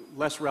be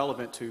less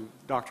relevant to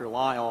Dr.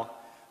 Lisle.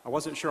 I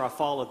wasn't sure I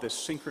followed this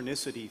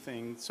synchronicity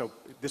thing, so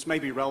this may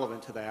be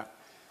relevant to that.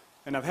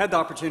 And I've had the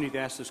opportunity to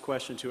ask this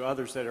question to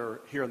others that are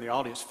here in the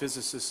audience,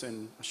 physicists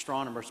and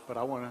astronomers, but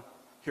I want to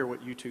hear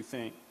what you two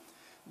think.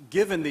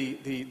 Given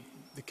the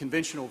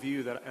conventional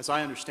view that, as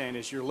I understand,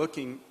 is you're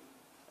looking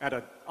at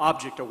an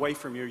object away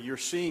from you, you're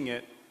seeing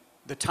it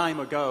the time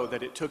ago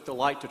that it took the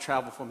light to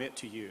travel from it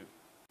to you.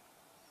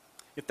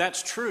 If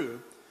that's true,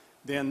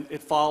 then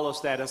it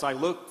follows that as I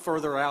look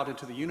further out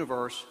into the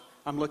universe,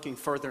 I'm looking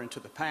further into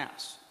the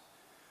past.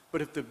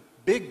 But if the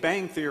Big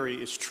Bang Theory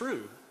is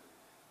true,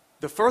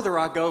 the further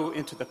I go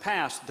into the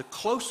past, the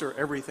closer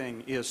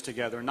everything is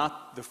together,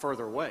 not the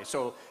further away.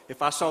 So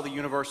if I saw the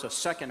universe a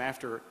second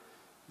after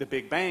the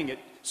Big Bang,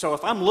 so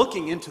if I'm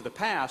looking into the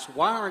past,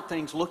 why aren't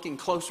things looking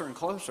closer and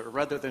closer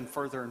rather than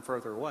further and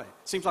further away?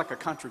 It seems like a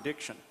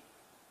contradiction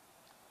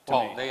to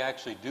Well, me. they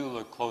actually do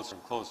look closer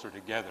and closer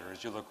together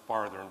as you look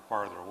farther and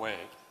farther away.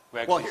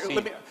 We Well, actually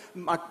here,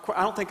 see...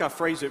 I don't think I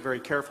phrased it very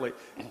carefully.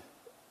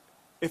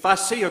 If I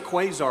see a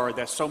quasar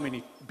that's so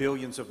many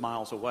billions of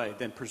miles away,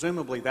 then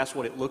presumably that's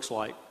what it looks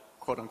like,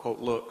 quote unquote,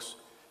 looks,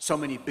 so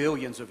many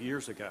billions of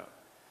years ago.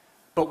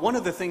 But one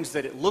of the things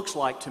that it looks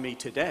like to me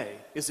today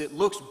is it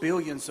looks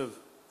billions of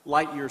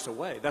light years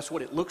away. That's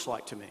what it looks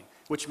like to me,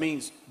 which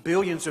means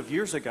billions of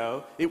years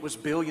ago, it was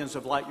billions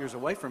of light years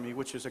away from me,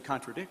 which is a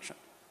contradiction.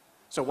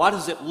 So why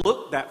does it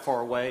look that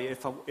far away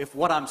if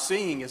what I'm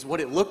seeing is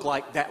what it looked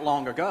like that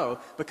long ago?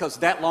 Because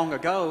that long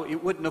ago,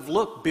 it wouldn't have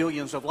looked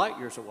billions of light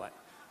years away.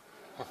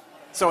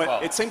 So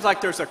it seems like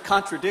there's a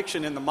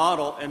contradiction in the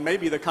model, and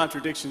maybe the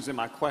contradiction's in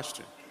my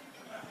question.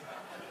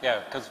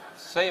 Yeah, because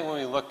say when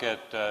we look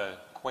at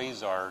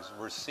quasars,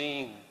 we're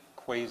seeing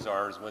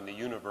quasars when the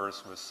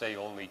universe was, say,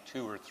 only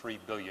 2 or 3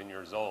 billion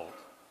years old.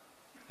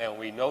 And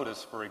we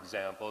notice, for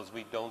example, is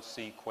we don't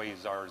see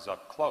quasars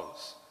up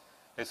close.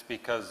 It's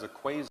because the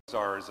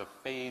quasar is a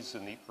phase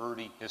in the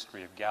early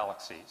history of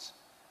galaxies.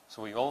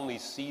 So we only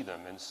see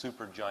them in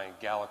supergiant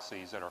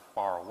galaxies that are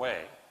far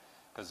away,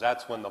 because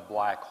that's when the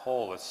black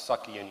hole is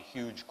sucking in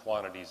huge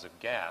quantities of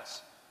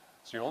gas.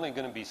 So you're only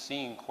going to be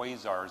seeing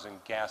quasars in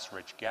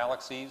gas-rich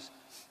galaxies,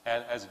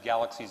 and as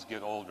galaxies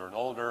get older and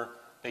older,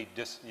 they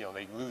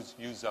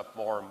use up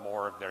more and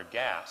more of their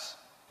gas.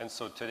 And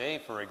so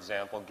today, for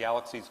example,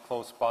 galaxies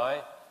close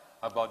by,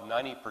 about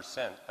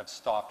 90% have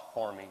stopped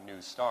forming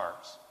new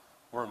stars.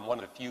 We're in one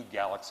of the few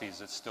galaxies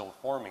that's still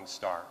forming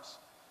stars.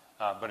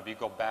 But if you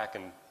go back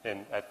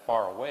and at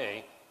far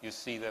away, you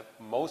see that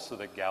most of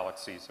the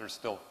galaxies are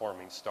still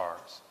forming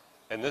stars.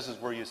 And this is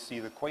where you see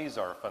the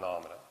quasar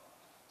phenomenon.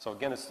 So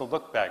again, it's the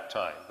look-back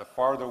time. The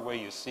farther away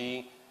you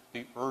see,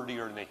 the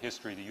earlier in the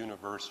history of the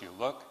universe you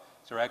look.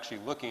 So you're actually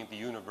looking at the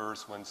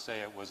universe when, say,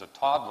 it was a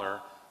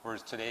toddler,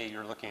 whereas today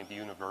you're looking at the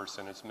universe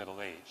and it's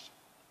middle-aged.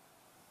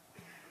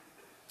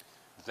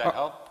 Does that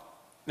help?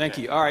 Thank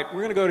you. All right,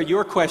 we're going to go to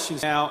your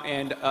questions now,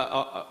 and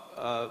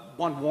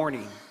one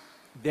warning.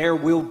 There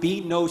will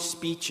be no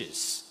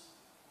speeches,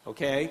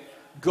 okay?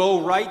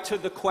 Go right to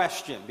the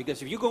question,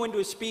 because if you go into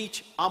a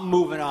speech, I'm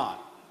moving on.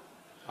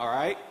 All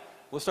right?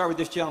 We'll start with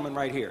this gentleman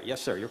right here.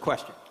 Yes, sir, your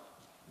question.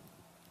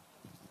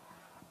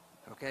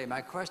 Okay,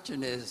 my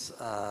question is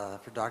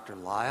for Dr.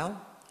 Lisle.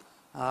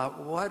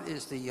 What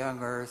is the young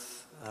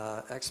Earth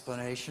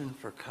explanation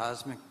for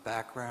cosmic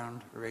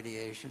background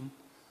radiation?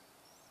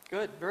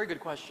 Good, very good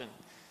question.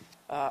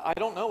 I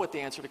don't know what the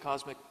answer to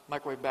cosmic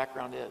microwave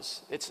background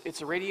is.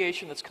 It's a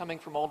radiation that's coming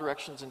from all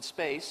directions in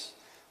space.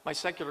 My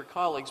secular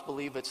colleagues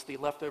believe it's the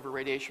leftover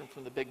radiation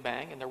from the Big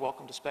Bang, and they're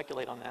welcome to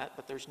speculate on that,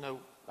 but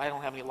I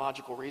don't have any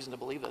logical reason to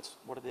believe that's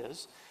what it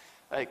is.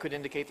 It could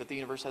indicate that the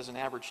universe has an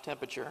average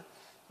temperature.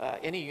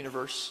 Any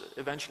universe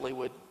eventually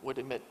would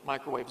emit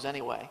microwaves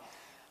anyway.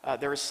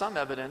 There is some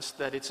evidence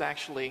that it's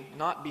actually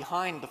not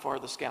behind the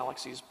farthest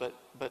galaxies,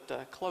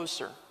 but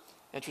closer,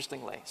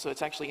 interestingly. So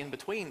it's actually in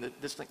between the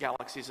distant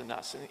galaxies and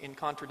us, in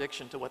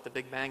contradiction to what the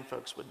Big Bang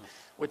folks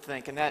would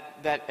think. And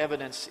that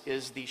evidence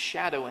is the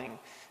shadowing.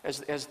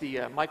 As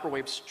the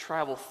microwaves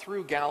travel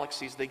through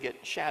galaxies, they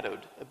get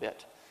shadowed a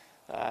bit,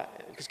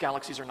 because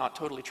galaxies are not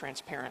totally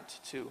transparent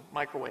to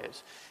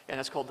microwaves. And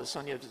that's called the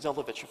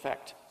Sonya-Zeldovich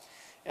effect.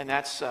 And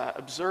that's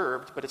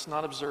observed, but it's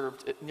not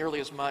observed nearly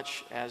as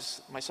much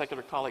as my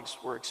secular colleagues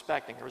were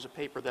expecting. There was a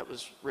paper that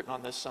was written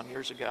on this some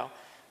years ago.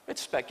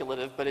 It's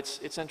speculative, but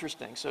it's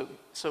interesting.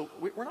 So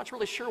we're not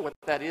really sure what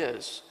that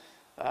is,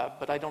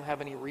 but I don't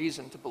have any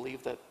reason to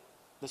believe that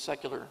the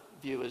secular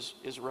view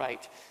is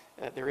right.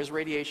 There is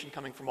radiation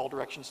coming from all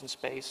directions in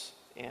space,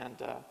 and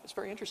it's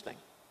very interesting.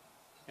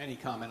 Any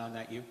comment on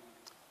that, Hugh?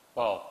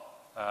 Well,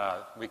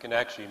 we can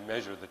actually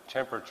measure the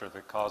temperature of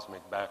the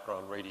cosmic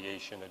background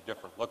radiation at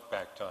different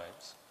look-back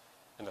times.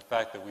 And the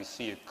fact that we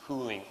see it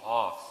cooling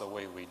off the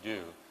way we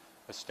do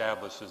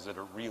establishes that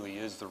it really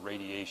is the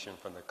radiation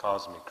from the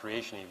cosmic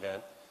creation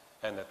event,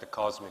 and that the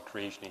cosmic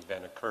creation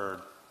event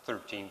occurred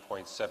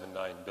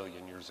 13.79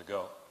 billion years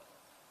ago.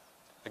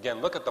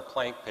 Again, look at the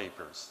Planck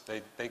papers.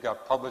 They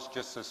got published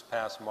just this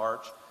past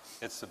March.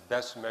 It's the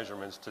best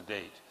measurements to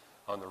date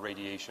on the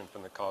radiation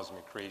from the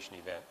cosmic creation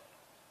event.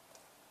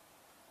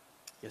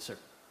 Yes, sir.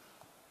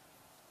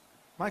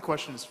 My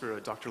question is for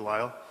Dr.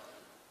 Lisle.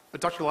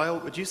 But Dr. Lisle,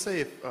 would you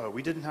say if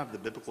we didn't have the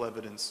biblical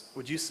evidence,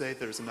 would you say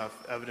there's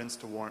enough evidence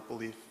to warrant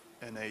belief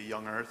in a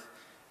young Earth?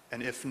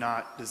 And if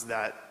not, does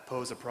that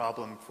pose a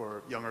problem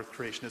for young Earth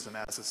creationism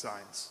as a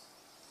science?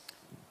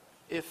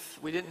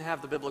 If we didn't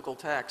have the biblical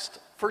text,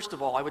 first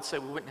of all, I would say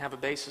we wouldn't have a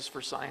basis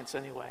for science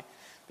anyway,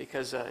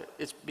 because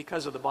it's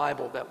because of the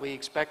Bible that we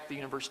expect the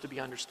universe to be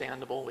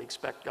understandable. We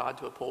expect God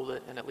to uphold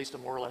it in at least a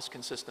more or less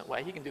consistent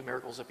way. He can do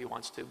miracles if he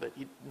wants to, but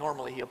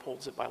normally he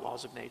upholds it by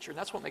laws of nature. And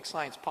that's what makes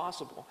science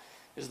possible,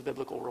 is the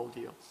biblical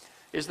worldview.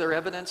 Is there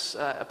evidence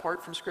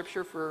apart from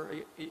Scripture for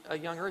a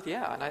young earth?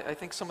 Yeah, and I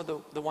think some of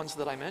the ones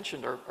that I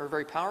mentioned are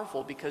very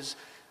powerful, because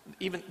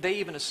they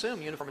even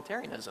assume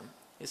uniformitarianism.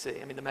 You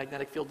see, I mean, the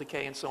magnetic field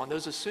decay and so on,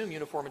 those assume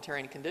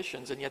uniformitarian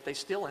conditions, and yet they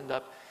still end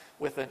up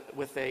with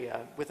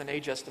an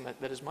age estimate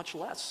that is much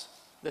less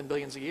than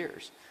billions of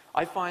years.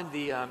 I find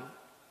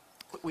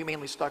we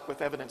mainly stuck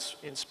with evidence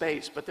in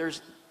space, but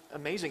there's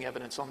amazing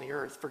evidence on the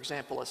Earth. For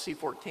example, a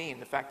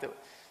C14, the fact that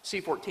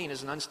C14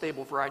 is an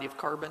unstable variety of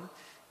carbon,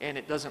 and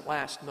it doesn't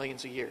last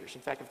millions of years.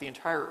 In fact, if the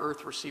entire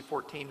Earth were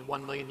C14 in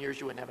 1 million years,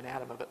 you wouldn't have an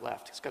atom of it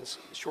left. It's got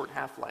a short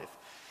half-life.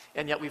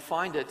 And yet we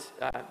find it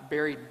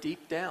buried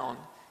deep down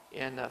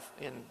in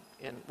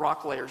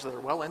rock layers that are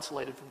well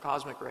insulated from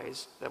cosmic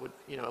rays that would,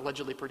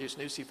 allegedly produce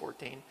new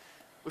C14.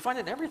 We find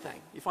it in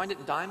everything. You find it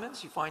in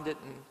diamonds. You find it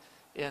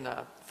in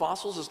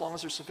fossils, as long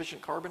as there's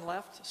sufficient carbon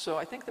left. So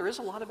I think there is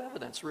a lot of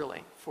evidence,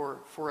 really,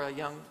 for a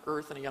young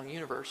Earth and a young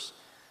universe.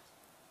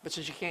 But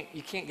since you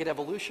can't get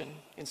evolution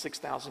in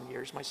 6,000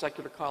 years, my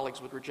secular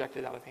colleagues would reject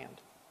it out of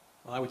hand.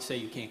 Well, I would say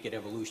you can't get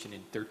evolution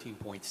in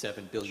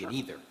 13.7 billion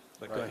either.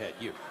 But go ahead,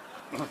 you.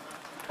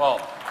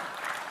 Well,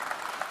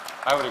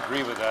 I would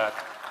agree with that.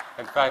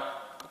 In fact,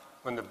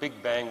 when the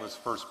Big Bang was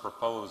first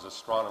proposed,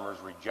 astronomers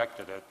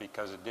rejected it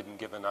because it didn't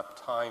give enough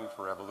time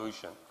for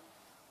evolution.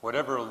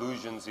 Whatever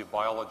illusions the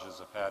biologists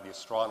have had, the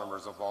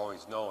astronomers have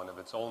always known if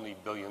it's only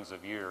billions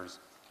of years,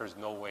 there's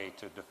no way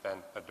to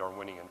defend a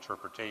Darwinian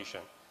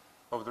interpretation.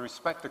 But with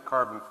respect to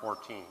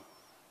carbon-14,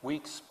 we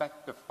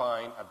expect to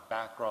find a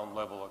background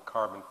level of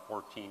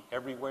carbon-14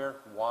 everywhere.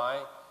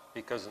 Why?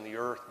 Because in the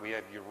Earth we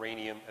have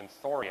uranium and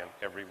thorium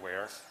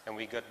everywhere, and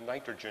we get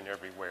nitrogen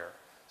everywhere.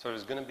 So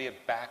there's going to be a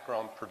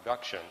background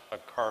production of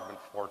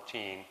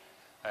carbon-14,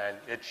 and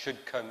it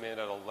should come in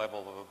at a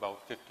level of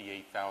about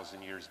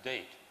 58,000 years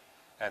date.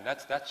 And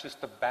that's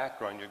just the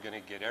background you're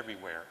going to get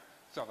everywhere.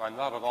 So I'm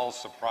not at all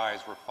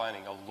surprised we're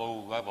finding a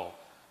low-level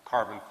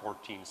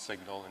carbon-14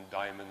 signal in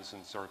diamonds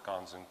and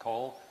zircons and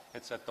coal.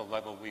 It's at the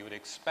level we would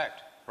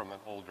expect from an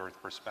old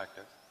Earth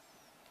perspective.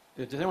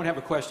 Does anyone have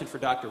a question for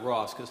Dr.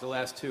 Ross? Because the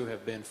last two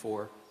have been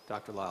for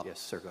Dr. Lisle. Yes,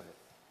 sir, go ahead.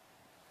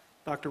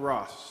 Dr.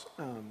 Ross,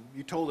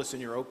 you told us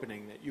in your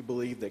opening that you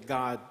believe that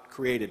God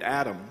created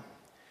Adam.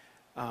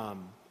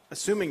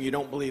 Assuming you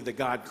don't believe that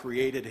God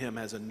created him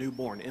as a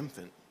newborn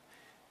infant,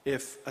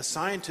 if a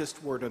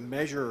scientist were to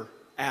measure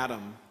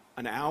Adam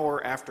an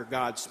hour after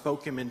God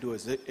spoke him into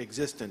his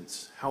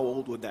existence, how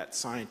old would that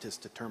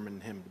scientist determine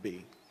him to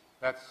be?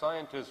 That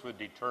scientist would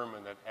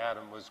determine that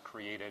Adam was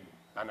created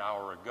an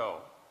hour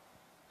ago.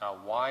 Now,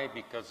 why?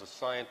 Because a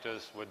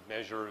scientist would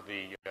measure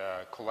the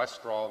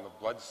cholesterol in the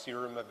blood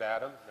serum of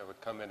Adam. That would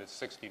come in at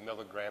 60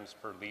 milligrams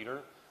per liter,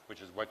 which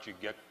is what you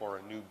get for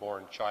a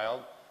newborn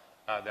child.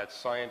 That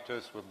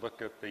scientist would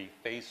look at the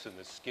face and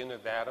the skin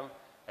of Adam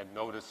and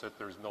notice that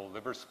there's no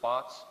liver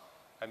spots.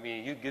 I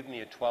mean, you give me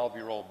a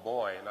 12-year-old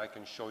boy and I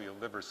can show you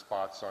liver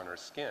spots on her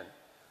skin.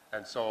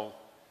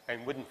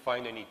 And wouldn't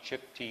find any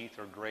chipped teeth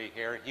or gray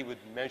hair. He would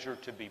measure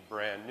to be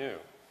brand new.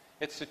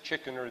 It's the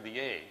chicken or the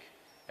egg.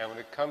 And when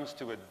it comes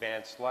to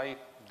advanced life,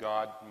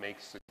 God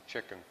makes the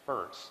chicken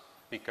first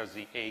because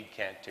the egg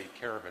can't take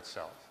care of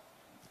itself.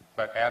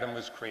 But Adam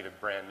was created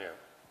brand new.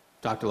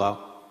 Dr.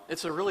 Lisle?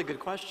 It's a really good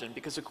question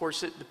because, of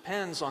course, it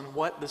depends on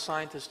what the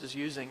scientist is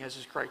using as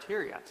his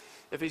criteria.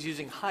 If he's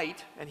using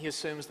height and he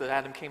assumes that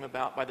Adam came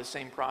about by the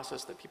same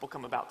process that people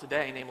come about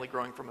today, namely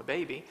growing from a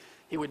baby,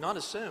 he would not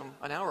assume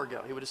an hour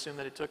ago. He would assume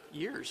that it took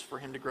years for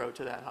him to grow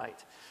to that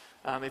height.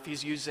 If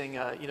he's using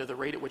the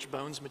rate at which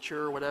bones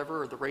mature or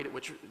whatever, or the rate at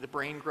which the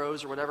brain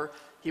grows or whatever,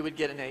 he would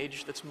get an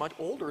age that's much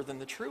older than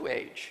the true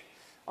age.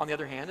 On the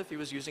other hand, if he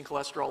was using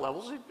cholesterol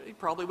levels, he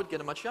probably would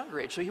get a much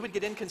younger age. So he would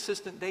get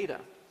inconsistent data.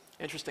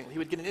 Interestingly, he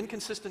would get an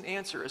inconsistent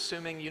answer,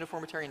 assuming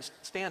uniformitarian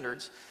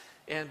standards.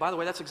 And by the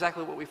way, that's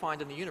exactly what we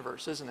find in the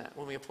universe, isn't it?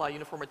 When we apply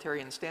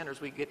uniformitarian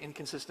standards, we get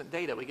inconsistent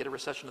data. We get a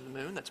recession of the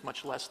moon that's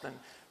much less than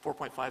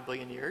 4.5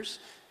 billion years.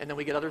 And then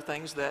we get other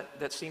things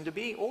that seem to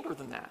be older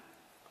than that.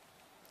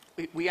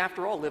 We,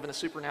 after all, live in a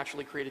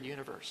supernaturally created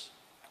universe.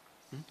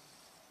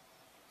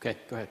 Okay,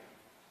 go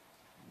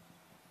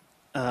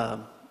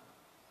ahead.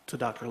 To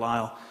Dr.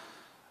 Lisle,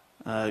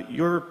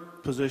 your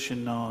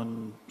position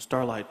on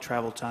starlight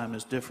travel time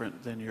is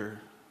different than your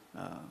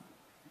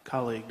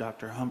colleague,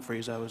 Dr.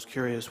 Humphreys. I was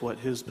curious what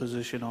his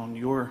position on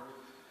your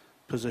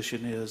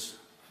position is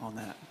on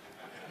that.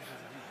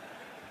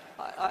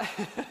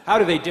 How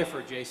do they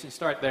differ, Jason?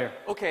 Start there.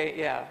 Okay,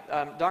 yeah.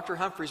 Dr.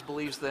 Humphreys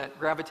believes that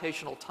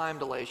gravitational time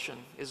dilation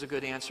is a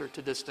good answer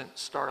to distant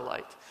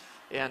starlight.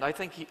 And I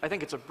think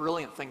it's a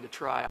brilliant thing to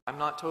try. I'm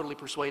not totally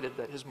persuaded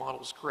that his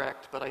model is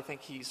correct, but I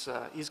think he's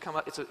come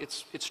up.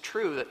 It's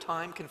true that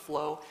time can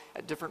flow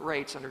at different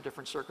rates under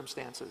different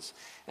circumstances.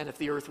 And if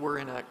the Earth were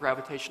in a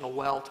gravitational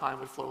well, time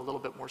would flow a little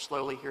bit more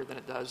slowly here than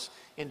it does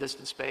in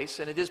distant space.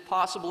 And it is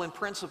possible in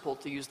principle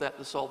to use that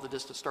to solve the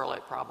distant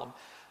starlight problem.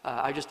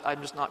 I'm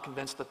just not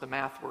convinced that the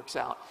math works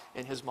out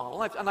in his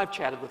model. And I've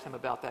chatted with him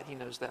about that. He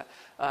knows that.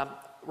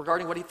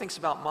 Regarding what he thinks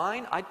about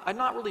mine, I'm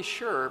not really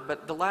sure,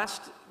 but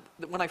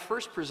when I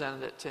first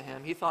presented it to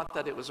him, he thought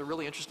that it was a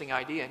really interesting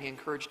idea, and he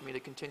encouraged me to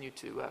continue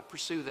to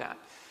pursue that.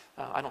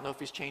 I don't know if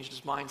he's changed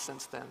his mind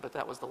since then, but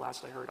that was the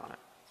last I heard on it.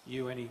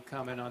 You, any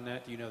comment on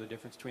that? Do you know the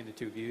difference between the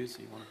two views?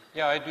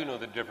 Yeah, I do know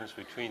the difference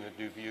between the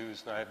two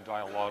views, and I had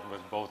dialogue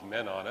with both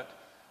men on it.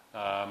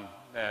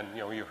 And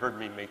you heard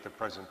me make the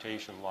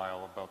presentation,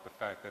 Lisle, about the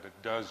fact that it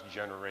does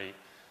generate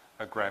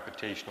a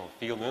gravitational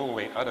field. The only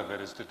way out of it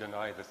is to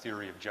deny the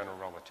theory of general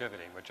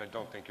relativity, which I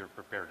don't think you're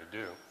prepared to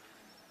do.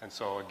 And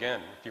so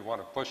again, if you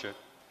want to push it,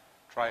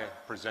 try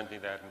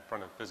presenting that in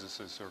front of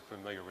physicists who are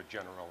familiar with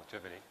general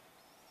relativity.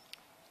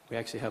 We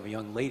actually have a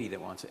young lady that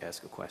wants to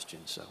ask a question,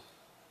 so.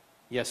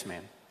 Yes,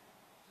 ma'am.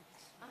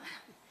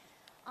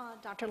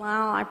 Dr.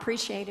 Lisle, I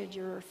appreciated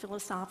your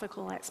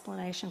philosophical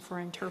explanation for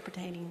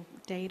interpreting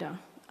data,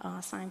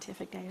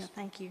 scientific data.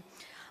 Thank you.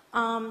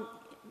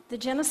 The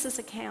Genesis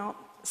account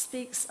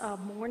speaks of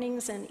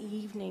mornings and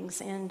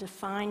evenings in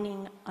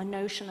defining a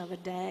notion of a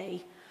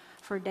day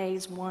for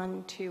days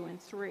 1, 2, and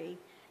 3.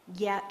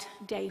 Yet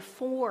day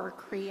 4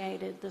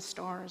 created the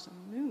stars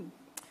and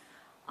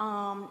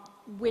moon,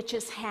 which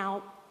is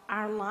how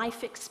our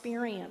life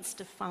experience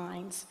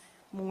defines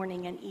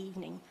morning and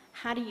evening.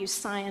 How do you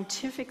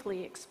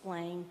scientifically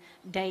explain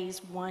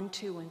days 1,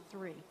 2, and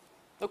 3?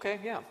 Okay,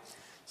 yeah.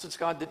 Since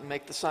God didn't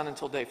make the sun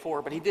until day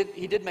 4, but he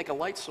did make a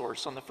light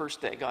source on the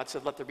first day. God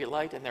said, "Let there be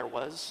light," and there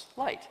was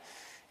light.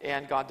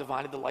 And God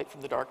divided the light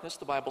from the darkness,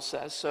 the Bible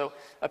says. So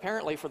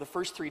apparently for the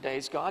first 3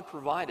 days, God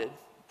provided,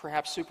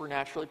 perhaps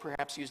supernaturally,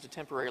 perhaps used a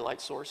temporary light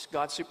source.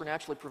 God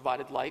supernaturally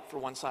provided light for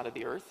one side of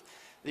the earth.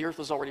 The earth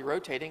was already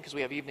rotating because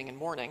we have evening and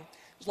morning.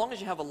 As long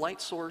as you have a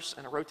light source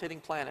and a rotating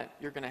planet,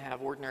 you're going to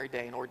have ordinary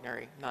day and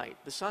ordinary night.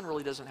 The sun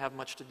really doesn't have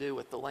much to do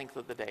with the length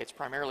of the day. It's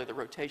primarily the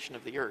rotation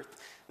of the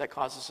earth that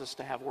causes us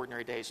to have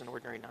ordinary days and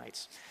ordinary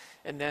nights.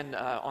 And then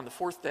on the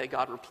 4th day,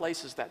 God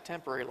replaces that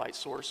temporary light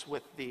source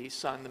with the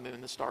sun, the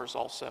moon, the stars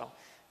also.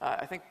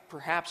 I think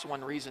perhaps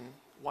one reason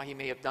why he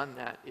may have done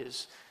that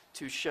is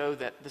to show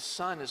that the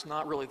sun is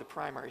not really the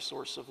primary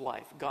source of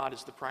life. God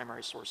is the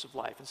primary source of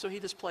life. And so he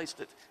displaced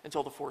it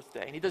until the 4th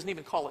day. And he doesn't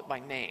even call it by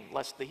name,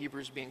 lest the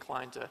Hebrews be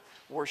inclined to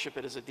worship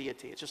it as a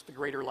deity. It's just the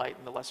greater light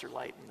and the lesser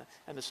light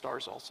and the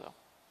stars also.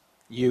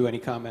 You, any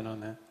comment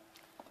on that?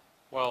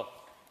 Well,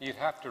 you'd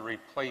have to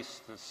replace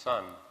the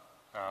sun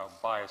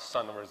by a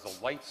sun. In other words,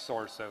 the light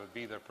source that would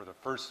be there for the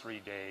first 3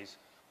 days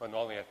would not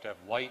only have to have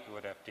light, it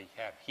would have to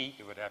have heat,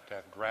 it would have to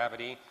have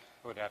gravity,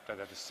 it would have to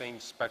have the same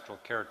spectral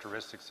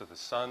characteristics of the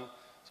sun.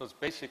 So it's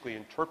basically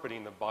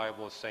interpreting the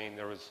Bible as saying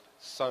there was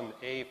sun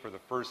A for the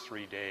first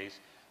 3 days,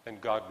 then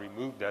God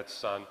removed that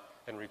sun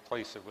and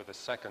replaced it with a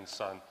second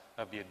sun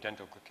of the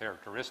identical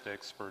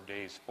characteristics for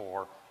days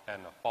 4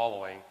 and the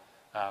following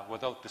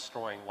without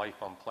destroying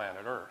life on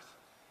planet Earth.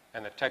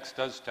 And the text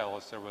does tell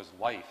us there was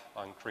life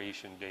on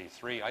creation day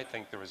 3. I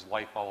think there was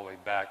life all the way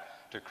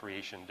back to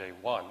creation day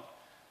 1.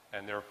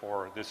 And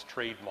therefore, this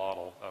trade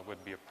model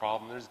would be a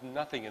problem. There's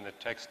nothing in the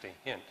text to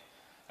hint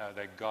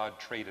that God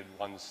traded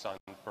one son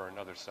for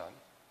another son.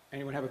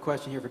 Anyone have a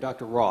question here for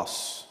Dr.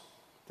 Ross?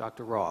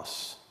 Dr.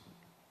 Ross.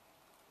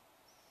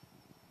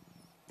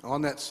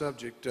 On that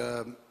subject,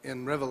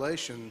 in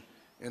Revelation,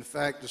 in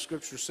fact, the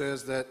scripture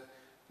says that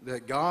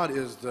God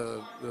is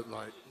the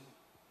light,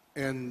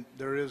 and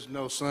there is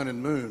no sun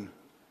and moon.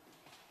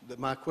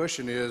 My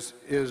question is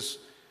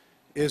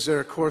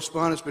there a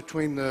correspondence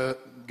between the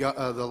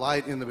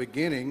light in the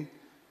beginning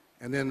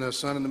and then the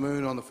sun and the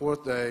moon on the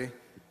 4th day,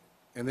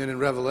 and then in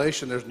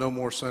Revelation there's no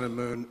more sun and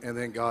moon, and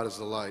then God is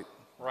the light?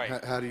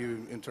 Right. How do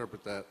you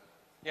interpret that?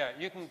 Yeah,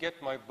 you can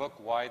get my book,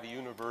 Why the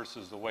Universe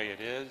is the Way It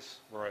Is,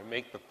 where I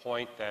make the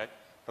point that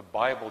the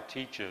Bible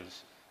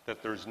teaches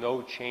that there's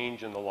no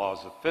change in the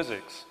laws of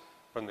physics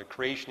from the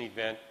creation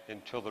event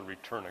until the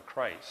return of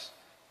Christ.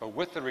 But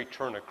with the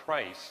return of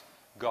Christ,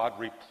 God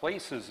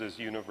replaces his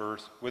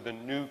universe with a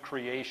new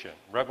creation.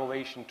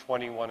 Revelation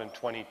 21 and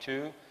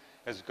 22,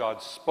 as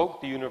God spoke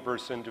the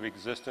universe into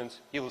existence,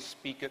 he will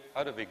speak it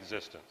out of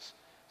existence.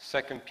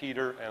 2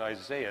 Peter and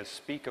Isaiah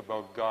speak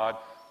about God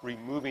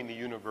removing the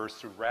universe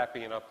through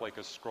wrapping it up like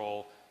a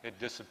scroll. It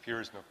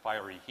disappears in a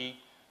fiery heat.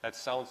 That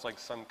sounds like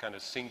some kind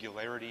of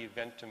singularity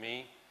event to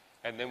me.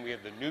 And then we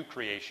have the new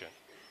creation.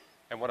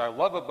 And what I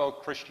love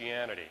about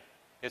Christianity,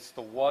 it's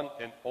the one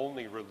and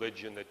only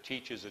religion that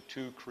teaches a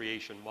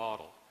two-creation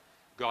model.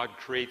 God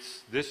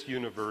creates this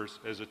universe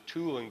as a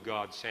tool in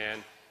God's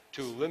hand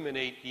to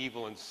eliminate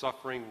evil and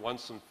suffering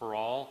once and for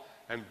all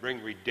and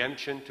bring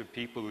redemption to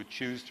people who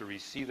choose to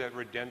receive that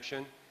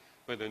redemption.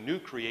 But the new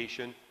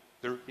creation,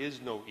 there is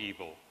no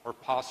evil or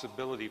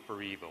possibility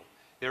for evil.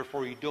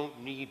 Therefore, you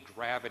don't need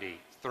gravity,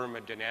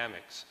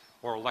 thermodynamics,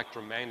 or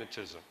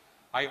electromagnetism.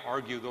 I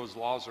argue those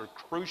laws are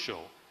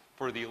crucial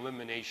for the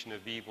elimination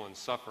of evil and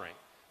suffering.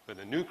 But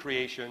the new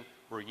creation,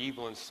 where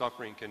evil and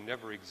suffering can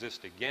never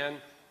exist again,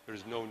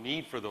 there's no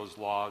need for those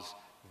laws.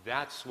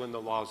 That's when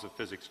the laws of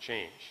physics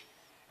change.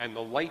 And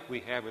the light we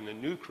have in the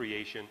new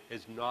creation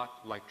is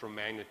not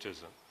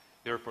electromagnetism.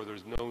 Therefore,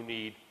 there's no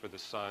need for the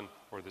sun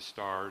or the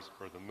stars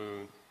or the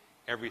moon.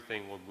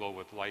 Everything will glow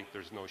with light.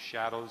 There's no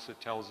shadows,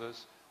 it tells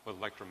us. With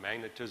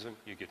electromagnetism,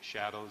 you get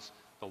shadows.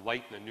 The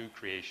light in the new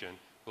creation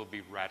will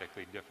be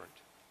radically different.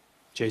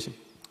 Jason?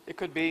 It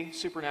could be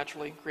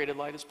supernaturally created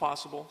light is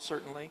possible,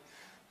 certainly.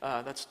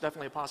 That's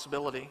definitely a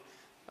possibility.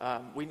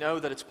 We know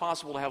that it's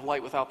possible to have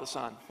light without the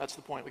sun. That's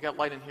the point. We got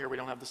light in here, we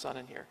don't have the sun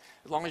in here.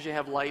 As long as you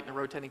have light in a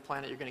rotating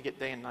planet, you're going to get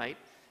day and night.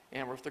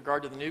 And with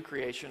regard to the new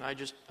creation,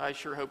 I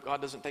sure hope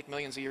God doesn't take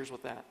millions of years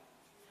with that.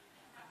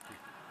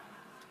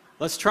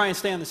 Let's try and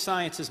stay on the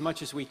science as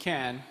much as we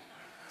can.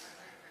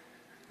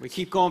 We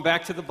keep going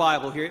back to the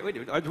Bible here. Wait,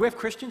 do we have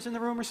Christians in the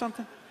room or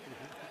something?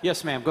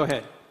 Yes, ma'am, go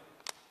ahead.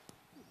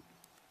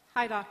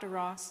 Hi, Dr.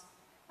 Ross.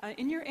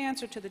 In your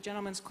answer to the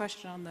gentleman's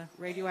question on the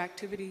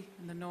radioactivity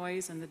and the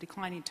noise and the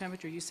declining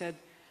temperature, you said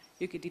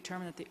you could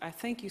determine that I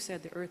think you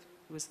said the Earth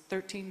was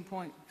 13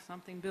 point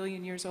something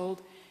billion years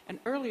old, and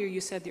earlier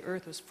you said the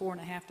Earth was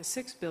 4.5 to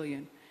 6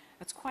 billion.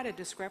 That's quite a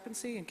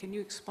discrepancy, and can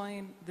you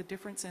explain the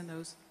difference in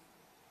those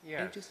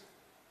ages?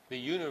 The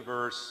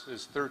universe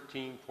is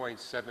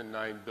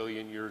 13.79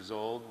 billion years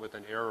old with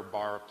an error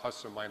bar of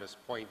plus or minus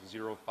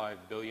 0.05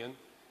 billion.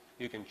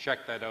 You can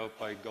check that out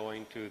by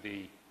going to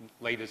the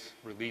latest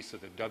release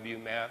of the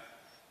WMAP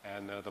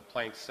and the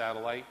Planck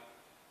satellite.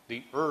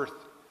 The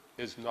Earth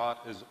is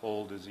not as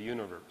old as the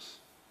universe.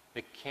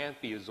 It can't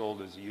be as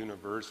old as the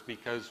universe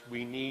because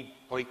we need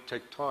plate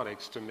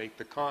tectonics to make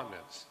the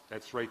continents.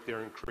 That's right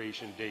there in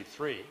Creation Day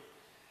 3.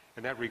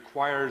 And that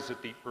requires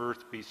that the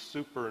Earth be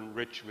super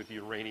enriched with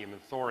uranium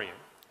and thorium,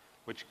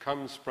 which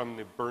comes from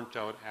the burnt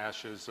out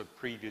ashes of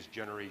previous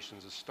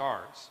generations of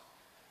stars.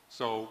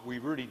 So we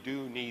really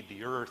do need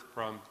the Earth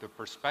from the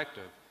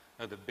perspective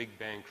of the Big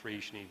Bang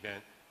creation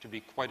event to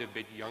be quite a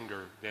bit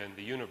younger than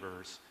the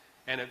universe.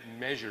 And it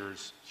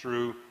measures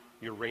through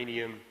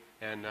uranium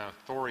and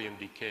thorium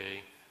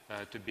decay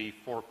to be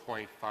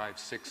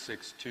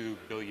 4.5662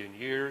 billion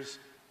years,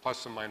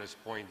 plus or minus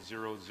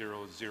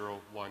 0.0001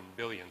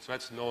 billion. So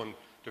that's known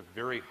to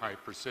very high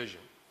precision.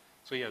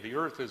 So yeah, the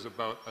Earth is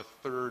about a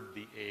third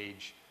the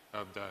age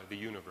of the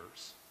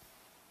universe.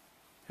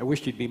 I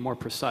wish you'd be more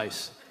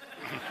precise.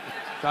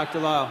 Dr.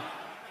 Lisle.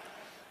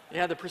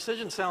 Yeah, the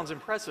precision sounds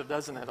impressive,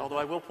 doesn't it? Although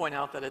I will point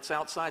out that it's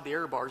outside the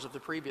error bars of the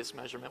previous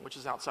measurement, which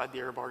is outside the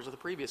error bars of the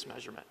previous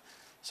measurement.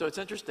 So it's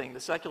interesting. The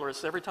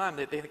secularists, every time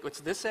they think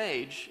it's this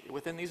age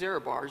within these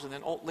error bars, and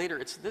then later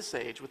it's this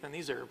age within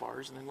these error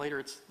bars, and then later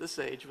it's this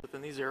age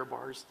within these error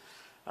bars.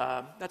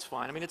 That's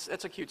fine. I mean, it's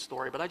a cute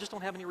story, but I just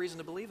don't have any reason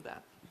to believe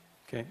that.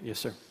 Okay, yes,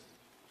 sir.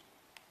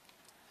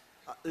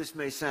 This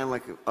may sound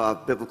like a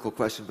biblical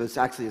question, but it's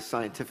actually a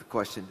scientific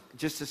question.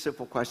 Just a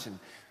simple question.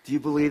 Do you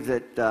believe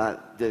that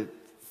the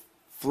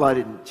flood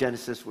in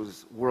Genesis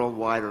was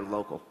worldwide or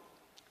local?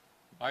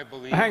 I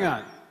believe... Hang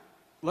on.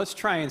 Let's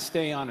try and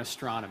stay on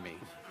astronomy.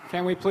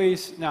 Can we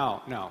please?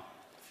 No.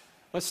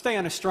 Let's stay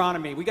on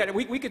astronomy.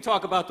 We could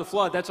talk about the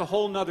flood. That's a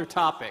whole nother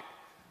topic.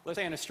 Let's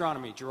stay on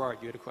astronomy. Gerard,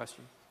 you had a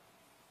question?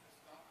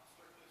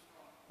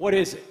 What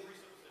is it?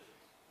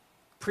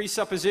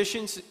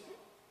 Presuppositions?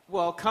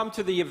 Well, come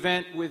to the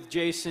event with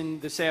Jason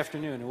this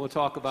afternoon, and we'll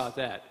talk about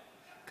that,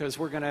 because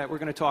we're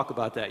gonna talk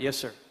about that. Yes,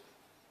 sir.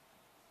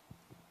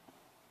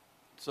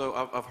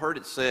 So I've heard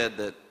it said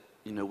that,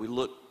 we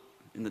look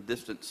in the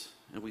distance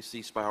and we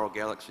see spiral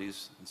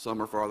galaxies, and some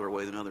are farther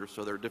away than others,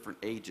 so there are different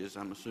ages,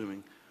 I'm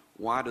assuming.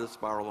 Why do the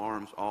spiral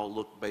arms all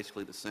look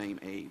basically the same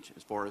age,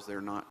 as far as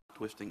they're not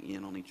twisting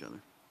in on each other?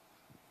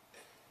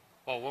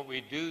 Well, what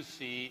we do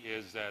see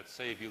is that,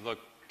 say, if you look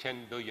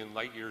 10 billion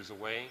light years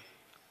away,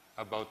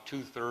 about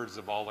 2/3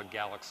 of all the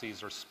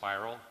galaxies are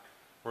spiral,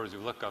 whereas you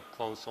look up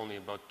close, only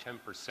about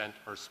 10%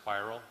 are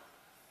spiral.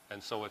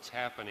 And so what's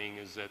happening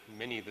is that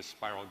many of the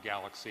spiral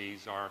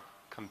galaxies are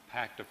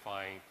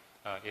compactifying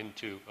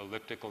into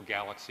elliptical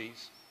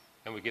galaxies.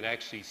 And we can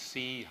actually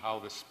see how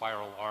the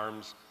spiral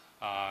arms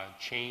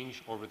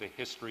change over the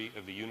history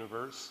of the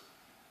universe.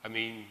 I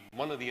mean,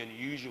 one of the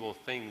unusual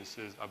things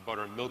about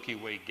our Milky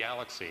Way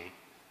galaxy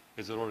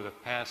is that over the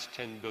past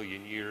 10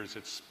 billion years,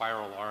 its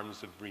spiral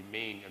arms have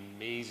remained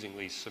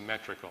amazingly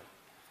symmetrical.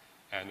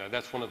 And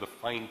that's one of the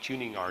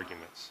fine-tuning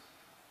arguments.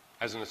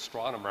 As an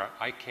astronomer,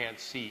 I can't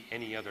see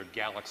any other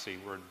galaxy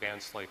where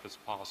advanced life is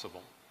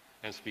possible.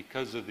 And it's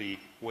because of the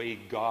way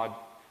God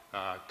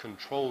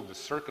controlled the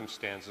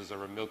circumstances of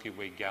our Milky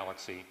Way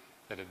galaxy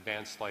that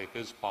advanced life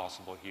is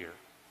possible here.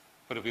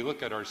 But if we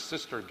look at our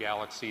sister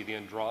galaxy, the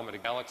Andromeda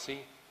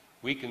galaxy,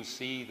 we can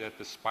see that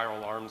the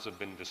spiral arms have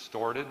been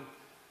distorted.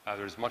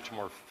 There's much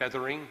more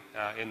feathering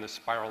in the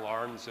spiral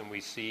arms than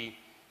we see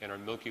in our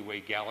Milky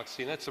Way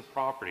galaxy, and that's a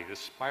property. The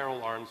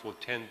spiral arms will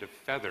tend to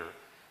feather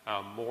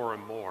more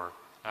and more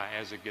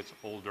as it gets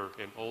older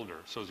and older.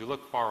 So as you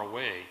look far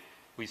away,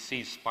 we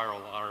see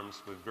spiral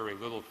arms with very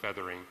little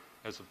feathering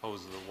as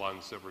opposed to the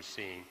ones that we're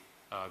seeing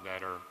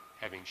that are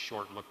having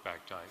short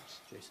look-back times.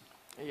 Jason?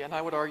 Yeah, and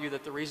I would argue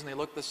that the reason they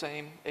look the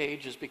same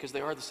age is because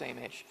they are the same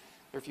age.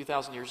 They're a few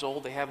thousand years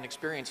old. They haven't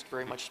experienced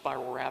very much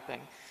spiral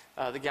wrapping.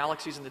 The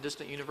galaxies in the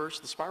distant universe,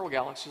 the spiral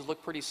galaxies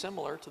look pretty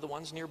similar to the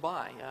ones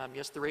nearby.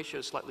 Yes, the ratio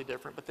is slightly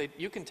different, but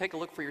you can take a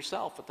look for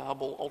yourself at the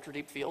Hubble Ultra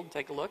Deep Field.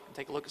 Take a look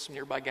at some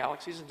nearby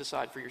galaxies and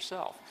decide for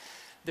yourself.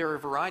 There are a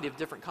variety of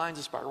different kinds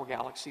of spiral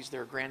galaxies.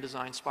 There are grand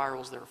design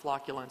spirals, there are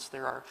flocculants,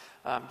 there are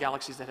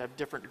galaxies that have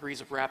different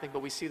degrees of wrapping,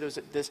 but we see those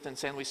at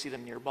distance and we see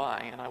them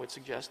nearby. And I would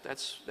suggest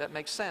that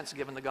makes sense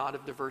given the God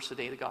of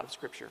diversity, the God of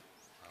Scripture.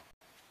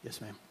 Yes,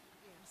 ma'am.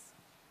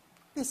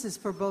 This is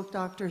for both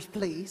doctors,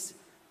 please.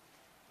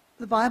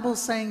 The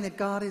Bible's saying that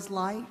God is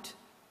light.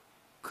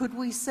 Could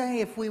we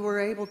say if we were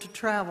able to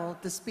travel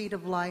at the speed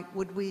of light,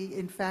 would we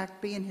in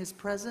fact be in his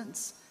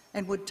presence?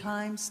 And would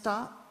time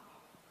stop?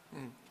 I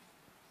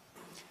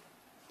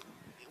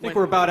think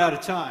we're about out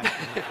of time.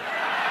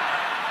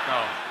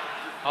 No,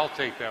 I'll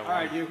take that one. All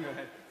right, you go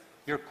ahead.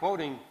 You're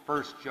quoting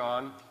 1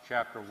 John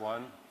chapter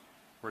 1,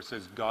 where it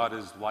says God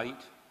is light,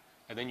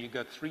 and then you've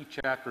got 3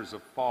 chapters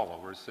of follow,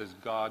 where it says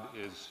God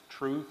is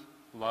truth,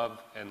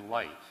 love, and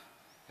life.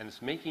 And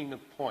it's making the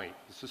point,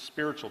 it's a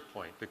spiritual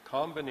point, the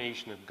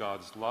combination of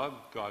God's love,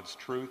 God's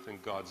truth,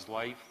 and God's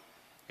life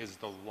is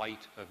the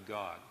light of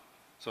God.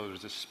 So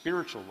there's a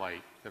spiritual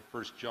light that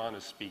 1 John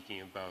is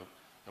speaking about,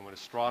 and what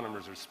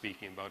astronomers are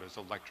speaking about is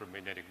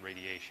electromagnetic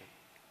radiation.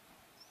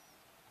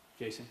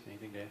 Jason,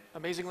 anything to add?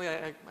 Amazingly,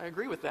 I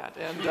agree with that.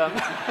 And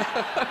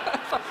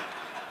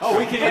oh,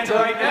 we can end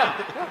right now.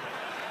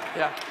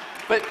 Yeah,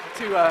 but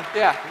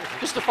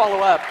just to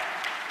follow up,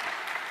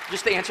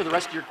 just to answer the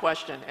rest of your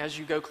question, as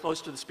you go close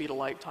to the speed of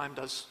light, time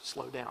does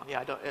slow down.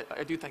 Yeah,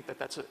 I do think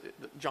that's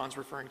John's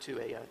referring to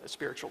a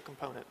spiritual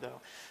component, though.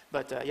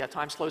 But yeah,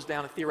 time slows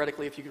down, and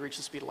theoretically, if you could reach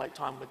the speed of light,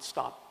 time would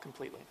stop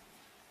completely.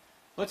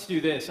 Let's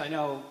do this. I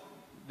know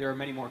there are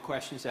many more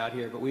questions out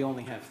here, but we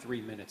only have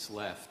 3 minutes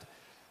left.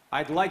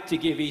 I'd like to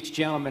give each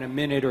gentleman a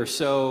minute or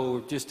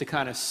so just to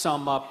kind of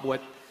sum up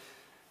what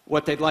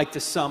they'd like to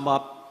sum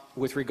up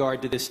with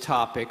regard to this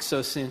topic.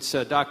 So since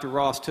Dr.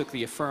 Ross took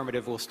the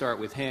affirmative, we'll start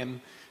with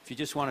him. If you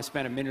just want to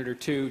spend a minute or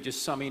two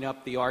just summing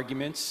up the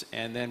arguments,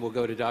 and then we'll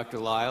go to Dr.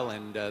 Lisle,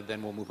 and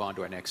then we'll move on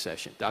to our next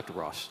session. Dr.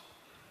 Ross.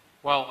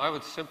 Well, I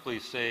would simply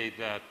say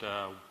that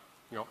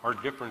our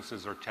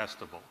differences are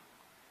testable.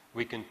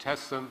 We can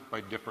test them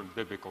by different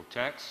biblical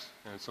texts,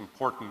 and it's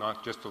important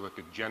not just to look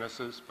at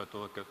Genesis, but to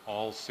look at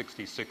all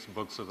 66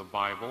 books of the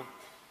Bible.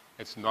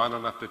 It's not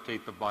enough to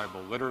take the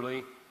Bible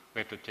literally.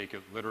 We have to take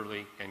it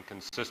literally and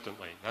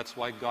consistently. That's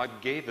why God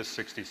gave us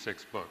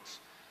 66 books,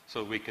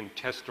 so we can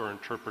test our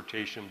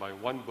interpretation by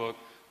one book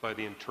by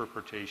the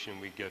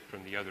interpretation we get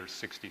from the other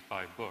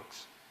 65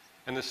 books.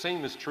 And the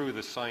same is true of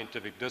the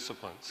scientific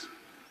disciplines.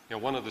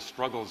 One of the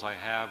struggles I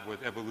have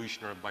with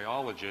evolutionary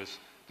biologists,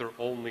 they're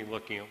only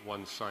looking at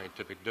one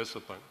scientific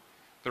discipline.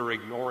 They're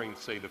ignoring,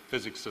 say, the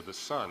physics of the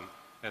sun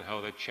and how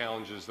that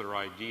challenges their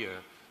idea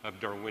of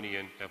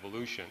Darwinian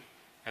evolution.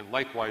 And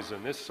likewise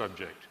in this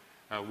subject,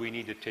 we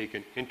need to take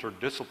an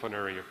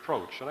interdisciplinary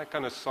approach. And I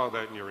kind of saw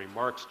that in your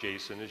remarks,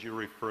 Jason, as you're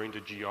referring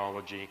to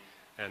geology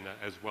and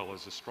as well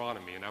as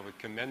astronomy, and I would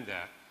commend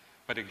that.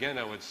 But again,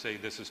 I would say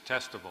this is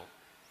testable.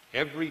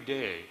 Every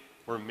day,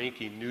 we're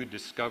making new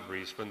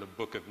discoveries from the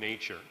book of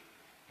nature,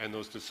 and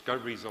those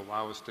discoveries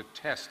allow us to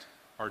test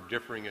our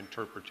differing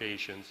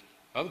interpretations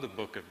of the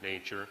book of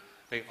nature.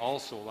 They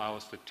also allow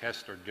us to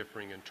test our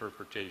differing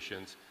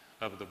interpretations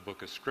of the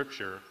book of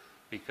Scripture,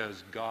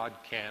 because God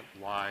can't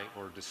lie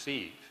or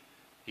deceive.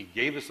 He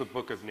gave us a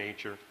book of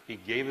nature. He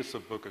gave us a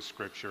book of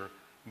Scripture.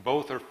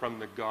 Both are from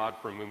the God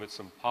from whom it's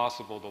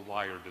impossible to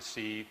lie or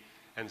deceive,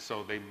 and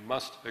so they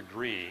must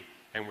agree.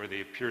 And where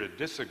they appear to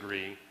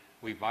disagree,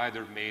 we've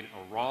either made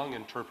a wrong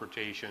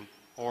interpretation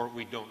or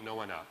we don't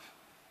know enough.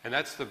 And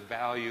that's the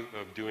value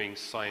of doing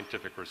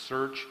scientific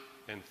research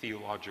and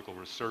theological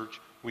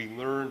research. We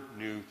learn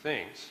new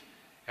things,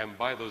 and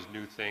by those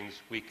new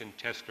things, we can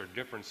test our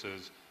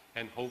differences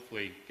and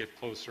hopefully get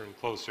closer and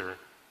closer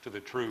to the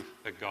truth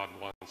that God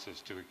wants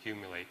us to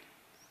accumulate.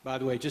 By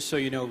the way, just so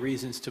you know,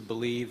 Reasons to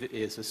Believe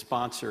is a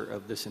sponsor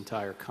of this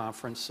entire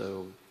conference,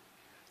 so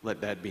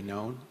let that be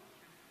known.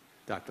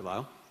 Dr.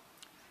 Lisle.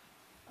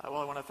 Well,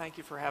 I want to thank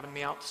you for having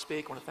me out to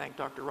speak. I want to thank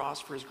Dr.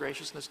 Ross for his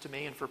graciousness to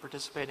me and for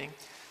participating.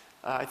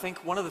 I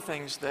think one of the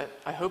things that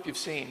I hope you've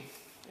seen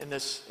in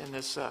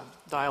this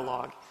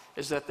dialogue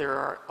is that there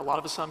are a lot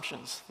of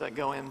assumptions that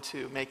go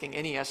into making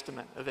any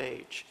estimate of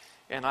age.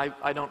 And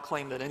I don't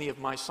claim that any of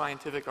my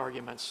scientific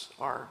arguments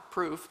are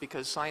proof,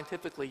 because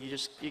scientifically you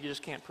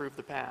just can't prove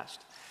the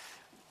past.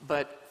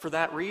 But for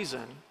that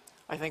reason,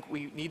 I think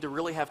we need to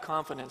really have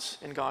confidence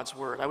in God's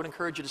Word. I would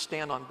encourage you to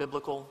stand on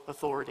biblical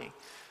authority.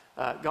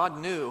 God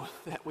knew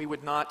that we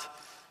would not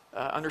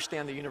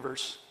understand the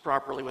universe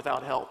properly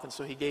without help, and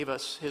so He gave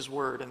us His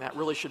Word, and that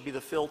really should be the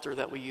filter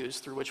that we use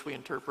through which we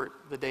interpret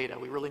the data.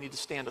 We really need to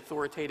stand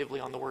authoritatively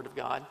on the Word of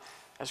God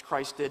as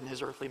Christ did in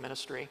his earthly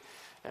ministry,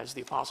 as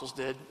the apostles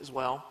did as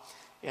well.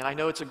 And I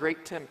know it's a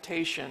great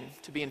temptation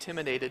to be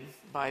intimidated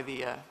by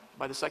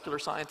the secular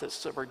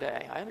scientists of our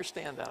day. I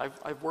understand that.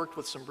 I've worked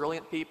with some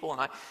brilliant people,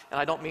 and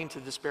I don't mean to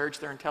disparage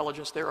their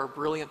intelligence. There are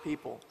brilliant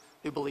people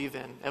who believe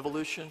in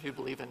evolution, who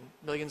believe in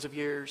millions of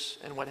years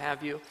and what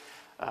have you.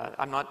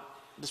 I'm not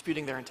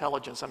disputing their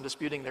intelligence. I'm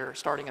disputing their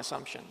starting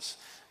assumptions,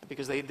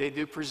 because they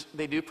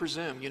do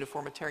presume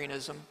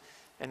uniformitarianism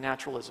and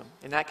naturalism,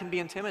 and that can be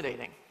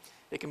intimidating.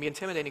 It can be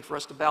intimidating for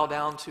us to bow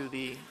down to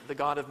the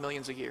God of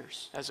millions of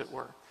years, as it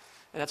were.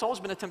 And that's always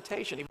been a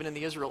temptation, even in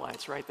the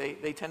Israelites, right?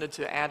 They tended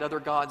to add other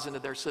gods into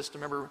their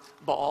system. Remember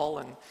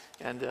Baal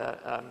and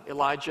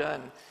Elijah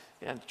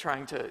and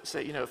trying to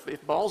say,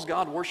 if Baal's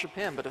God, worship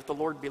him, but if the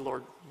Lord be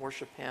Lord,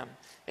 worship him.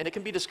 And it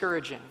can be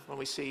discouraging when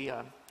we see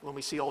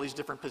all these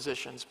different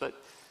positions. But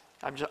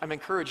I'm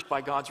encouraged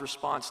by God's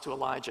response to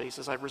Elijah. He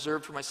says, I've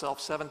reserved for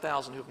myself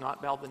 7,000 who have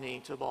not bowed the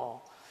knee to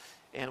Baal.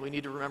 And we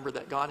need to remember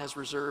that God has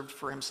reserved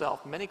for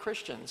himself many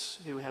Christians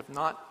who have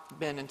not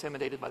been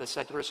intimidated by the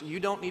secularists.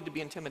 You don't need to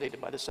be intimidated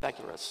by the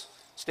secularists.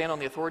 Stand on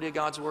the authority of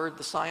God's word.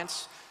 The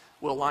science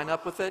will line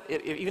up with it.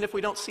 Even if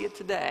we don't see it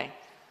today,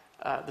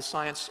 the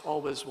science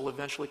always will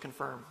eventually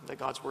confirm that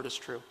God's word is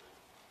true.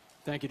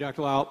 Thank you,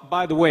 Dr. Lisle.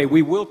 By the way,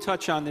 we will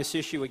touch on this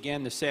issue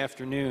again this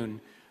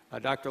afternoon.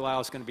 Dr.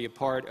 Lisle is going to be a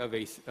part of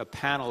a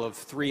panel of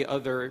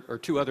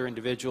two other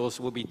individuals.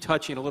 We'll be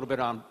touching a little bit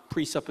on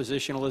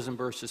presuppositionalism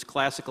versus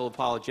classical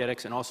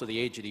apologetics, and also the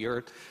age of the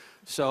earth.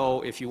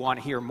 So if you want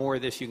to hear more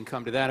of this, you can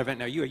come to that event.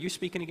 Now, are you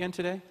speaking again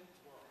today?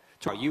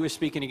 Tomorrow. You are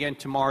speaking again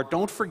tomorrow.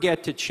 Don't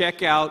forget to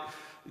check out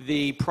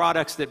the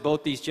products that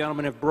both these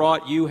gentlemen have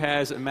brought. You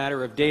has A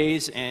Matter of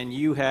Days, and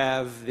you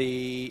have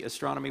the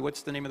astronomy.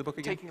 What's the name of the book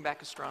again? Taking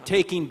Back Astronomy.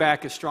 Taking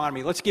Back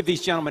Astronomy. Let's give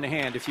these gentlemen a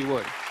hand, if you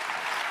would.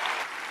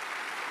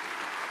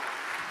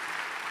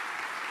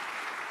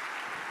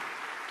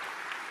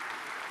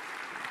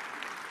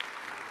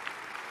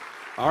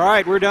 All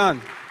right, we're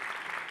done.